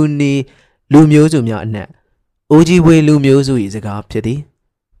လူနီလူမျိုးစုများအနက်အိုဂျီဝေလူမျိုးစု၏စကားဖြစ်သည်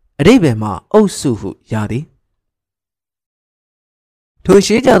အဓိပ္ပာယ်မှာအုပ်စုဟုရသည်ထို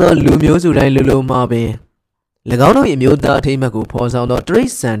ရှိကြသောလူမျိုးစုတိုင်းလူလုံးမှာပင်၎င်းတို့၏မျိုးသားထိမ့်မှတ်ကိုဖော်ဆောင်သောတရိ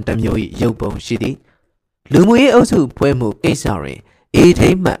ษံတစ်မျိုး၏ရုပ်ပုံရှိသည်လူမှုရေးအုပ်စုဖွဲ့မှုကိစ္စတွင်အေထိ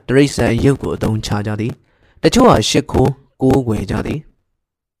မ့်မှတ်တရိษံရုပ်ကိုအသုံးချကြသည်တချို့ဟာရှစ်ခိုးကိုးကွယ်ကြသည်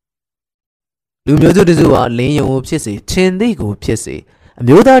လူမျိုးစုတစုဟာလင်းယုံကိုဖြစ်စေထင်သိကိုဖြစ်စေအ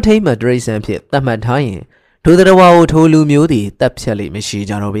မျိုးသားထိမ့်မှတ်တရိษံဖြစ်သတ်မှတ်ထားရင်ထိုတရဝါကိုထိုလူမျိုးသည်တပ်ဖြတ်လိမ့်မရှိ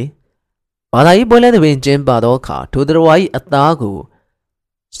ကြတော့ပေဘာသာရေးပွဲလဲတွင်ကျင်းပသောအခါထိုတရဝါ၏အသားကို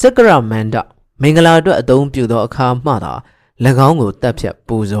စက္ကရမန္တမင်္ဂလာအတွက်အသုံးပြုသောအခါမှသာ၎င်းကိုတပ်ဖြတ်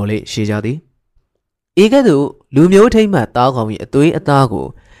ပူဇော်လေရှိကြသည်ဤကဲ့သို့လူမျိုးထိမ့်မှတ်သားကောင်၏အသွေးအသားကို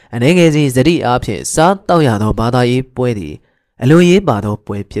အနေငယ်စီဇတိအားဖြင့်စားတောက်ရသောဘာသာရေးပွဲသည်အလွန်ရေးပါသော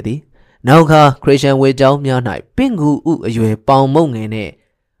ပွဲဖြစ်သည်နောက်ခါခရစ်ယာန်ဝေကျောင်းများ၌ပင့်ကူဥအရွယ်ပေါင်မုံငယ်နှင့်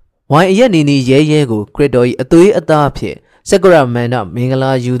ဝိုင်အရက်နီနီရဲရဲကိုခရစ်တော်၏အသွေးအသားဖြင့်စက္ကရမန္တမင်္ဂ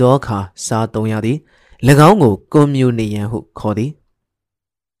လာယူသောအခါစားသုံးရသည်၎င်းကိုကွန်မြူနီယန်ဟုခေါ်သည်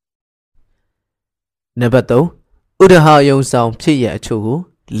နံပါတ်3ဥဒဟယုံဆောင်ဖြစ်ရအချို့ကို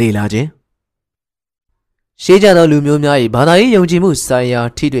လေ့လာခြင်းရှေးကြသောလူမျိုးများ၏ဘာသာရေးယုံကြည်မှုဆိုင်ရာ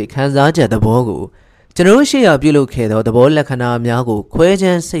ထိတွေ့ခံစားချက်သဘောကိုကျွန်တော်ရှေ့ရပြုလုပ်ခဲ့သောသဘောလက္ခဏာများကိုခွဲခြ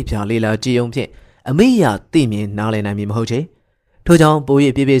မ်းစိတ်ဖြာလေ့လာကြည့်ုံဖြင့်အမိယာသိမြင်နားလည်နိုင်မည်မဟုတ်ချေထို့ကြောင့်ပို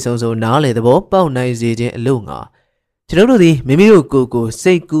၍ပြည့်ပြည့်စုံစုံနားလည်သဘောပေါက်နိုင်စေခြင်းအလို့ငါကျွန်တော်တို့သည်မိမိတို့ကိုယ်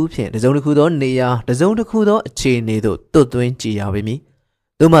စိတ်ကူးဖြင့်တစုံတစ်ခုသောနေရာတစုံတစ်ခုသောအခြေအနေသို့တွတ်သွင်းကြည့်ရပါမည်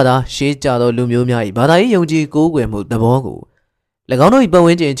သို့မှသာရှေးကြသောလူမျိုးများ၏ဘာသာရေးယုံကြည်ကိုးကွယ်မှုသဘောကို၎င်းတို့၏ပတ်ဝ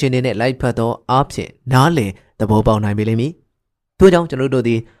န်းကျင်အခြေအနေနှင့်လိုက်ဖက်သောအားဖြင့်နားလည်သဘောပေါက်နိုင်ပေလိမ့်မည်ထို့ကြောင့်ကျွန်တော်တို့သ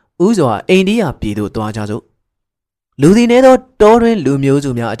ည်ဥစွာအိန္ဒိယပြည်သို့သွားကြစို့လူသည်နေသောတောတွင်လူမျိုးစု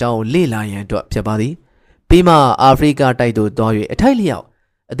များအကြောင်းကိုလေ့လာရန်အတွက်ဖြစ်ပါသည်ပြီးမှအာဖရိကတိုက်သို့သွား၍အထိုက်လျောက်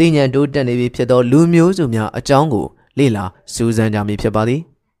အသိဉာဏ်တိုးတက်နေပြီဖြစ်သောလူမျိုးစုများအကြောင်းကိုလေ့လာစူးစမ်းကြမည်ဖြစ်ပါသည်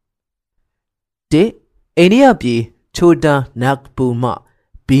၁အိန္ဒိယပြည်ချိုတာနက်ပူမ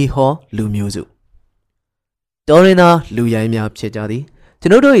ဘီဟောလူမျိုးစုတော်ရင်သာလူရိုင်းများဖြစ်ကြသည်ကျွ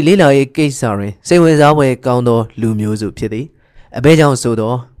န်တို့၏လေ့လာရေးကိစ္စတွင်စိတ်ဝင်စားဖွယ်ကောင်းသောလူမျိုးစုဖြစ်သည်အဘဲကြောင့်ဆို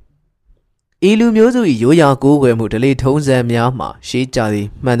သောဤလူမျိုးစု၏ရိုးရာကိုးကွယ်မှုဓလေ့ထုံးစံများမှာရှေးကြသည်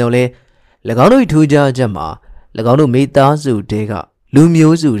မှန်တော်လဲ၎င်းတို့၏ထူးခြားချက်မှာ၎င်းတို့မိသားစုတဲကလူ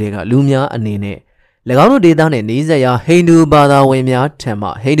မျိုးစုတွေကလူများအနေနဲ့၎င်းတို့ဒေသနှင့်နှီးစပ်ရာဟိန္ဒူဘာသာဝင်များထံမှ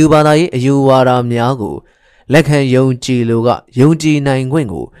ဟိန္ဒူဘာသာရေးအယူဝါဒများကိုလက်ခံယုံကြည်လိုကယုံကြည်နိုင်ခွင့်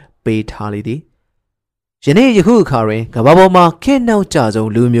ကိုပေးထားလေသည် ယနေ့ယခုအခါတွင်ကမ္ဘာပေါ်မှာခေတ်နောက်ကျဆုံး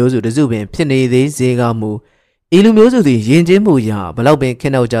လူမျိုးစုတစုပင်ဖြစ်နေသေးစေကမူဤလူမျိုးစုသည်ယဉ်ကျေးမှုရာဘလောက်ပင်ခေ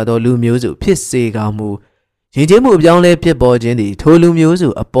တ်နောက်ကျသောလူမျိုးစုဖြစ်စေကမူယဉ်ကျေးမှုအပြောင်းလဲဖြစ်ပေါ်ခြင်းသည်ထိုလူမျိုးစု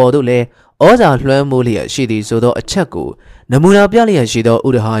အပေါ်သို့လည်းဩဇာလွှမ်းမိုးလျက်ရှိသည်ဆိုသောအချက်ကိုနမူနာပြလျက်ရှိသောဥ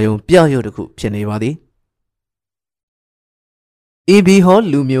ဒဟာယုံပြရုပ်တစ်ခုဖြစ်နေပါသည်ဤဘီဟော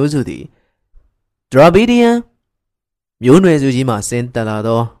လူမျိုးစုသည်ဒရာဘီဒီယန်မျိုးနွယ်စုကြီးမှဆင်းသက်လာ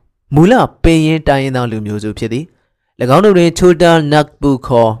သောမူလပင်ရင်တိုင်းရင်းသားလူမျိုးစုဖြစ်သည်၎င်းတို့တွင်ချိုတာနက်ဘူ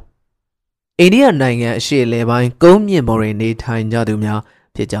ခေါ်အိန္ဒိယနိုင်ငံအရှေ့လယ်ပိုင်းကုန်းမြင့်ပေါ်တွင်နေထိုင်ကြသူများ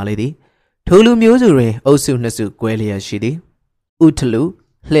ဖြစ်ကြလေသည်ထိုလူမျိုးစုတွင်အုပ်စုနှစ်စုကွဲလျက်ရှိသည်ဥထလူ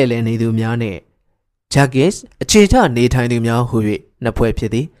လှဲ့လည်နေသူများနှင့်ဂျက်ကစ်အခြေချနေထိုင်သူများဟူ၍နှစ်ဖွဲ့ဖြ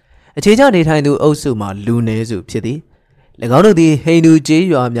စ်သည်အခြေချနေထိုင်သူအုပ်စုမှာလူနည်းစုဖြစ်သည်၎င်းတို့သည်ဟိန္ဒူကျေး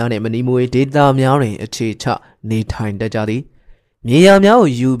ရွာများနှင့်မနီမွေဒေသများတွင်အခြေချနေထိုင်တတ်ကြသည်မြေယာများ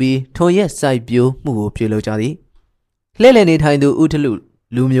ကိုယူပြီးထွန်ရက်စိုက်ပျိုးမှုကိုပြုလုပ်ကြသည်လှဲ့လည်နေထိုင်သူဥထလူ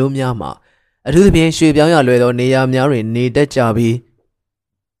လူမျိုးများမှာအထူးသဖြင့်ရွှေပြောင်းရလွယ်သောနေရာများတွင်နေတတ်ကြပြီး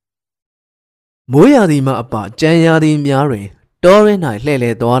မိုးရာသီမှအပကြံရာသီများတွင်တောရင်း၌လှဲ့လ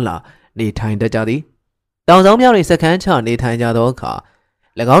ည်သွားလာနေထိုင်တတ်ကြသည်တောင်ဆောင်များတွင်စခန်းချနေထိုင်ကြသောအခါ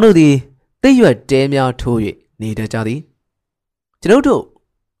၎င်းတို့သည်သိရွက်တဲများထိုး၍နေတတ်ကြသည်ကျွန်ုပ်တို့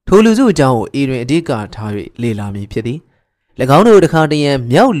ထိုလူစုအကြောင်းကိုဤတွင်အဓိကထား၍လေ့လာမည်ဖြစ်သည်၎င်းတို့တခါတရံ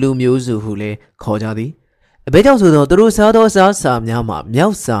မြောက်လူမျိုးစုဟုလည်းခေါ်ကြသည်အဘဲကြောင့်ဆိုသောသူတို့စားသောစားစာများမှာမြော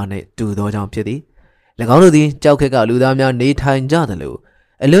က်စာနှင့်တူသောကြောင့်ဖြစ်သည်၎င်းတို့သည်ကြောက်ခက်ကလူသားများနေထိုင်ကြသလို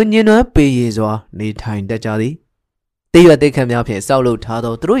အလွန်ညင်နွမ်းပေရစွာနေထိုင်တတ်ကြသည်တိရွက်တိတ်ခတ်များဖြင့်စောက်လုပ်ထား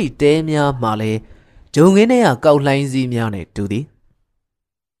သောသူတို့၏တဲများမှာလည်းဂျုံငင်းထဲကကောက်လှိုင်းစည်းများနှင့်တူသည်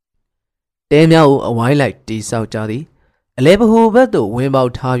တဲများကိုအဝိုင်းလိုက်တီဆောက်ကြသည်အလဲပဟိုဘက်သို့ဝင်ပေါ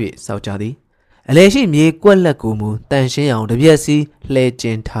က်ထား၍စောက်ကြသည်အလဲရှိမြေကွက်လက်ကိုမူတန်ရှင်းအောင်တပြက်စီလှဲကျ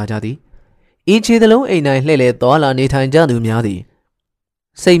င်းထားကြသည်ဤခြေသလုံးအိမ်၌လှဲ့လေသွားလာနေထိုင်ကြသူများသည်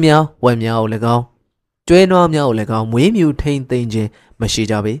စိတ်များဝက်များကို၎င်းကျွဲနွားများကို၎င်းမွေးမြူထိန်သိမ်းခြင်းမရှိ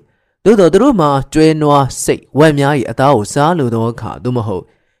ကြပေသို့သောသူတို့မှာကျွဲနွားစိတ်ဝက်များ၏အသားကိုစားလိုသောအခါသို့မဟုတ်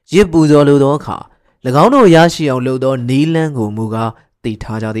ရစ်ပူဇော်လိုသောအခါ၎င်းတို့ရရှိအောင်လုပ်သောနီးလန်းကိုမူကားတည်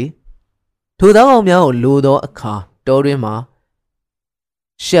ထားကြသည်ထိုသားကောင်များကိုလိုသောအခါတောတွင်မှာ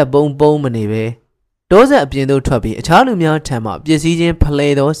ရှက်ပုံပုံမနေပဲတောဆက်အပြင်သို့ထွက်ပြီးအခြားလူများထံမှပစ္စည်းချင်းဖလှ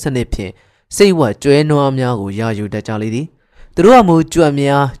ယ်သောစနစ်ဖြင့်စိတ်ဝက်ကျွဲနွားများကိုရယူတတ်ကြလေသည်သူတို့ကမူကြွက်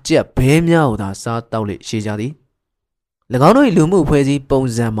များကြက်ဘဲများကိုသာစားတောက်လေရှိကြသည်၎င်းတို့၏လူမှုဖွဲ့စည်းပုံ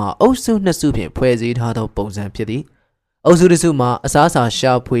စံမှာအုပ်စုနှစ်စုဖြင့်ဖွဲ့စည်းထားသောပုံစံဖြစ်သည်အုပ်စုတစ်စုမှာအစားအစာ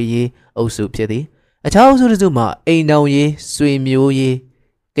ရှာဖွေရေးအုပ်စုဖြစ်သည်အခြားအုပ်စုတစ်စုမှာအိမ်တောင်ရေးဆွေမျိုးရေး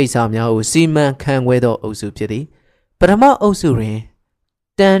ကိစ္စများကိုစီမံခန့်ခွဲသောအုပ်စုဖြစ်သည်ပထမအုပ်စုတွင်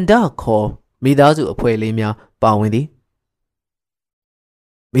တန်တခေါ်မိသားစုအဖွဲ့လေးများပါဝင်သည်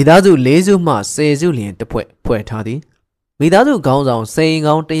မိသားစု၄စုမှ10စုလျင်တစ်ဖွဲ့ထားသည်မိသားစုခေါင်းဆောင်စိန်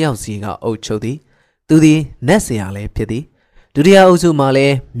ကောင်းတစ်ယောက်စီကအုပ်ချုပ်သည်သူသည်နတ်ဆရာလည်းဖြစ်သည်ဒုတိယအုပ်စုမှလ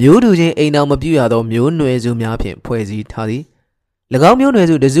ည်းမျိုးတူချင်းအိမ်တော်မပြုရသောမျိုးနွယ်စုများဖြင့်ဖွဲ့စည်းထားသည်၎င်းမျိုးနွယ်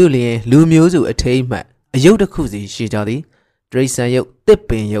စုတစုလျင်လူမျိုးစုအထိမ်းမှတ်အယုတ်တစ်ခုစီရှိကြသည်ဒရိတ်ဆန်ယုတ်တစ်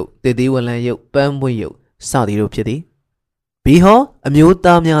ပင်ယုတ်တစ်သေးဝလံယုတ်ပန်းပွင့်ယုတ်စသည်တို့ဖြစ်သည်ဘီဟောအမျိုး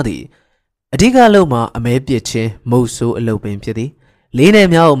သားများသည်အဓိကလုံမှာအမဲပစ်ခြင်းမုတ်ဆိုးအလုပ်ပင်ဖြစ်သည်လေးနယ်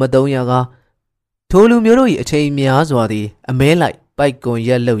များကိုမတုံးရကားထိုလူမျိုးတို့၏အချိန်များစွာသည်အမဲလိုက်ပိုက်ကွန်ရ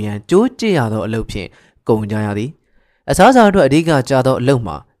က်လုံရန်ကြိုးကျရသောအလုပ်ဖြင့်ကုန်ကြရသည်အစားအစာအတွက်အဓိကကျသောအလုပ်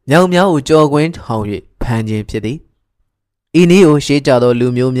မှာမြောင်များကိုကြော်ကွင်းထောင်၍ဖမ်းခြင်းဖြစ်သည်ဤနည်းကိုရှေးကြသောလူ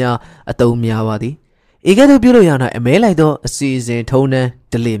မျိုးများအသုံးများပါသည်ဤကဲ့သို့ပြုလုပ်ရ၌အမဲလိုက်သောအစီအစဉ်ထုံးတမ်း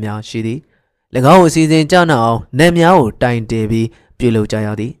ဓလေ့များရှိသည်၎င်းကိုအစီအစဉ်ကြနာအောင်နတ်များကိုတိုင်တယ်ပြီးပြုလုပ်ကြရ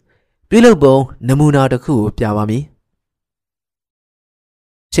သည်ပြုလုပ်ပုံနမူနာတစ်ခုကိုပြပါမည်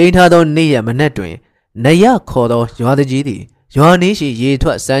ချိန်ထားသောနေ့ရက်မနက်တွင်နရခေါ်သောရွာသူကြီးသည်ရွာနည်းရှိရေထွ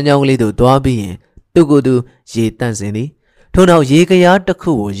က်စမ်းကြောင်းကလေးသို့သွားပြီးရင်သူကိုယ်သူရေတန့်စင်သည်ထို့နောက်ရေကရားတစ်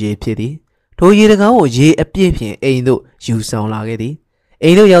ခုကိုရေဖြစ်သည်ထိုရေတကားကိုရေအပြည့်ဖြင့်အိမ်သို့ယူဆောင်လာခဲ့သည်အိ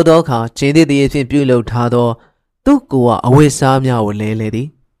မ်သို့ရောက်သောအခါချင်းသည်တည်းဖြင့်ပြုလုပ်ထားသောသူ့ကိုယ်ကအဝတ်စားများကိုလဲလှယ်သည်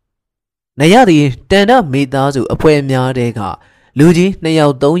နရသည်တန်တမိသားစုအဖွဲ့များတဲကလူကြီး2ယော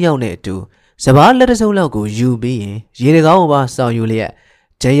က်3ယောက်နဲ့အတူစပားလက်တစုပ်လောက်ကိုယူပြီးရင်ရေတကားကိုပါဆောင်ယူလျက်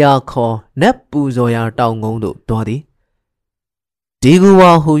ဂျယာခေါ်နတ်ပူဇော်ရာတောင်ကုန်းသို့တွားသည်ဒီကူ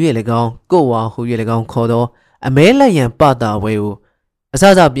ဝါဟူ၍၎င်းကိုဝါဟူ၍၎င်းခေါ်သောအမဲလက်ရန်ပတာဝဲကိုအစ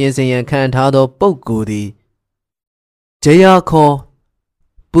စပြင်ဆင်ရန်ခံထားသောပုဂ္ဂိုလ်သည်ဂျယာခေါ်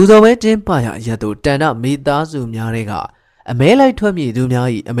ပူဇော်ဝဲကျင်းပရာရသို့တန်တမိသားစုများတွေကအမဲလိုက်ထွက်မြေသူများ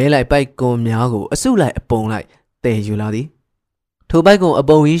၏အမဲလိုက်ပိုက်ကွန်များကိုအစုလိုက်အပုံလိုက်တည်ယူလာသည်ထိုပိုက်ကွန်အ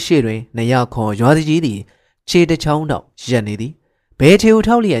ပုံကြီးရှေ့တွင်နရခေါ်ရွာသူကြီးသည်ခြေတစ်ချောင်းတော့ရက်နေသည်ဘဲချေကို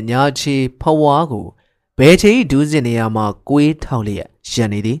ထောက်လျက်ညာချေဖွားကို ဘယ်ချီဒူးစင်နေရမှာကိုးထောက်လျက်ရန်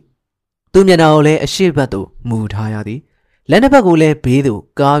နေသည်သူမျက်နှာကိုလည်းအရှိတ်ဘက်သို့မူထားရသည်လက်နှစ်ဖက်ကိုလည်းဘေးသို့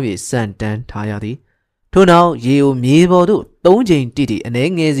ကား၍စန့်တန်းထားရသည်ထို့နောက်ရေကိုမြေပေါ်သို့၃ချိန်တိအနှဲ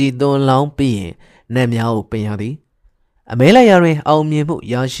ငယ်စီသွန်လောင်းပြီးရင်နတ်များကိုပင်ရသည်အမဲလိုက်ရတွင်အောင်မြင်မှု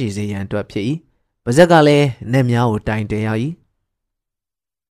ရရှိစေရန်အတွက်ဖြစ်၏ပါဇက်ကလည်းနတ်များကိုတိုင်တယ်ရ၏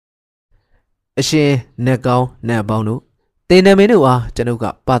အရှင်နတ်ကောင်းနတ်ပေါင်းတို့တင်နမင်းတို့အားကျွန်ုပ်က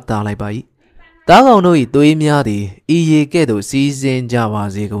ပတ်သားလိုက်ပါ၏တားကောင်တို့၏သွေးများသည်ဤရေကဲ့သို့စီးဆင်းကြပါ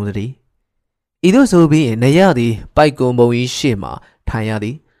စေကုန်သတည်းဤသို့ဆိုပြီးနရသည်ပိုက်ကုံပုံ၏ရှေ့မှထိုင်ရသ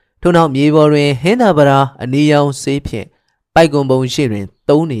ည်ထို့နောက်မြေပေါ်တွင်ဟင်းသာပရာအနီရောင်ဆေးဖြင့်ပိုက်ကုံပုံရှေ့တွင်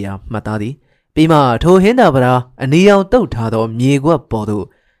၃နေရာမှတ်သားသည်ပြီးမှထိုဟင်းသာပရာအနီရောင်တုတ်ထားသောမြေကွက်ပေါ်သို့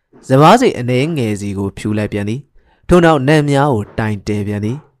စပားစိတ်အနေငယ်စီကိုဖြူလိုက်ပြန်သည်ထို့နောက်နတ်များကိုတိုင်တယ်ပြန်သ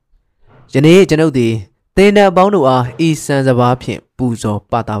ည်ယနေ့ကျွန်ုပ်သည်သင်္နံပေါင်းတို့အားဤစံစပါးဖြင့်ပူဇော်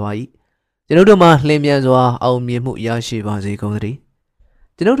ပသပါ၏ကျွန်ုပ်တို့မှလျင်မြန်စွာအောင်မြင်မှုရရှိပါစေကုန်သတည်း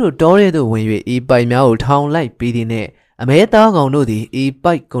ကျွန်ုပ်တို့တောထဲသို့ဝင်၍ဤပိုက်များကိုထောင်လိုက်ပြီးသည်နှင့်အမဲသားကောင်တို့သည်ဤ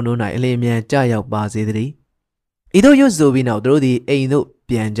ပိုက်ကုံတို့၌အလင်းမြန်ကြရောက်ပါစေသတည်းဤသို့ရွတ်ဆိုပြီးနောက်သူတို့သည်အိမ်သို့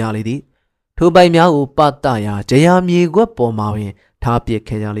ပြန်ကြလေသည်ထိုပိုက်များကိုပသရာဂျရာမြေကွက်ပေါ်မှာပင်ထားပစ်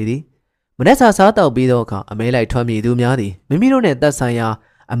ခဲ့ကြလေသည်မနက်စာစားတောက်ပြီးသောအခါအမဲလိုက်ထွက်မြေသူများသည်မိမိတို့နှင့်သက်ဆိုင်ရာ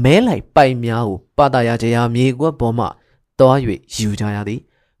အမဲလိုက်ပိုက်များကိုပသရာဂျရာမြေကွက်ပေါ်မှတွား၍ယူကြရသည်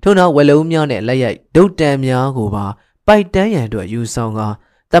ထို့နောက်ဝက်လုံးများနှင့်လက်ရိုက်ဒုတ်တန်များကိုပါပိုက်တန်းရန်အတွက်ယူဆောင်ကာ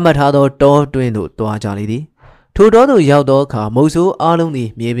တတ်မှတ်ထားသောတောတွင်းသို့တွားကြလေသည်ထိုတောသို့ရောက်သောအခါမုတ်ဆိုးအားလုံးသည်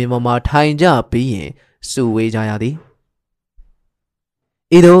မြေပြင်ပေါ်မှထိုင်ကြပြီးရင်စုဝေးကြရသည်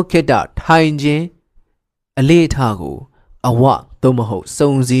ဤသို့ခေတ္တထိုင်ခြင်းအလေထကိုအဝသို့မဟုတ်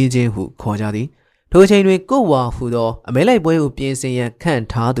စုံစည်းခြင်းဟုခေါ်ကြသည်ထိုချိန်တွင်ကိုဝါဟူသောအမဲလိုက်ပွဲကိုပြင်ဆင်ရန်ခန့်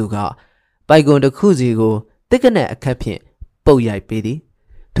ထားသူကပိုက်ကွန်တစ်ခုစီကိုတစ်ကနက်အခက်ဖြင့်ပုတ်ရိုက်ပေးသည်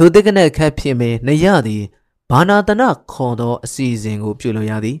ထိုတစ်ကနက်အခက်ဖြင့်ပင်နရသည်ဘာနာတနခေါ်သောအစီအစဉ်ကိုပြုလုပ်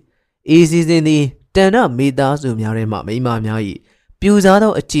ရသည်ဤအစီအစဉ်သည်တဏ္ဍမိသားစုများထဲမှမိမများ၏ပြူစား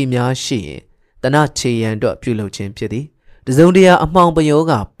သောအကြည့်များရှိရင်တဏ္ဍခြေရန်အတွက်ပြုလုပ်ခြင်းဖြစ်သည်တစုံတရာအမှောင်ပယော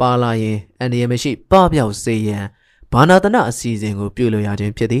ကပါလာရင်အန္တရာယ်မရှိပပျောက်စေရန်ဘာနာတနအစီအစဉ်ကိုပြုလုပ်ရခြ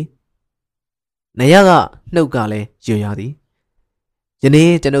င်းဖြစ်သည်နရကနှုတ်ကလည်းရွရသည်ယနေ့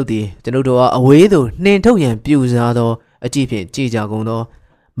ကျွန်ုပ်သည်ကျွန်ုပ်တို့အားအဝေးသို့နှင်ထုတ်ရန်ပြူစားသောအကြည့်ဖြင့်ကြည်ကြကုန်သော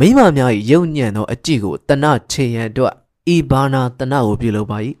မိမများ၏ယုံညံ့သောအကြည့်ကိုတဏ္ဍခြေရန်အတွက်ဤဘာနာတဏ္ဍကိုပြုလုပ်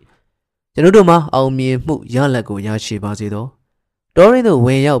ပါ၏ကျွန်ုပ်တို့မှာအောင်မြင်မှုရလက်ကိုရရှိပါစေသောတောရင်းသို့ဝ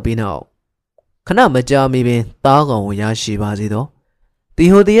င်ရောက်ပြီးနောက်ခဏမကြာမီပင်သားကောင်ကိုရရှိပါစေသောတီ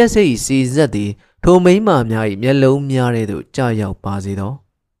ဟိုတရက်စိတ်စီဆက်သည်ထိုမိမများ၏မျက်လုံးများတဲ့သို့ကြာရောက်ပါစေသော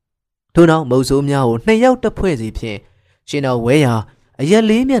ထို့နောက်မုတ်ဆိုးများကိုနှစ်ယောက်တစ်ဖွဲ့စီဖြင့်ရှင်တော်ဝဲရာအရက်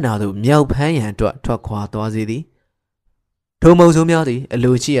လေးမျက်နှာသို့မြောက်ဖန်းရန်အတွက်ထွက်ခွာသွားစေသည်ထိုမုတ်ဆိုးများသည်အ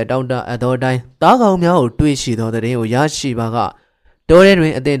လိုရှိရတောင်းတအသောအတိုင်းသားကောင်များကိုတွေ့ရှိသောတဲ့ကိုရရှိပါကတောထဲတွ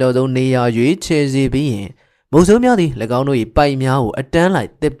င်အသင့်တော်ဆုံးနေရာရွေးချယ်စေပြီးရင်မုတ်ဆိုးများသည်၎င်းတို့၏ပိုက်များကိုအတန်းလိုက်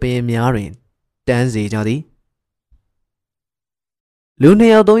တစ်ပင်များတွင်တန်းစေကြသည်လူ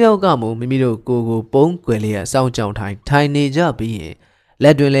2ယောက်3ယောက်ကမှမိမိတို့ကိုပုံးကွယ်လျက်စောင့်ကြောင်ထိုင်နေကြပြီးရင်လ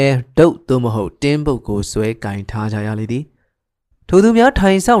က်တွင်လည်းဒုတ်သို့မဟုတ်တင်းပုတ်ကိုဆွဲကင်ထားကြရလေသည်ထိုသူများ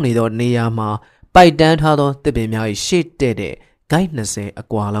ထိုင်ဆောင်နေသောနေရာမှာပိုက်တန်းထားသောတစ်ပင်များ၏ရှေ့တဲ့ဂိုက်20အ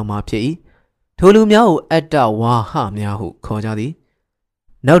ကွာလောက်မှဖြစ်၏ထိုလူများကိုအတ္တဝါဟများဟုခေါ်ကြသည်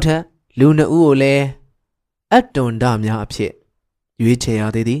နောက်ထပ်လူ2ဦးကိုလည်းအတ္တန္တများအဖြစ်ရွေးချယ်ရ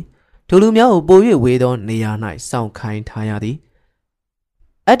သေးသည်ထိုလူများကိုပို၍ဝေသောနေရာ၌စောင့်ခိုင်းထားရသည်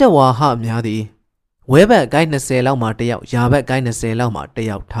အတ္တဝါဟများသည်ဝဲဘက်ဂိုက်20လောက်မှတစ်ယောက်ယာဘက်ဂိုက်20လောက်မှတစ်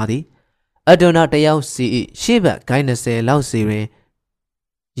ယောက်ထားသည်အတ္တန္တတစ်ယောက်စီ၏ရှေ့ဘက်ဂိုက်20လောက်စီတွင်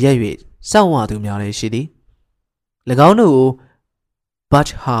ရက်၍စောင့်ဝသူများလည်းရှိသည်၎င်းတို့ကိုဘတ်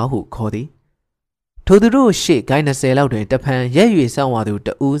ဟာဟုခေါ်သည်ထိုသူတို့ရှေ့ဂိုက်20လောက်တွင်တဖန်ရက်၍စောင့်ဝသူတ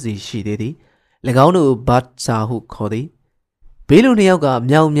ဦးစီရှိသေးသည်၎င်းတို့ဘတ်စာဟုခေါ်သည်ဘေးလူ2ယောက်က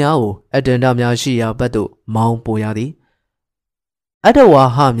မြောင်များကိုအတ္တန္တများရှိရာဘက်သို့မောင်းပို့ရသည်အတ္တဝါ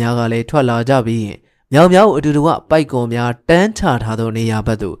ဟများကလည်းထွက်လာကြပြီးရင်မြောင်များကိုအတူတူကပိုက်ကွန်များတန်းချထားသောနေရာဘ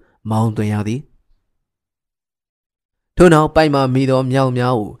က်သို့မောင်းသွင်းရသည်ထို့နောက်ပိုက်မှမိသောမြောင်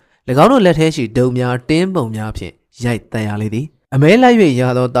များကို၎င်းတို့လက်ထဲရှိဒုံများတင်းပုံများဖြင့်ရိုက်တက်ရလေသည်အမဲလိုက်၍ရ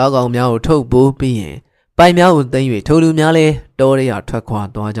သောသားကောင်များကိုထုတ်ပိုးပြီးရင်ပိုက်များကိုသိမ်း၍ထိုလူများလည်းတောထဲရထွက်ခွာ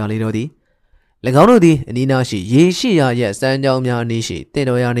သွားကြလေတော့သည်၎င်းတို့သည်အနီးနားရှိရေရှိရာရဲ့စမ်းကြောင်းများအနည်းရှိတင့်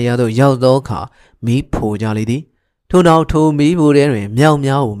တော်ရာနေရာသို့ရောက်သောအခါမီးဖိုကြလေသည်ထို့နောက်ထိုမီးဖိုထဲတွင်မြောင်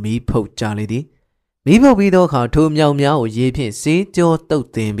များကိုမီးဖုတ်ကြလေသည်မီးဖုတ်ပြီးသောအခါထိုမြောင်များကိုရေဖြင့်ဆေးကြောတုတ်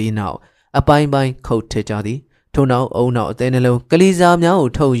တင်ပြီးနောက်အပိုင်းပိုင်းခုတ်ထစ်ကြသည်ထို့နောက်အုံနောက်အသေးနှလုံးကလေးစားများ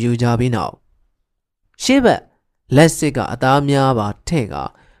ကိုထုတ်ယူကြပြီးနောက်ရှေ့ဘက်လက်စစ်ကအသားများပါထဲ့က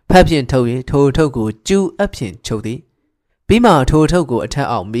ဖက်ဖြင့်ထုတ်၍ထိုထုတ်ကိုကျူအပ်ဖြင့်ချုပ်သည်ပြီးမှထိုထုတ်ကိုအထက်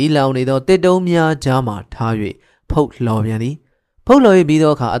အောက်မီးလောင်နေသောတစ်တုံးများကြားမှထား၍ဖုတ်လှော်ပြန်သည်ဖုတ်လှော်ပြီး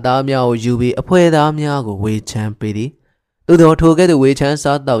သောအခါအသားများကိုယူပြီးအဖွဲသားများကိုဝေချမ်းပေးသည်သို့သောထိုကဲ့သို့ဝေချမ်း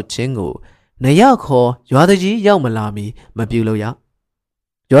စားတောက်ခြင်းကိုနရခေါ်ရွာတကြီးရောက်မလာမီမပြုလို့ရ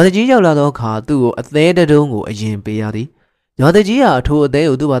ရွာတကြီးရောက်လာသောအခါသူ့ကိုအသေးတုံးကိုအရင်ပေးရသည်ရွာတကြီးဟာထိုအသေး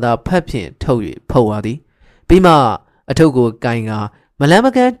ကိုသူ့ဘာသာဖက်ဖြင့်ထုတ်၍ဖုတ်ရသည်ပြီးမှအထုပ်ကိုကင်ကမလန်းမ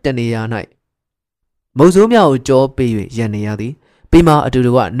ကန်းတနေရာ၌မုတ်ဆိုးများကိုကြောပေး၍ရန်နေရသည်ပြီးမှအတူ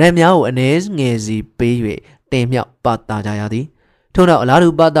တူကနတ်များကိုအ ਨੇ ငယ်စီပေး၍တင်မြောက်ပတ်တာကြရသည်ထို့နောက်အလားတူ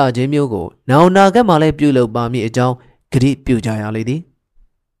ပတ်တာခြင်းမျိုးကိုနောင်နာကမှလည်းပြုလုပ်ပါမည်အကြောင်းဂရိပြုကြရလေသည်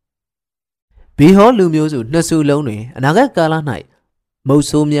ဘီဟောလူမျိုးစုနှစ်စုလုံးတွင်အနာဂတ်ကာလ၌မုတ်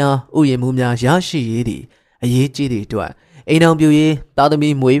ဆိုးများဥယျာဉ်မှုများရရှိရေးသည်အရေးကြီးသည့်အတွက်အိမ်အောင်ပြူရေးသားသ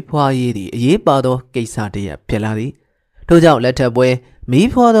မီးမွေးဖွားရေးသည်အရေးပါသောကိစ္စတစ်ရပ်ဖြစ်လာသည်ထို့ကြောင့်လက်ထပ်ပွဲမီး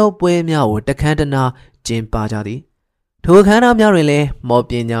ဖွားသောပွဲများကိုတခမ်းတနာကျင်းပကြသည်ထိုအခမ်းအနားများတွင်လည်းမော်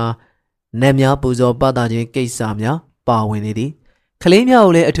ပညာနတ်များပူဇော်ပတ်တာခြင်းကိစ္စများပါဝင်နေသည်ကလေးများ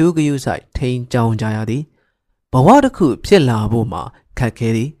ကိုလည်းအထူးဂရုစိုက်ထိန်းကျောင်းကြရသည်ဘဝတစ်ခုဖြစ်လာဖို့မှာခက်ခဲ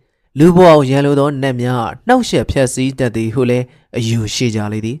သည်လူဘဝကိုရန်လိုသောနတ်များနှောက်ယှက်ဖျက်ဆီးတတ်သည်ဟုလည်းအယူရှိကြ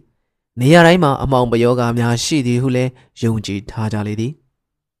လေသည်နေရာတိုင်းမှာအမောင်ပယောဂများရှိသည်ဟုလည်းယုံကြည်ထားကြလေသည်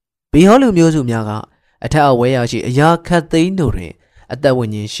ဘီဟောလူမျိုးစုများကအထက်အဝဲရရှိအရာခတ်သိမ်းတို့တွင်အသက်ဝိ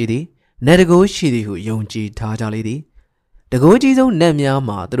ညာဉ်ရှိသည်နတ်တကိုးရှိသည်ဟုယုံကြည်ထားကြလေသည်တကိုးကြီးဆုံးနတ်များ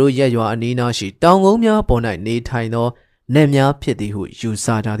မှာသူတို့ရက်ရွာအနီးနားရှိတောင်ကုန်းများပေါ်၌နေထိုင်သောနတ်များဖြစ်သည်ဟုယူဆ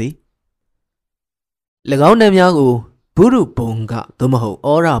ကြသည်၎င်းနတ်များကိုဘုရုဘုံကသို့မဟုတ်ဩ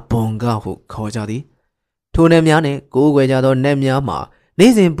ရဘုံကဟုခေါ်ကြသည်ထိုနတ်များနှင့်ကိုးကွယ်ကြသောနတ်များမှာ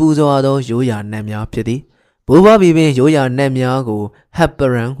နေ့စဉ်ပူဇော်သောရိုးရာနတ်များဖြစ်သည်ဘိုးဘွားပြည်ပင်ရိုးရာနတ်များကိုဟပ်ပ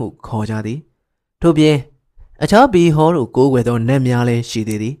ရန်ဟုခေါ်ကြသည်ထို့ပြင်အခြားဘီဟောတို့ကိုးကွယ်သောနတ်များလည်းရှိ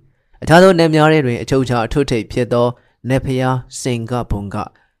သေးသည်အခြားသောနတ်များတွင်အချုပ်အခြာအထွတ်ထိပ်ဖြစ်သောနတ်ဖျားစင်ကဘုံက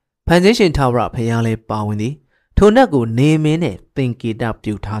ဖန်ဆင်းရှင်ထာဝရဖျားလည်းပါဝင်သည်ထိုနတ်ကိုနေမင်းနှင့်သင်္ကေတ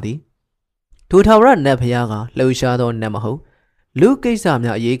ပြုထားသည်ထိုထာဝရနတ်ဖျားကလှူရှားသောနတ်မဟုတ်လူကိစ္စ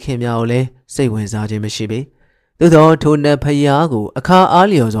များအရေးခင်များကိုလည်းစိတ်ဝင်စားခြင်းမရှိပေသို့သောထိုနတ်ဖျားကိုအခါအား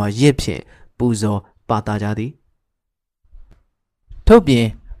လျော်စွာရစ်ဖြင့်ပူဇော်ပါတာကြသည်ထို့ပြင်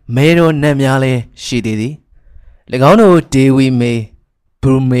မဲတော်နတ်များလည်းရှိသေးသည်၎င်းတို့ဒေဝီမေဘ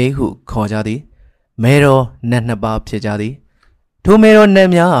ရူမေဟုခေါ်ကြသည်မဲတော်နတ်နှစ်ပါးဖြစ်ကြသည်ထိုမဲတော်နတ်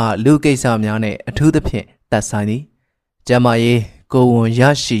များဟာလူကိစ္စများနှင့်အထူးသဖြင့်သက်ဆိုင်သည်ကျမ်းမာရေးကိုယ်ဝန်ရ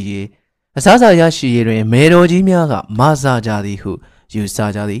ရှိရေးအစားအစာရရှိရေးတွင်မဲတော်ကြီးများကမဆကြသည်ဟုယူဆ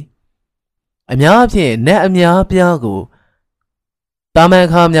ကြသည်အများအပြားနတ်အများပြားကိုတာမန်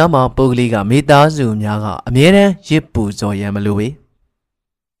ခါများမှာပုဂ္ဂလိကမိသားစုများကအမြဲတမ်းရစ်ပူဇော်ရန်မလိုပေ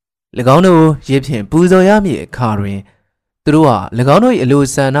၎င်းတို့ရစ်ဖြင့်ပူဇော်ရမည့်အခါတွင်သူတို့ဟာ၎င်းတို့၏အလို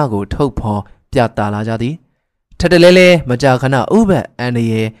ဆန္ဒကိုထုတ်ဖော်ပြသလာကြသည်ထက်တလဲလဲမကြာခဏဥပတ်အန္တ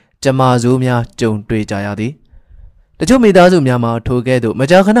ရာယ်ကြမာဆိုးများကြုံတွေ့ကြရသည်တချို့မိသားစုများမှာထိုကဲ့သို့မ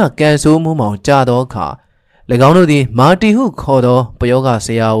ကြာခဏကန်ဆိုးမှုမှောင်ကြသောအခါ၎င်းတို့သည်မာတီဟုခေါ်သောပယောဂဆ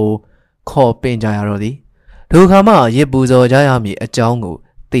ရာကိုခေါ်ပင်ကြရတော့သည်ထိုအခါမှရစ်ပူဇော်ကြရမည့်အကြောင်းကို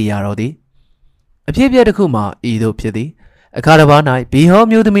သိရတော့သည်အဖြစ်အပျက်တစ်ခုမှာဤသို့ဖြစ်သည်အခါတစ်ပါး၌ဘီဟော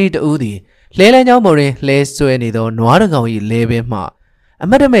မျိုးသမီးတဦးသည်လှဲလန်းကြောင်းပေါ်တွင်လှဲဆွဲနေသောနွားတကောင်၏လဲပင်မှအ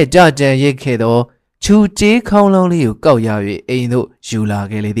မတ်တမဲ့ကြကြံရစ်ခဲ့သောချူကျေးခေါင်းလုံးလေးကိုကောက်ရ၍အိမ်သို့ယူလာ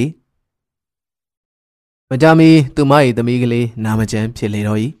ခဲ့လေသည်မကြမီသူမ၏သမီးကလေးနာမကျန်းဖြစ်လေ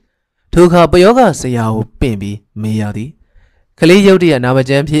တော့၏ထိုအခါပယောဂဆရာကိုပင့်ပြီးမေးရသည်ကလေးရုတ်တရက်နာမ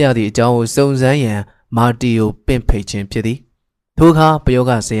ကျန်းဖြစ်ရသည့်အကြောင်းကိုစုံစမ်းရန်မာတီကိုပင့်ဖိတ်ခြင်းဖြစ်သည်ထိုအခါပယော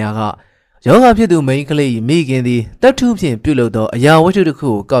ဂဆရာကယောဂဖြစ်သူမိန်းကလေး၏မိခင်သည်တထုဖြင့်ပြုလုပ်သောအရာဝတ္ထုတစ်ခု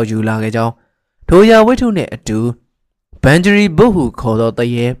ကိုကောက်ယူလာခဲ့ကြောင်းထိုအရာဝတ္ထုနှင့်အတူဘန်ဂျရီဘုတ်ဟုခေါ်သောတ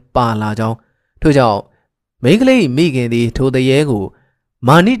ရေပါလာကြောင်းထို့ကြောင့်မိန်းကလေး၏မိခင်သည်ထိုတရေကို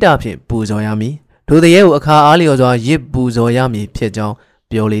မာနိတဖြင့်ပူဇော်ရမည်ထိုတရေကိုအခါအားလျော်စွာရစ်ပူဇော်ရမည်ဖြစ်ကြောင်း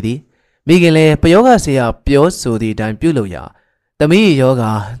ပြောလေသည်မိခင်လည်းပယောဂဆရာပြောဆိုသည့်အတိုင်းပြုလုပ်ရာသမီး၏ယောဂ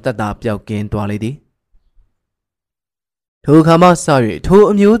တတ်တာပြောက်ကင်းသွားလေသည်ထိုအခါမှစ၍ထို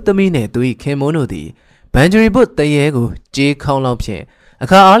အမျိုးသမီးနှင့်သူ၏ခင်မွန်းတို့သည်ဘန်ဂျရီဘုတ်တရေကိုကြေးခေါင်းလောက်ဖြင့်အ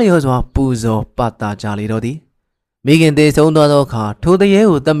ခါအားလျော်စွာပူဇော်ပတ်တာကြလေတော့သည်မိခင်သေဆုံးသွားသောအခါထိုတရေ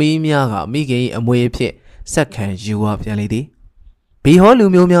ကိုသမီးများကမိခင်၏အမွေအဖြစ်ဆက်ခံယူဝပြန်လေသည်ဘီဟောလူ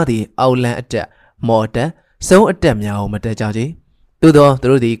မျိုးများသည်အောက်လန်းအတက်မော်တက်စုံအတက်များကိုမတက်ကြကြသို့သောသူ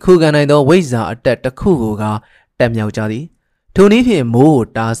တို့သည်ခုခံနိုင်သောဝိဇ္ဇာအတက်တစ်ခုကိုကတက်မြောက်ကြသည်ထိုနည်းဖြင့်မိုးကို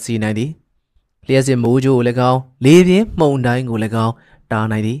တားဆီးနိုင်သည်လျှက်စစ်မိုးကြိုးကို၎င်းလေပြင်းမှုန်တိုင်းကို၎င်းတား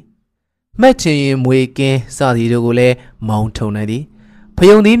နိုင်သည်မှတ်ချင်ရင်မွေကင်းစသည်တို့ကိုလည်းမောင်းထုံနိုင်သည်ဖ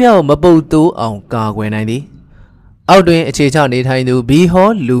ယုံသီးများကိုမပုတ်တိုးအောင်ကာကွယ်နိုင်သည် အောက်တွင်အခြေချနေထိုင်သူဘီဟော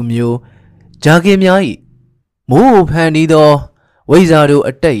လူမျိုးဂျာကင်များ၏မိုးဖန်နီးသောဝိဇာတို့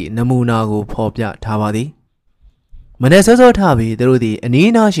အတိတ်နမူနာကိုဖော်ပြထားပါသည်မနေ့စောစောထပြီးသူတို့သည်အ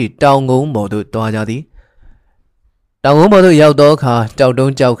နီးနားရှိတောင်ကုန်းပေါ်သို့တွားကြသည်တောင်ကုန်းပေါ်သို့ရောက်သောအခါကြောက်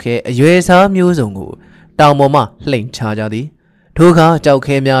တုံးကြောက်ခဲအရွယ်စားမျိုးစုံကိုတောင်ပေါ်မှလှိမ့်ချကြသည်ထိုအခါကြောက်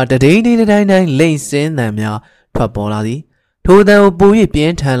ခဲများတဒိန်းဒိန်းတိုင်းတိုင်းလိမ့်စင်းသံများထွက်ပေါ်လာသည်ထိုအတန်ကိုပို၍ပြ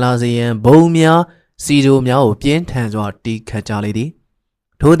င်းထန်လာစေရန်ဘုံများစီတိုများကိုပြင်းထန်စွာတီးခတ်ကြလေသည်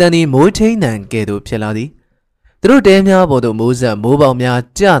ထိုအတန်သည်မိုးထိန်သံကဲ့သို့ဖြစ်လာသည်သူတို့တဲများပေါ်သို့မိုးဆက်မိုးပေါင်များ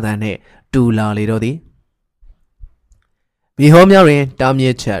ကြသံနှင့်တူလာလေတော့သည်မိဟောများတွင်တာမြ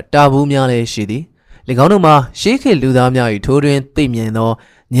စ်ချက်တာဘူးများလည်းရှိသည်၎င်းတို့မှာရှေးခေတ်လူသားများ၏ထိုးတွင်သိမြင်သော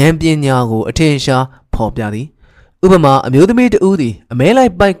ဉာဏ်ပညာကိုအထင်ရှားဖော်ပြသည်ဥပမာအမျိုးသမီးတဦးသည်အမဲလို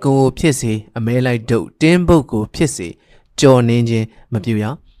က်ပိုက်ကုံကိုဖြစ်စေအမဲလိုက်ဒုတ်တင်းပုတ်ကိုဖြစ်စေကြော်နှင်းခြင်းမပြုရ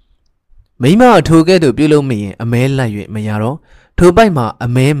မိမအထိုကဲ့သို့ပြုလုပ်မရင်အမဲလိုက်၍မရတော့ထိုပိုက်မှာအ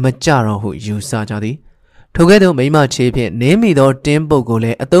မဲမကြတော့ဟုယူဆကြသည်ထိုကဲ့သို့မိမချေဖြင့်နင်းမိသောတင်းပုတ်ကိုလ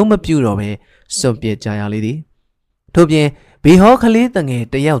ည်းအသုံးမပြုတော့ဘဲစွန့်ပစ်ကြရလေသည်ထို့ပြင်ဘီဟောကလေးတငယ်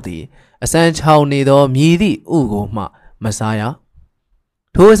တယောက်သည်အစမ်းချောင်းနေသောမြည်သည့်ဥကိုမှမစားရ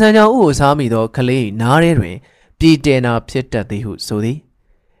ထိုအစမ်းချောင်းဥကိုစားမိသောကလေးနားထဲတွင်ပြည်တဲနာဖြစ်တတ်သည်ဟုဆိုသည်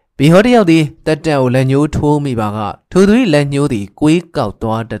ဘီဟောတယောက်သည်တက်တန်ကိုလက်ညှိုးထိုးမိပါကထိုသူ၏လက်ညှိုးသည်ကွေးကောက်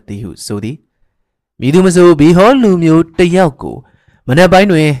သွားတတ်သည်ဟုဆိုသည်မိသူမဆိုဘီဟောလူမျိုးတယောက်ကိုမနက်ပိုင်း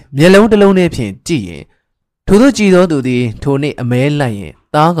တွင်မျက်လုံးတစ်လုံးနှင့်ဖြင့်ကြည့်ရင်ထိုသူကြည်သောသူသည်ထိုနှင့်အမဲလိုက်ရင်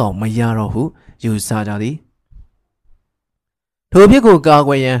သားကောင်မရတော့ဟုယူဆကြသည်ထိုဖြစ်ကိုကာ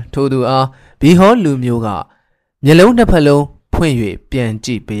ကွယ်ရန်ထိုသူအားဘီဟောလူမျိုးကမျက်လုံးနှစ်ဖက်လုံးဖွင့်၍ပြန်ကြ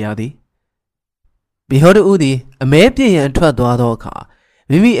ည့်ပေးရသည်ဘီဟောတူသည်အမဲပြည့်ရန်ထွက်သွားသောအခါ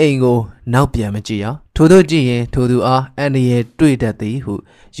မိမိအိမ်ကိုနောက်ပြန်မကြည့်ရထိုသူကြည့်ရင်ထိုသူအားအန္တရာယ်တွေ့တတ်သည်ဟု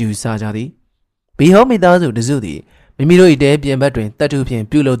ယူဆကြသည်ဘီဟောမိသားစုတစုသည်မိမိတို့၏တဲပြင်ဘက်တွင်တတ်ထုဖြင့်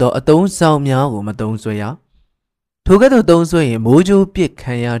ပြုလုပ်သောအသုံးဆောင်များကိုမသုံးဆွဲရထိုကဲ့သို့သုံးဆွဲရင်မိုးကြိုးပစ်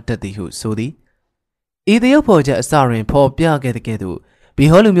ခံရတတ်သည်ဟုဆိုသည်ဤတရုပ်ဖော်ချက်အစတွင်ဖော်ပြခဲ့တဲ့ကဲ့သို့ဘီ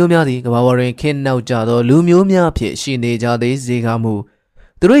ဟောလူမျိုးများသည်ကမ္ဘာပေါ်တွင်ခင်းနောက်ကြသောလူမျိုးများဖြင့်ရှိနေကြသေးစေကားမူ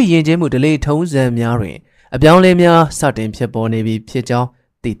သူတို့ယဉ်ကျေးမှုဓလေ့ထုံးစံများတွင်အပြောင်းလဲများစတင်ဖြစ်ပေါ်နေပြီဖြစ်ကြောင်း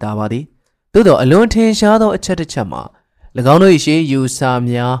သိသာပါသည်သို့သောအလွန်ထင်ရှားသောအချက်တစ်ချက်မှာ၎င်းတို့၏ရှေးယူဆ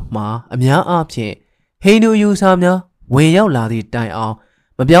များမှာအများအားဖြင့်ဟိန္ဒူယူဆများဝင်ရောက်လာသည့်တိုင်အောင်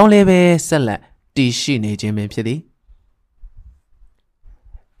မပြောင်းလဲပဲဆက်လက်တည်ရှိနေခြင်းပင်ဖြစ်သည်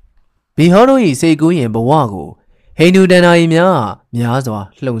ဘီဟောတို့၏စိတ်ကူးရင်ဘဝကိုဟိန္ဒူတန်နာရီများစွာ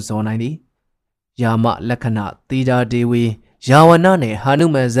လှုံ့ဆော်နိုင်သည်ယာမလက္ခဏာသီတာဒေဝီယာဝနနှင့်ဟာနု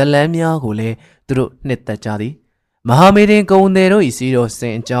မန်ဇလန်းများကိုလည်းသူတို့နှစ်သက်ကြသည်မဟာမေဒင်ကုံတယ်တို့၏စီးတော်စ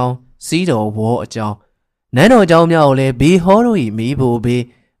င်အကြောင်းစီးတော်ဝေါ်အကြောင်းနန်းတော်အကြောင်းများကိုလည်းဘီဟောတို့၏မိဘဘေး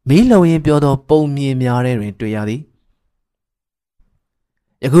မီးလုံရင်ပြောသောပုံမြင်များထဲတွင်တွေ့ရသည်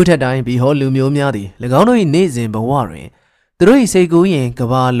ယခုထက်တိုင်းဘီဟောလူမျိုးများသည်၎င်းတို့၏နေ့စဉ်ဘဝတွင်သူတို့၏စိတ်ကူးရင်ကမ္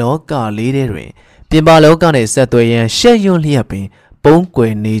ဘာလောကလေးထဲတွင်ပြင်ပလောကနှင့်ဆက်သွယ်ရန်ရှက်ရွံ့လျက်ပင်ပုံးကွ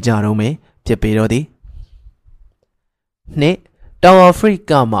ယ်နေကြတော့မယ်ဖြစ်ပေတော့သည်နှစ်တောင်အာဖရိ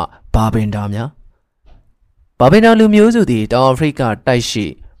ကမှဘာဘင်ဒါများဘာဘင်ဒါလူမျိုးစုသည်တောင်အာဖရိကတိုက်ရှိ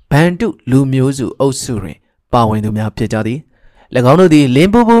ဘန်တုလူမျိုးစုအုပ်စုတွင်ပါဝင်သူများဖြစ်ကြသည်၎င်းတို့သည်လင်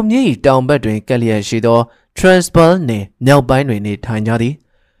ပူပူမြစ်၏တောင်ဘက်တွင်ကပ်လျက်ရှိသော Transvaal နှင့်မြောက်ပိုင်းတွင်နေထိုင်ကြသည်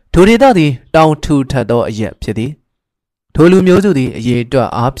ထိုဒေသသည်တောင်ထူထပ်သောအရက်ဖြစ်သည်ထိုလူမျိုးစုသည်အရေးအတွက်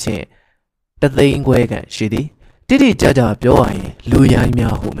အားဖြင့်တသိန်းခွဲခန့်ရှိသည်တိတိကျကျပြောရရင်လူရိုင်း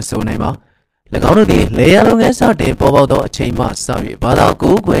များဟုမဆိုနိုင်ပါ၎င်းတို့သည်လေယာလုပ်ငန်းစတင်ပေါ်ပေါက်သောအချိန်မှစ၍ဘာသာ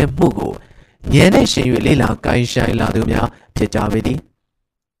ကိုးကွယ်မှုကိုဉာဏ်နဲ့ရှင်၍လေ့လာကိုင်းဆိုင်လာသူများဖြစ်ကြပေသည်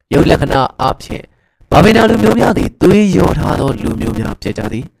ရုပ်လက္ခဏာအားဖြင့်ဘာဘင်နာလူမျိုးများသည်သွေးရောထားသောလူမျိုးများဖြစ်ကြ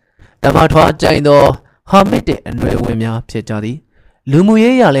သည်တမထွားကြိုင်သောဟာမစ်တဲ့အနွယ်ဝင်များဖြစ်ကြသည်လူမှု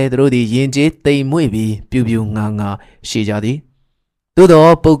ရေးရလဲသူတို့သည်ယဉ်ကျေးသိမ်မွေ့ပြီးပြူပြူငါငါရှိကြသည်သို့သော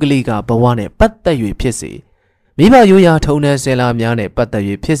ပုဂ္ဂလိကဘဝနှင့်ပတ်သက်၍ဖြစ်စေမိဘရိုးရာထုံနှံဆယ်လာများနှင့်ပတ်သက်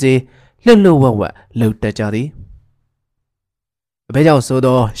၍ဖြစ်စေလှုပ်လှုပ်ဝက်ဝက်လှုပ်တက်ကြသည်အဘဲကြောင့်ဆို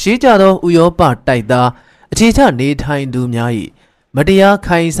သောရှေးကြသောဥရောပတိုက်သားအခြေချနေထိုင်သူများ၏မတရား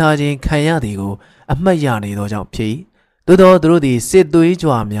ခိုင်းစားခြင်းခံရသည်ကိုအမှတ်ရနေသောကြောင့်ဖြစ်၏သို့သောသူတို့သည်စစ်သွေး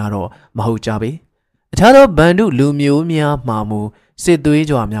ကြွများတော့မဟုတ်ကြပေအခြားသောဗန္ဓုလူမျိုးများမှမူစစ်သွေး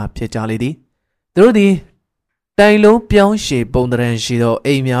ကြွများဖြစ်ကြလေသည်သူတို့သည်တိုင်လုံးပြောင်းရှည်ပုံသဏ္ဍာန်ရှိသော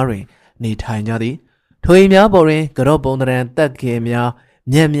အိမ်များတွင်နေထိုင်ကြသည်ထိုအိမ်များပေါ်တွင်ကြော့ပုံသဏ္ဍာန်တက်ခဲများ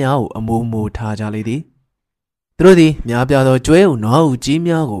မြက်များကိုအမိုးမိုးထားကြလေသည်သူတို့သည်များပြားသောကျွဲဥနွားဥကြီး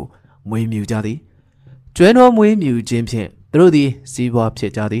များကိုမွေးမြူကြသည်ကျွဲနွားမွေးမြူခြင်းဖြင့်သူတို့သည်စီးပွားဖြ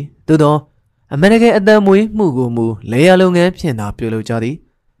စ်ကြသည်သို့သောအမှန်တကယ်အသက်မွေးမှုကိုမူလေယာလုပ်ငန်းဖြင့်သာပြုလုပ်ကြသည်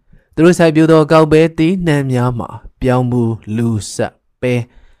သူတို့စိုက်ပျိုးသောကောက်ပဲသီးနှံများမှာပ ပြောင်းမှုလူဆက်ပဲ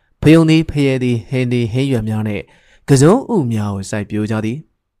ဖယုံသည်ဖရဲသည်ဟင်းသည်ဟင်းရွက်များနဲ့ကစုံဥများကိုစိုက်ပျိုးကြသည်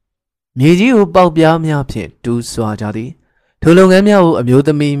မြေကြီးကိုပေါက်ပြားများဖြင့်တူးဆွာကြသည်ထိုလုပ်ငန်းများကိုအမျိုးသ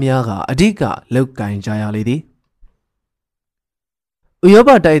မီးများကအဓိကလုပ်ကိုင်ကြရလေသည်ဥရောပ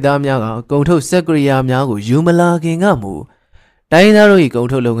တိုက်သားများကကုန်ထုတ်စက်ကရိယာများကိုယူမလာခင်ကမူတိုင်းသားတို့၏ကုန်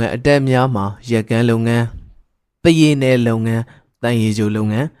ထုတ်လုပ်ငန်းအတက်များမှာရက်ကန်းလုပ်ငန်းပယေနယ်လုပ်ငန်းတန်ရီကျိုလုပ်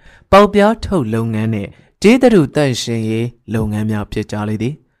ငန်းပေါက်ပြားထုတ်လုပ်ငန်းနဲ့ကျေးတရုတန့်ရှင်ရေးလုပ်ငန်းများဖြစ်ကြလေသ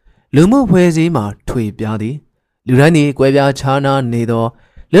ည်လူမှုဖွဲ့စည်းမှာထွေပြားသည်လူတိုင်းသည်ကွဲပြားခြားနားနေသော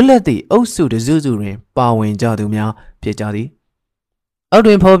လွတ်လပ်သည့်အုပ်စုတစုစုတွင်ပါဝင်ကြသူများဖြစ်ကြသည်အောက်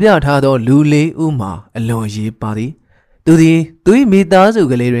တွင်ဖော်ပြထားသောလူလေးဦးမှာအလွန်ရေးပါသည်သူသည်သူ၏မိသားစု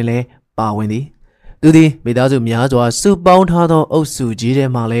ကလေးတွင်လည်းပါဝင်သည်သူသည်မိသားစုများစွာစုပေါင်းထားသောအုပ်စုကြီးထဲ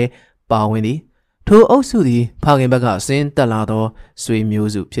မှလည်းပါဝင်သည်ထိုအုပ်စုသည်ဖခင်ဘက်ကဆင်းသက်လာသောဆွေ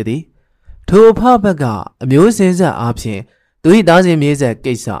မျိုးစုဖြစ်သည်ထိုအဖဘက်ကအမျိုးစင်ဆက်အားဖြင့်သူ၏သားစဉ်မြေးဆက်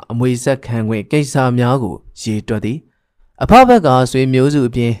ကိစ္စအမွေဆက်ခံခွင့်ကိစ္စများကိုရေတွက်သည်အဖဘက်ကဆွေမျိုးစု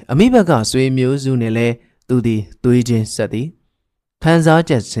အပြင်အမိဘက်ကဆွေမျိုးစုနှင့်လည်းသူသည်သွေးချင်းဆက်သည်ခံစား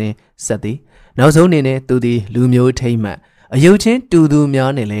ချက်ချင်းဆက်သည်နောက်ဆုံးအနေနဲ့သူသည်လူမျိုးထိမ့်မှတ်အယုတ်ချင်းတူသူ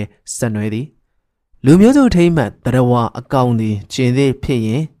များနှင့်လည်းဆက်နွယ်သည်လူမျိုးစုထိမ့်မှတ်တရဝအကောင်သည်ချင်းသေးဖြစ်ရ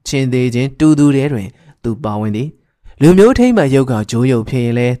င်ချင်းသေးချင်းတူသူတဲတွင်သူပါဝင်သည်လူမျိုးထိမ့်မှတ်ရုပ်ကဂျိုးရုပ်ဖြစ်ရ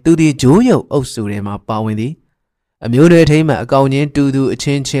င်လည်းသူသည်ဂျိုးရုပ်အုပ်စုထဲမှာပါဝင်သည်အမျိုးနွယ်ထိမ့်မှတ်အကောင်ချင်းတူသူအချ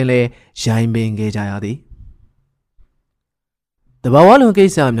င်းချင်းလည်းရိုင်းပင်ခဲ့ကြရသည်တဘာဝလုံးကိ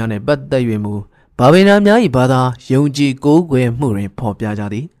စ္စများနဲ့ပတ်သက်၍မူဘာဝေနာများ၏ဘာသာယုံကြည်ကိုးကွယ်မှုတွင်ဖော်ပြကြ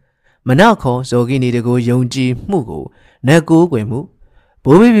သည်မနခေါ်ဇော်ကိနီတကိုယုံကြည်မှုကိုနတ်ကိုးကွယ်မှု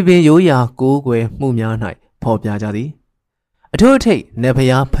ဘိုးဘီပင်ရိုးရာကိုးကွယ်မှုများ၌ဖော်ပြကြသည်အထူးအထိပ်နတ်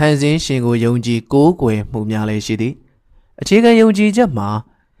ဖျားဖန်ဆင်းရှင်ကိုယုံကြည်ကိုးကွယ်မှုများလည်းရှိသည်အခြေခံယုံကြည်ချက်မှာ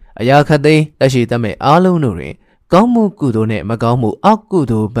အရာခတ်သိမ်းလက်ရှိသတ်မဲ့အားလုံးတို့တွင်ကောင်းမှုကုသိုလ်နှင့်မကောင်းမှုအကု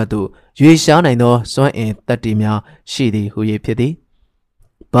သိုလ်ဘက်သို့ရွေရှားနိုင်သောစွမ်းအင်တတ္တိများရှိသည်ဟူ၍ဖြစ်သည်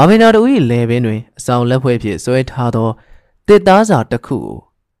ဘာဝေနာတို့၏လယ်ပင်တွင်အဆောင်လက်ဖွဲ့ဖြင့်ဆွဲထားသောတစ်သားစာတစ်ခုကို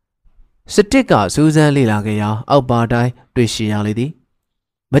စတစ်ကစူးစမ်းလေ့လာခဲ့ရာအောက်ပါတိုင်းတွေ့ရှိရလေသည်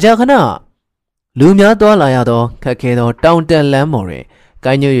မကြာခဏလူများသွားလာရသောခက်ခဲသောတောင်တက်လမ်းပေါ်တွင်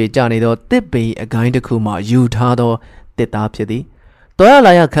ကိုင်းညွှ၍ကျနေသောတစ်ပင်အကိုင်းတစ်ခုမှယူထားသောတစ်သားဖြစ်သည်သွားရ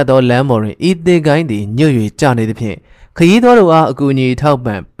လာရခတ်သောလမ်းပေါ်တွင်ဤတစ်ကိုင်းသည်ညွှ၍ကျနေသဖြင့်ခရီးသွားတို့အားအကူအညီထောက်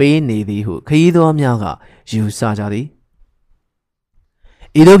ပံ့ပေးနေသည်ဟုခရီးသွားများကယူဆကြသည်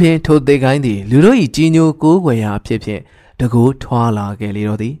ဤသို့ဖြင့်ထိုတစ်ကိုင်းသည်လူတို့၏ကြီးညိုကိုးကွယ်ရာဖြစ်ဖြင့်တကူထွာလာခဲ့လေ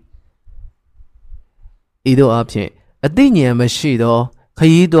တော့သည်ဤသို့အဖြစ်အသိဉာဏ်မရှိသောခ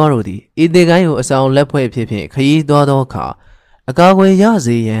ရီးသွားတို့သည်ဤတစ်ကိုင်းကိုအဆောင်လက်ဖွဲ့ဖြစ်ဖြင့်ခရီးသွားသောအခါအကာအကွယ်ရ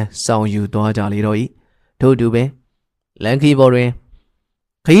စေရန်ဆောင်ယူသွားကြလေတော့၏ထို့တူပင်လန်ခီပေါ်တွင်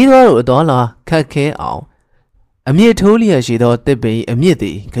ခရီးသွားတို့အတော်လာခက်ခဲအောင်အမြင့်ထိုးလျက်ရှိသောတစ်ပင်အမြင့်သ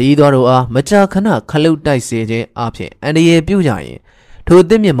ည်ခရီးသွားတို့အားမကြာခဏခလုတ်တိုက်စေခြင်းအဖြစ်အန္တရာယ်ပြုကြရင်ထို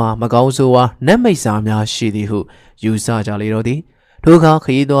တစ်မြင့်မှာမကောင်းဆိုးဝါးနတ်မိတ်စာများရှိသည်ဟုယူဆကြလေတော့သည်ထိုအခါခ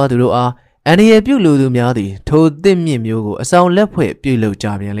ရီးသွားသူတို့အားအန္တရာယ်ပြုလူသူများသည်ထိုတစ်မြင့်မျိုးကိုအဆောင်လက်ဖွဲ့ပြုလုပ်ကြ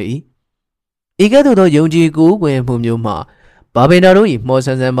ပြန်လေ၏ဤကဲ့သို့သောယုံကြည်ကိုးကွယ်မှုမျိုးမှဘာဗေနာတို့၏မော်ဆ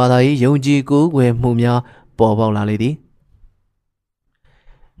န်ဆန်ဘာသာ၏ယုံကြည်ကိုးကွယ်မှုများပေါ်ပေါက်လာလေသည်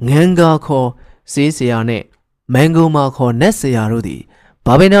ငန်းကာခေါ်စေးစရာနှင့်မန်ဂုံမာခေါ်နတ်စရာတို့သည်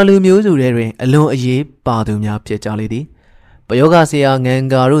ဘာဗေနာလူမျိုးစုထဲတွင်အလွန်အရေးပါသူများဖြစ်ကြလေသည်ပယောဂဆရာငန်း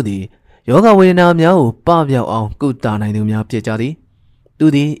ကာတို့သည်ယောဂဝေဒနာများကိုပပျောက်အောင်ကုသနိုင်သူများဖြစ်ကြသည်သူ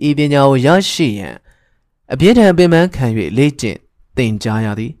သည်ဤပညာကိုရရှိရန်အပြည့်ထန်ပင်ပန်းခံ၍လေ့ကျင့်သင်ကြားရ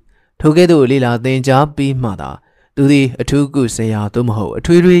သည်ထိုကဲ့သို့လေ့လာသင်ကြားပြီးမှသာသူသည်အထူးကုဆရာသို့မဟုတ်အ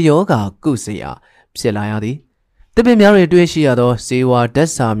ထွေထွေယောဂကုဆရာဖြစ်လာရသည်တပည့်များတွင်တွေ့ရှိရသောဇေဝဓာတ်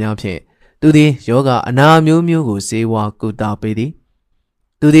စာများဖြင့်သူသည်ယောဂအနာမျိုးမျိုးကိုဇေဝကုသပေးသည်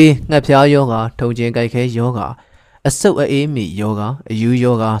သူသည်ငှက်ဖျားယောဂထုံကျင်ကြိုက်ခဲယောဂအဆုတ်အေးမိယောဂအယူ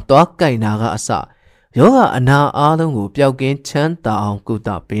ယောဂသွားကြိုက်နာကအစယောဂအနာအားလုံးကိုပျောက်ကင်းချမ်းသာအောင်ကုသ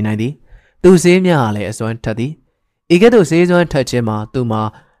ပေးနိုင်သည်သူစေးများလည်းအစွမ်းထက်သည်ဤကဲ့သို့စေးစွမ်းထက်ခြင်းမှာသူမှာ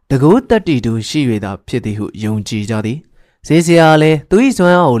တကူတတ္တိတူရှိ၍သာဖြစ်သည်ဟုယုံကြည်ကြသည်စေးစရာလည်းသူ၏စွ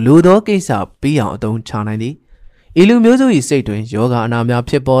မ်းအားကိုလိုသောကိစ္စပြီးအောင်အသုံးချနိုင်သည်ဤလူမျိုးစု၏စိတ်တွင်ယောဂအနာများ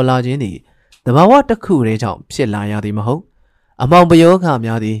ဖြစ်ပေါ်လာခြင်းသည်တဘာဝတစ်ခုတည်းကြောင့်ဖြစ်လာရသည်မဟုတ်အမောင်ပယောဂ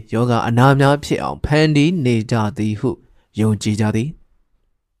များသည်ယောဂအနာများဖြစ်အောင်ဖန်တီးနေကြသည်ဟုယုံကြည်ကြသည်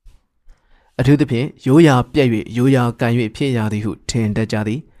အထူးသဖြင့်ရိုးရာပြက်၍ရိုးရာကန်၍ဖြစ်ရသည်ဟုထင်တတ်ကြသ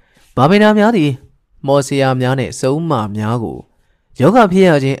ည်ဘာဗေနာများသည်မော်စရာများနှင့်စုံမများကိုယောဂဖြစ်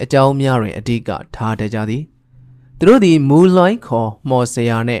ရခြင်းအကြောင်းများတွင်အဓိကထားတတ်ကြသည်သူတို့သည်မူလွိုင်းခေါ်မော်စ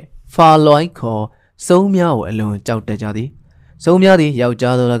ရာနှင့်ဖာလွိုင်းခေါ်စုံများကိုအလွန်ကြောက်တတ်ကြသည်စုံများသည်ယော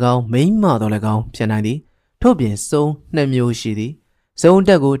က်ျားသော၎င်းမိန်းမသော၎င်းဖြစ်နိုင်သည် ထို့ပြင်စုံနှစ်မျိုးရှိသည်စုံတ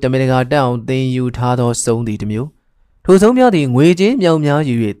က်ကိုတမင်တကာတက်အောင်သင်ယူထားသောစုံသည်တစ်မျိုးထိုစုံများသည်ငွေကြေးမြောက်များ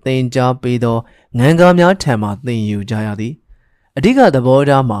ယူ၍သင်ကြားပေးသောငံကားများထံမှသင်ယူကြရသည်အဓိကသဘော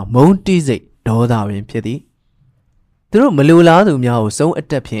ထားမှာမုန်းတိစိတ်ဒေါသပင်ဖြစ်သည်သူတို့မလိုလားသူများကိုစုံအ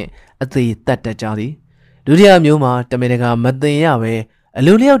တက်ဖြင့်အသေးတတ်တတ်ကြသည်ဒုတိယမျိုးမှာတမင်တကာမသင်ရဘဲအ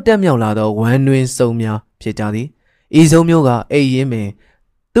လိုလျောက်တက်မြောက်လာသောဝမ်းတွင်စုံများဖြစ်ကြသည်ဤစုံမျိုးကအိပ်ရင်းပင်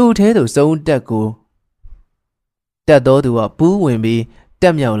သူ့ထဲသို့စုံတက်ကိုတက်တော်သူကပူးဝင်ပြီးတ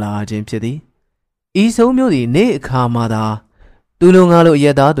က်မြောက်လာခြင်းဖြစ်သည်ဤစုံမျိုးသည်နေ့အခါမှသာသူလုံငါလိုရ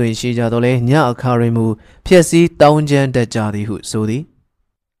က်သားတွင်ရှိကြတော့လဲညအခါတွင်မူဖြစ်စည်းတောင်းကျမ်းတတ်ကြသည်ဟုဆိုသည်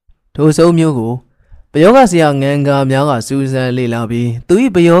ထိုစုံမျိုးကိုပယောဂဆရာငံကာများကစူးစမ်းလေ့လာပြီးသူ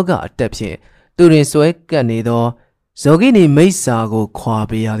၏ပယောဂအတက်ဖြင့်သူတွင်ဆွဲကပ်နေသောဇောဂိနီမိစ္ဆာကိုခွာ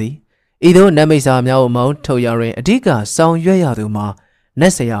ပေးရသည်ဤသို့နတ်မိစ္ဆာများကိုမောင်းထုတ်ရတွင်အဓိကဆောင်ရွက်ရသူမှာန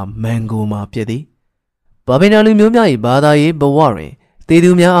တ်ဆရာမန်ကိုမှာဖြစ်သည်ဘာဗေနာလူမျိုးများ၏ဘာသာရေးဘဝတွင်တေသူ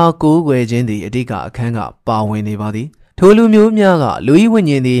များအားကိုးကွယ်ခြင်းသည်အဓိကအခန်းကပါဝင်နေပါသည်ထိုလူမျိုးများကလူ၏ဝိ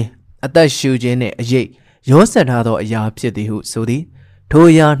ညာဉ်သည်အသက်ရှူခြင်းနှင့်အရေးရောဆက်ထားသောအရာဖြစ်သည်ဟုဆိုသည်ထို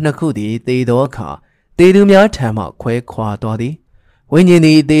အရာနှစ်ခုသည်တေသောအခါတေသူများထံမှခွဲခွာသွားသည်ဝိညာဉ်သ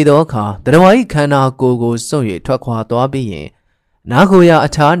ည်တေသောအခါတရဝါ၏ခန္ဓာကိုယ်ကိုစွန့်၍ထွက်ခွာသွားပြီးရင်နာကိုရာအ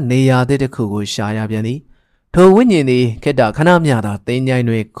ခြားနေရာတစ်ခုကိုရှာရပြန်သည်ထိုဝိညာဉ်သည်ခေတ္တခဏမျှသာတင်းကြိုင်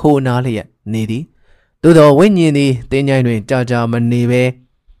တွင်ခိုနာလျက်နေသည်သို့သောဝိညာဉ်သည်တင်းကြိုင်တွင်ကြာကြာမနေဘဲ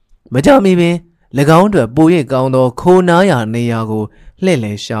မကြမီပင်၎င်းတို့ပို၍ကောင်းသောခိုနာရာနေရာကိုလှည့်လ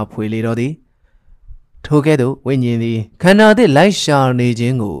ည်ရှာဖွေလေတော့သည်ထိုကဲ့သို့ဝိညာဉ်သည်ခန္ဓာသည့်လိုက်ရှာနေခြ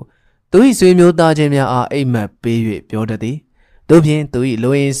င်းကိုသူ၏ဆွေမျိုးသားချင်းများအားအိမ်မက်ပေး၍ပြောတတ်သည်တို့ဖြင့်သူ၏လူ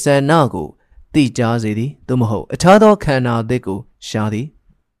ရင်ဆန္ဒကိုတိကြားစေသည်သို့မဟုတ်အခြားသောခန္ဓာသစ်ကိုရှာသည်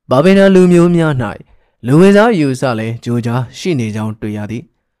ဘာဗေနာလူမျိုးများ၌လူဝင်စားယူဆလည်းကြိုးကြားရှိနေကြောင်းတွေ့ရသည်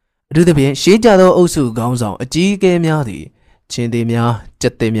အထူးသဖြင့်ရှေးကြသောအုပ်စုခေါင်းဆောင်အကြီးအကဲများသည်ချင်းသေးများကြ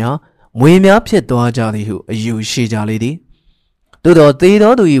က်သေးများမွေများဖြစ်သွားကြသည်ဟုအယူရှိကြလေသည်သို့သောသေ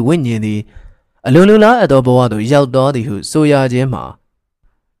သောသူ၏ဝိညာဉ်သည်အလိုလိုလားအပ်သောဘဝသို့ရောက်သွားသည်ဟုဆိုရခြင်းမှာ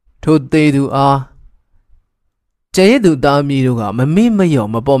ထိုသေသူအားကျဲရသူသားမီးတို့ကမမိမလျော့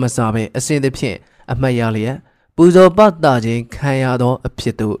မပေါ်မစားပဲအစဉ်သဖြင့်အမှတ်ရလျက်ပူဇော်ပတ်တာခြင်းခံရသောအဖြ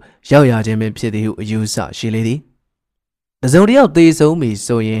စ်သို့ရောက်ရခြင်းပင်ဖြစ်သည်ဟုအယူဆရှိလေသည်တစုံတစ်ယောက်သေဆုံးပြီ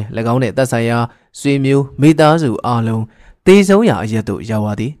ဆိုရင်၎င်းနှင့်သက်ဆိုင်ရာဆွေမျိုးမိသားစုအားလုံးသေဆုံးရာအရက်သို့ရောက်ရ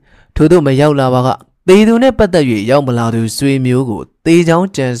သည်ထို့သို့မရောက်လာပါကသေသူနှင့်ပတ်သက်၍ရောက်မလာသူဆွေမျိုးကိုသေချောင်း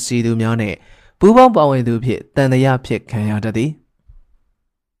ကြံစီသူများနှင့်ပူးပေါင်းပါဝင်သူဖြင့်တန်တရားဖြစ်ခံရတတ်သည်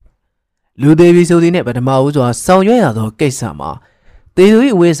လူသေးပြီဆိုသည်နှင့်ပထမဦးစွာဆောင်ရွက်ရသောကိစ္စမှာသေသူ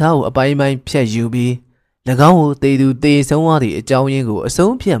၏ဝိစားကိုအပိုင်းပိုင်းဖြတ်ယူပြီး၎င်းကိုသေသူသေဆုံးသွားသည့်အကြောင်းရင်းကိုအ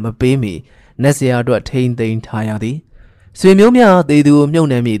ဆုံးဖြတ်မပေးမီနတ်ဆရာအတွက်ထိမ့်သိမ်းထားရသည်ဆွေမျိုးများသေသူကိုမြုပ်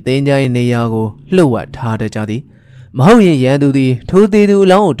နှံမိသင်္ချိုင်းနေရာကိုလှုပ်ဝက်ထားတတ်ကြသည်မဟုတ်ရင်ရန်သူသည်ထိုသေသူအ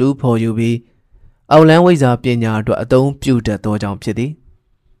လောင်းကိုတူးဖော်ယူပြီးအောက်လန်းဝိဇ္ဇာပညာအတွက်အသုံးပြုတတ်သောကြောင့်ဖြစ်သည်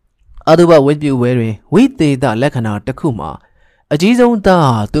အတုပဝိပြုဝဲတွင်ဝိသေသလက္ခဏာတစ်ခုမှာအကြီးဆုံးသား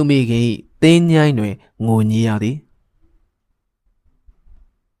ဟာသူမိခင်၏သင်္ချိုင်းတွင်ငိုညည်းရသည်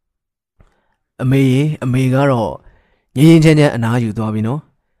အမေကတော့ငြင်းချင်းချင်းအနားယူသွားပြီနော်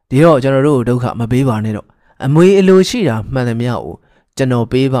ဒီတော့ကျွန်တော်တို့ဒုက္ခမပေးပါနဲ့တော့အမွေအလိုရှိတာမှန်သမျှကိုကျွန်တော်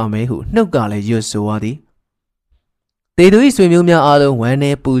ပေးပါမယ်ဟုနှုတ်ကလည်းရွတ်ဆိုရသည်တေသူ၏ဆွေမျိုးများအားလုံးဝမ်း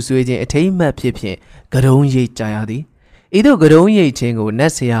နဲ့ပူဆွေးခြင်းအထိမ့်မှတ်ဖြစ်ဖြင့်ကရုံးရိပ်ကြရသည်ဤသို့ကရုံးရိပ်ခြင်းကိုန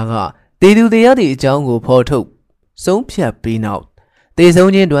တ်ဆရာကတေသူတေရသည့်အကြောင်းကိုဖော်ထုတ်ဆုံးဖြတ်ပြီးနောက်တေ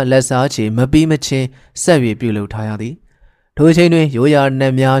ဆုံးခြင်းအတွက်လက်စားချေမပြီးမချင်းဆက်၍ပြုလုပ်ထားရသည်ထိုအချိန်တွင်ရိုးရာန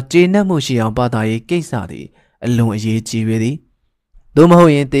တ်များကျေနပ်မှုရှိအောင်ပါတာရေးကိစ္စသည်အလွန်အရေးကြီးပေသည်သို့မဟု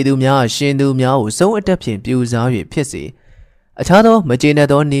တ်ရင်တေသူများရှင်သူများကိုစုံအတက်ဖြင့်ပြူစား၍ဖြစ်စေအခြားသောမကျေနပ်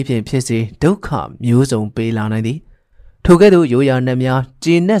သောနည်းဖြင့်ဖြစ်စေဒုက္ခမျိုးစုံပေးလာနိုင်သည်ထိုကဲ့သို့ရိုးရာနတ်များ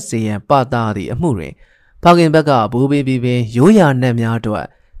ကျေနပ်စေရန်ပါတာသည့်အမှုတွင်ဖခင်ဘက်ကဘူးပေးပြီးပင်ရိုးရာနတ်များတို့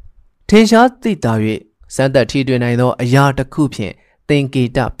ထင်ရှားသိတာ၍စံသက်ထီတွင်နိုင်သောအရာတစ်ခုဖြင့်သင်္ကေ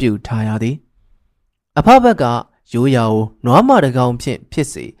တပြုထားရသည်အဖဘက်ကရိုးရာကိုနွားမတကောင်ဖြင့်ဖြစ်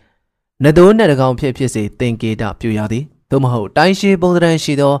စေနသိုးနဲ့တကောင်ဖြစ်စေသင်္ကေတပြုရသည်သို့မဟုတ်တိုင်းရှိပုံသဏ္ဍာန်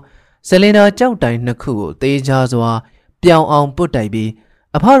ရှိသောဆလင်ဒါကြောက်တိုင်နှစ်ခုကိုသေးချာစွာပြောင်းအောင်ပုတ်တိုက်ပြီး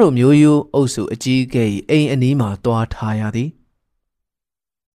အဖတို့မျိုးရိုးအုပ်စုအကြီးအကဲ၏အိမ်အနီးမှတွားထားရသည်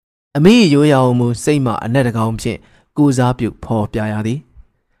အမေရိုးရာမူစိတ်မှအနက်တကောင်ဖြင့်ကုစားပြုဖော်ပြရသည်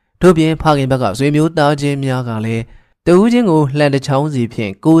ထို့ပြင်ဖခင်ဘက်ကဆွေမျိုးသားချင်းများကလည်းတဦးချင်းကိုလှန်တချောင်းစီဖြ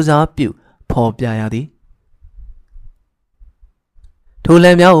င့်ကုစားပြုဖော်ပြရသည်ထို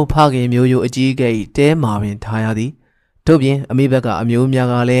လံများကိုဖခင်မျိုးရိုးအကြီးအကဲ၏တဲမှာပင်ထားရသည်ထို့ပြင်အမိဘက်ကအမျိုးများ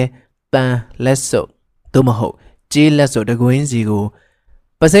ကလည်းပန်းလက်စုပ်သို့မဟုတ်ကြေးလက်စုပ်တကွင်းစီကို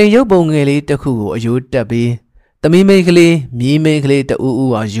ပစိန်ရုပ်ပုံငယ်လေးတစ်ခုကိုအယိုးတက်ပြီးသမီးမိန်းကလေးမြီးမိန်းကလေးတဦး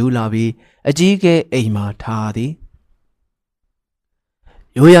ဦးဟာယူလာပြီးအကြီးကဲအိမ်မှာထားသည်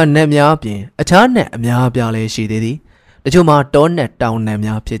ရိုးရနက်များပြင်အခြားနက်အများပြားလည်းရှိသေးသည်တချို့မှာတောနက်တောင်နက်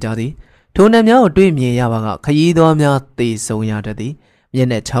များဖြစ်ကြသည်ထိုနက်များကိုတွေ့မြင်ရပါကခရီးသွားများသေဆုံးရတတ်သည်မျက်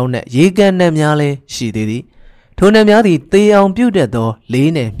နှာချောင်းနက်ရေကန်နက်များလည်းရှိသေးသည်ထိုနက်များသည်သေအောင်ပြုတ်တတ်သော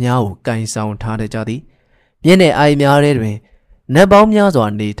လေးနယ်များကိုကင်ဆောင်ထားတတ်ကြသည်မျက်နှာအိုင်များထဲတွင်နက်ပေါင်းများစွာ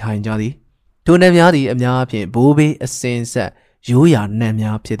နေထိုင်ကြသည်ထိုနက်များသည်အများအပြားဘိုးဘေးအစင်ဆက်ရိုးရာနက်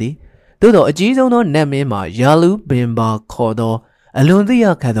များဖြစ်သည်သို့သောအကြီးဆုံးသောနက်မင်းမှာယာလူဘင်ဘာခေါ်သောအလွန်သိရ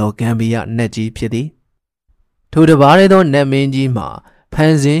ခတ်သောဂမ်ဘီယာနက်ကြီးဖြစ်သည်ထိုတပါးသောနက်မင်းကြီးမှာဖ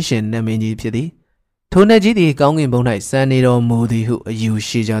န်ဆင်းရှင်နက်မင်းကြီးဖြစ်သည်ထိုနက်ကြီးသည်ကောင်းကင်ဘုံ၌စံနေတော်မူသည်ဟုအယူ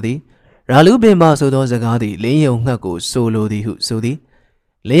ရှိကြသည်ရာလူဘင်ဘာဆိုသောစကားသည်လင်းယုံငှက်ကိုဆိုလိုသည်ဟုဆိုသည်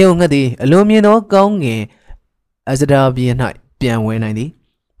လင်းယုံငှက်သည်အလွန်မြင့်သောကောင်းငင်အစဒါပြည်၌ပြန်ဝဲနိုင်သည်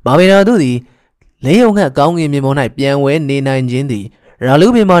ဘာဗေဒာတို့သည်လင်းယုံငှက်ကောင်းငင်မြေပေါ်၌ပြန်ဝဲနေနိုင်ခြင်းသည်ရာလူ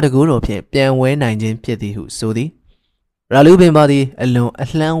ဘင်ဘာတကူတော်ဖြင့်ပြန်ဝဲနိုင်ခြင်းဖြစ်သည်ဟုဆိုသည်ရာလူဘင်ဘာသည်အလွန်အ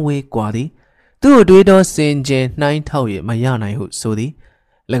လှမ်းဝေးกว่าသည်သူ့တွေးသောစင်ကြင်နှိုင်းထောက်၍မရနိုင်ဟုဆိုသည်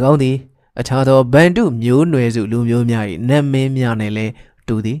၎င်းသည်အခြားသောဗန်တုမျိုးနွယ်စုလူမျိုးများ၏နတ်မင်းများနှင့်လည်း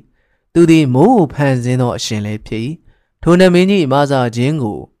တူသည်သူသည်မိုးကိုဖန်ဆင်းသောအရှင်လည်းဖြစ်၏ထိုနတ်မင်းကြီးမဆာခြင်း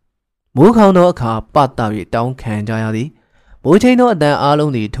ကိုမိုးခေါင်သောအခါပတ၍တောင်းခံကြရသည်မိုးချိန်သောအတန်အား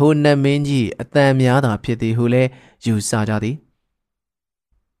လုံးသည်ထိုနတ်မင်းကြီးအတန်များသာဖြစ်သည်ဟုလည်းယူဆကြသည်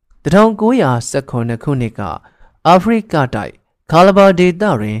1919ခုနှစ်ကအာဖရိကတိုက်ခါလဘာဒေသ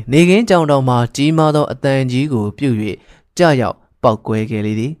တွင်နေကင်းကြောင်တောင်မှကြီးမားသောအတန်ကြီးကိုပြု၍ကြရောက်ပောက်ကွဲခဲ့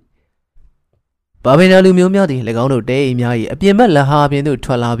လေသည်ဘာဗေနာလူမျိုးများသည်၎င်းတို့တဲအိမ်များ၏အပြင်ဘက်လက်ဟာပြင်သို့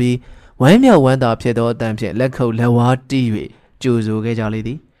ထွက်လာပြီးဝမ်းမြောက်ဝမ်းသာဖြစ်သောအတန်ဖြင့်လက်ခုပ်လက်ဝါးတီး၍ကြိုဆိုခဲ့ကြလေသ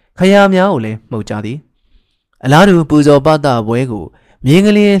ည်ခရာများကိုလည်းမှုတ်ကြသည်အလားတူပူဇော်ပသပွဲကိုမြင်းက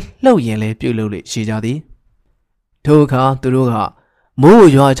လေးလှုပ်ရင်လည်းပြုလုပ်လေရှိကြသည်ထိုအခါသူတို့ကမိုးကို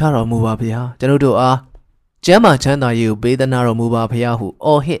ရွာချတော်မူပါဗျာကျွန်ုပ်တို့အားကျမ်းမာချမ်းသာရေးကိုပေးသနာတော်မူပါဖျားဟု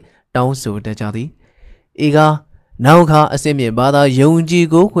အော်ဟစ်တောင်းဆိုတတ်ကြသည်ဤကားနောက်ခါအစင်မြင့်ဘာသာယုံကြည်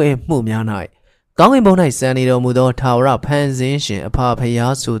ကိုးကွယ်မှုများ၌ကောင်းကင်ဘုံ၌စံနေတော်မူသောထာဝရဖန်ဆင်းရှင်အဖ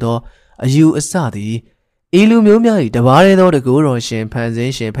ဖျားဆိုသောအယူအဆသည်ဤလူမျိုးများ၏တပါးသောတကူတော်ရှင်ဖန်ဆ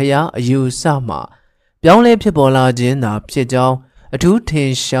င်းရှင်ဖျားအယူအဆမှပြောင်းလဲဖြစ်ပေါ်လာခြင်းသာဖြစ်ကြောင်းအထူးထ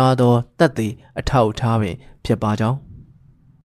င်ရှားသောတသက်အထောက်အထားပင်ဖြစ်ပါကြောင်း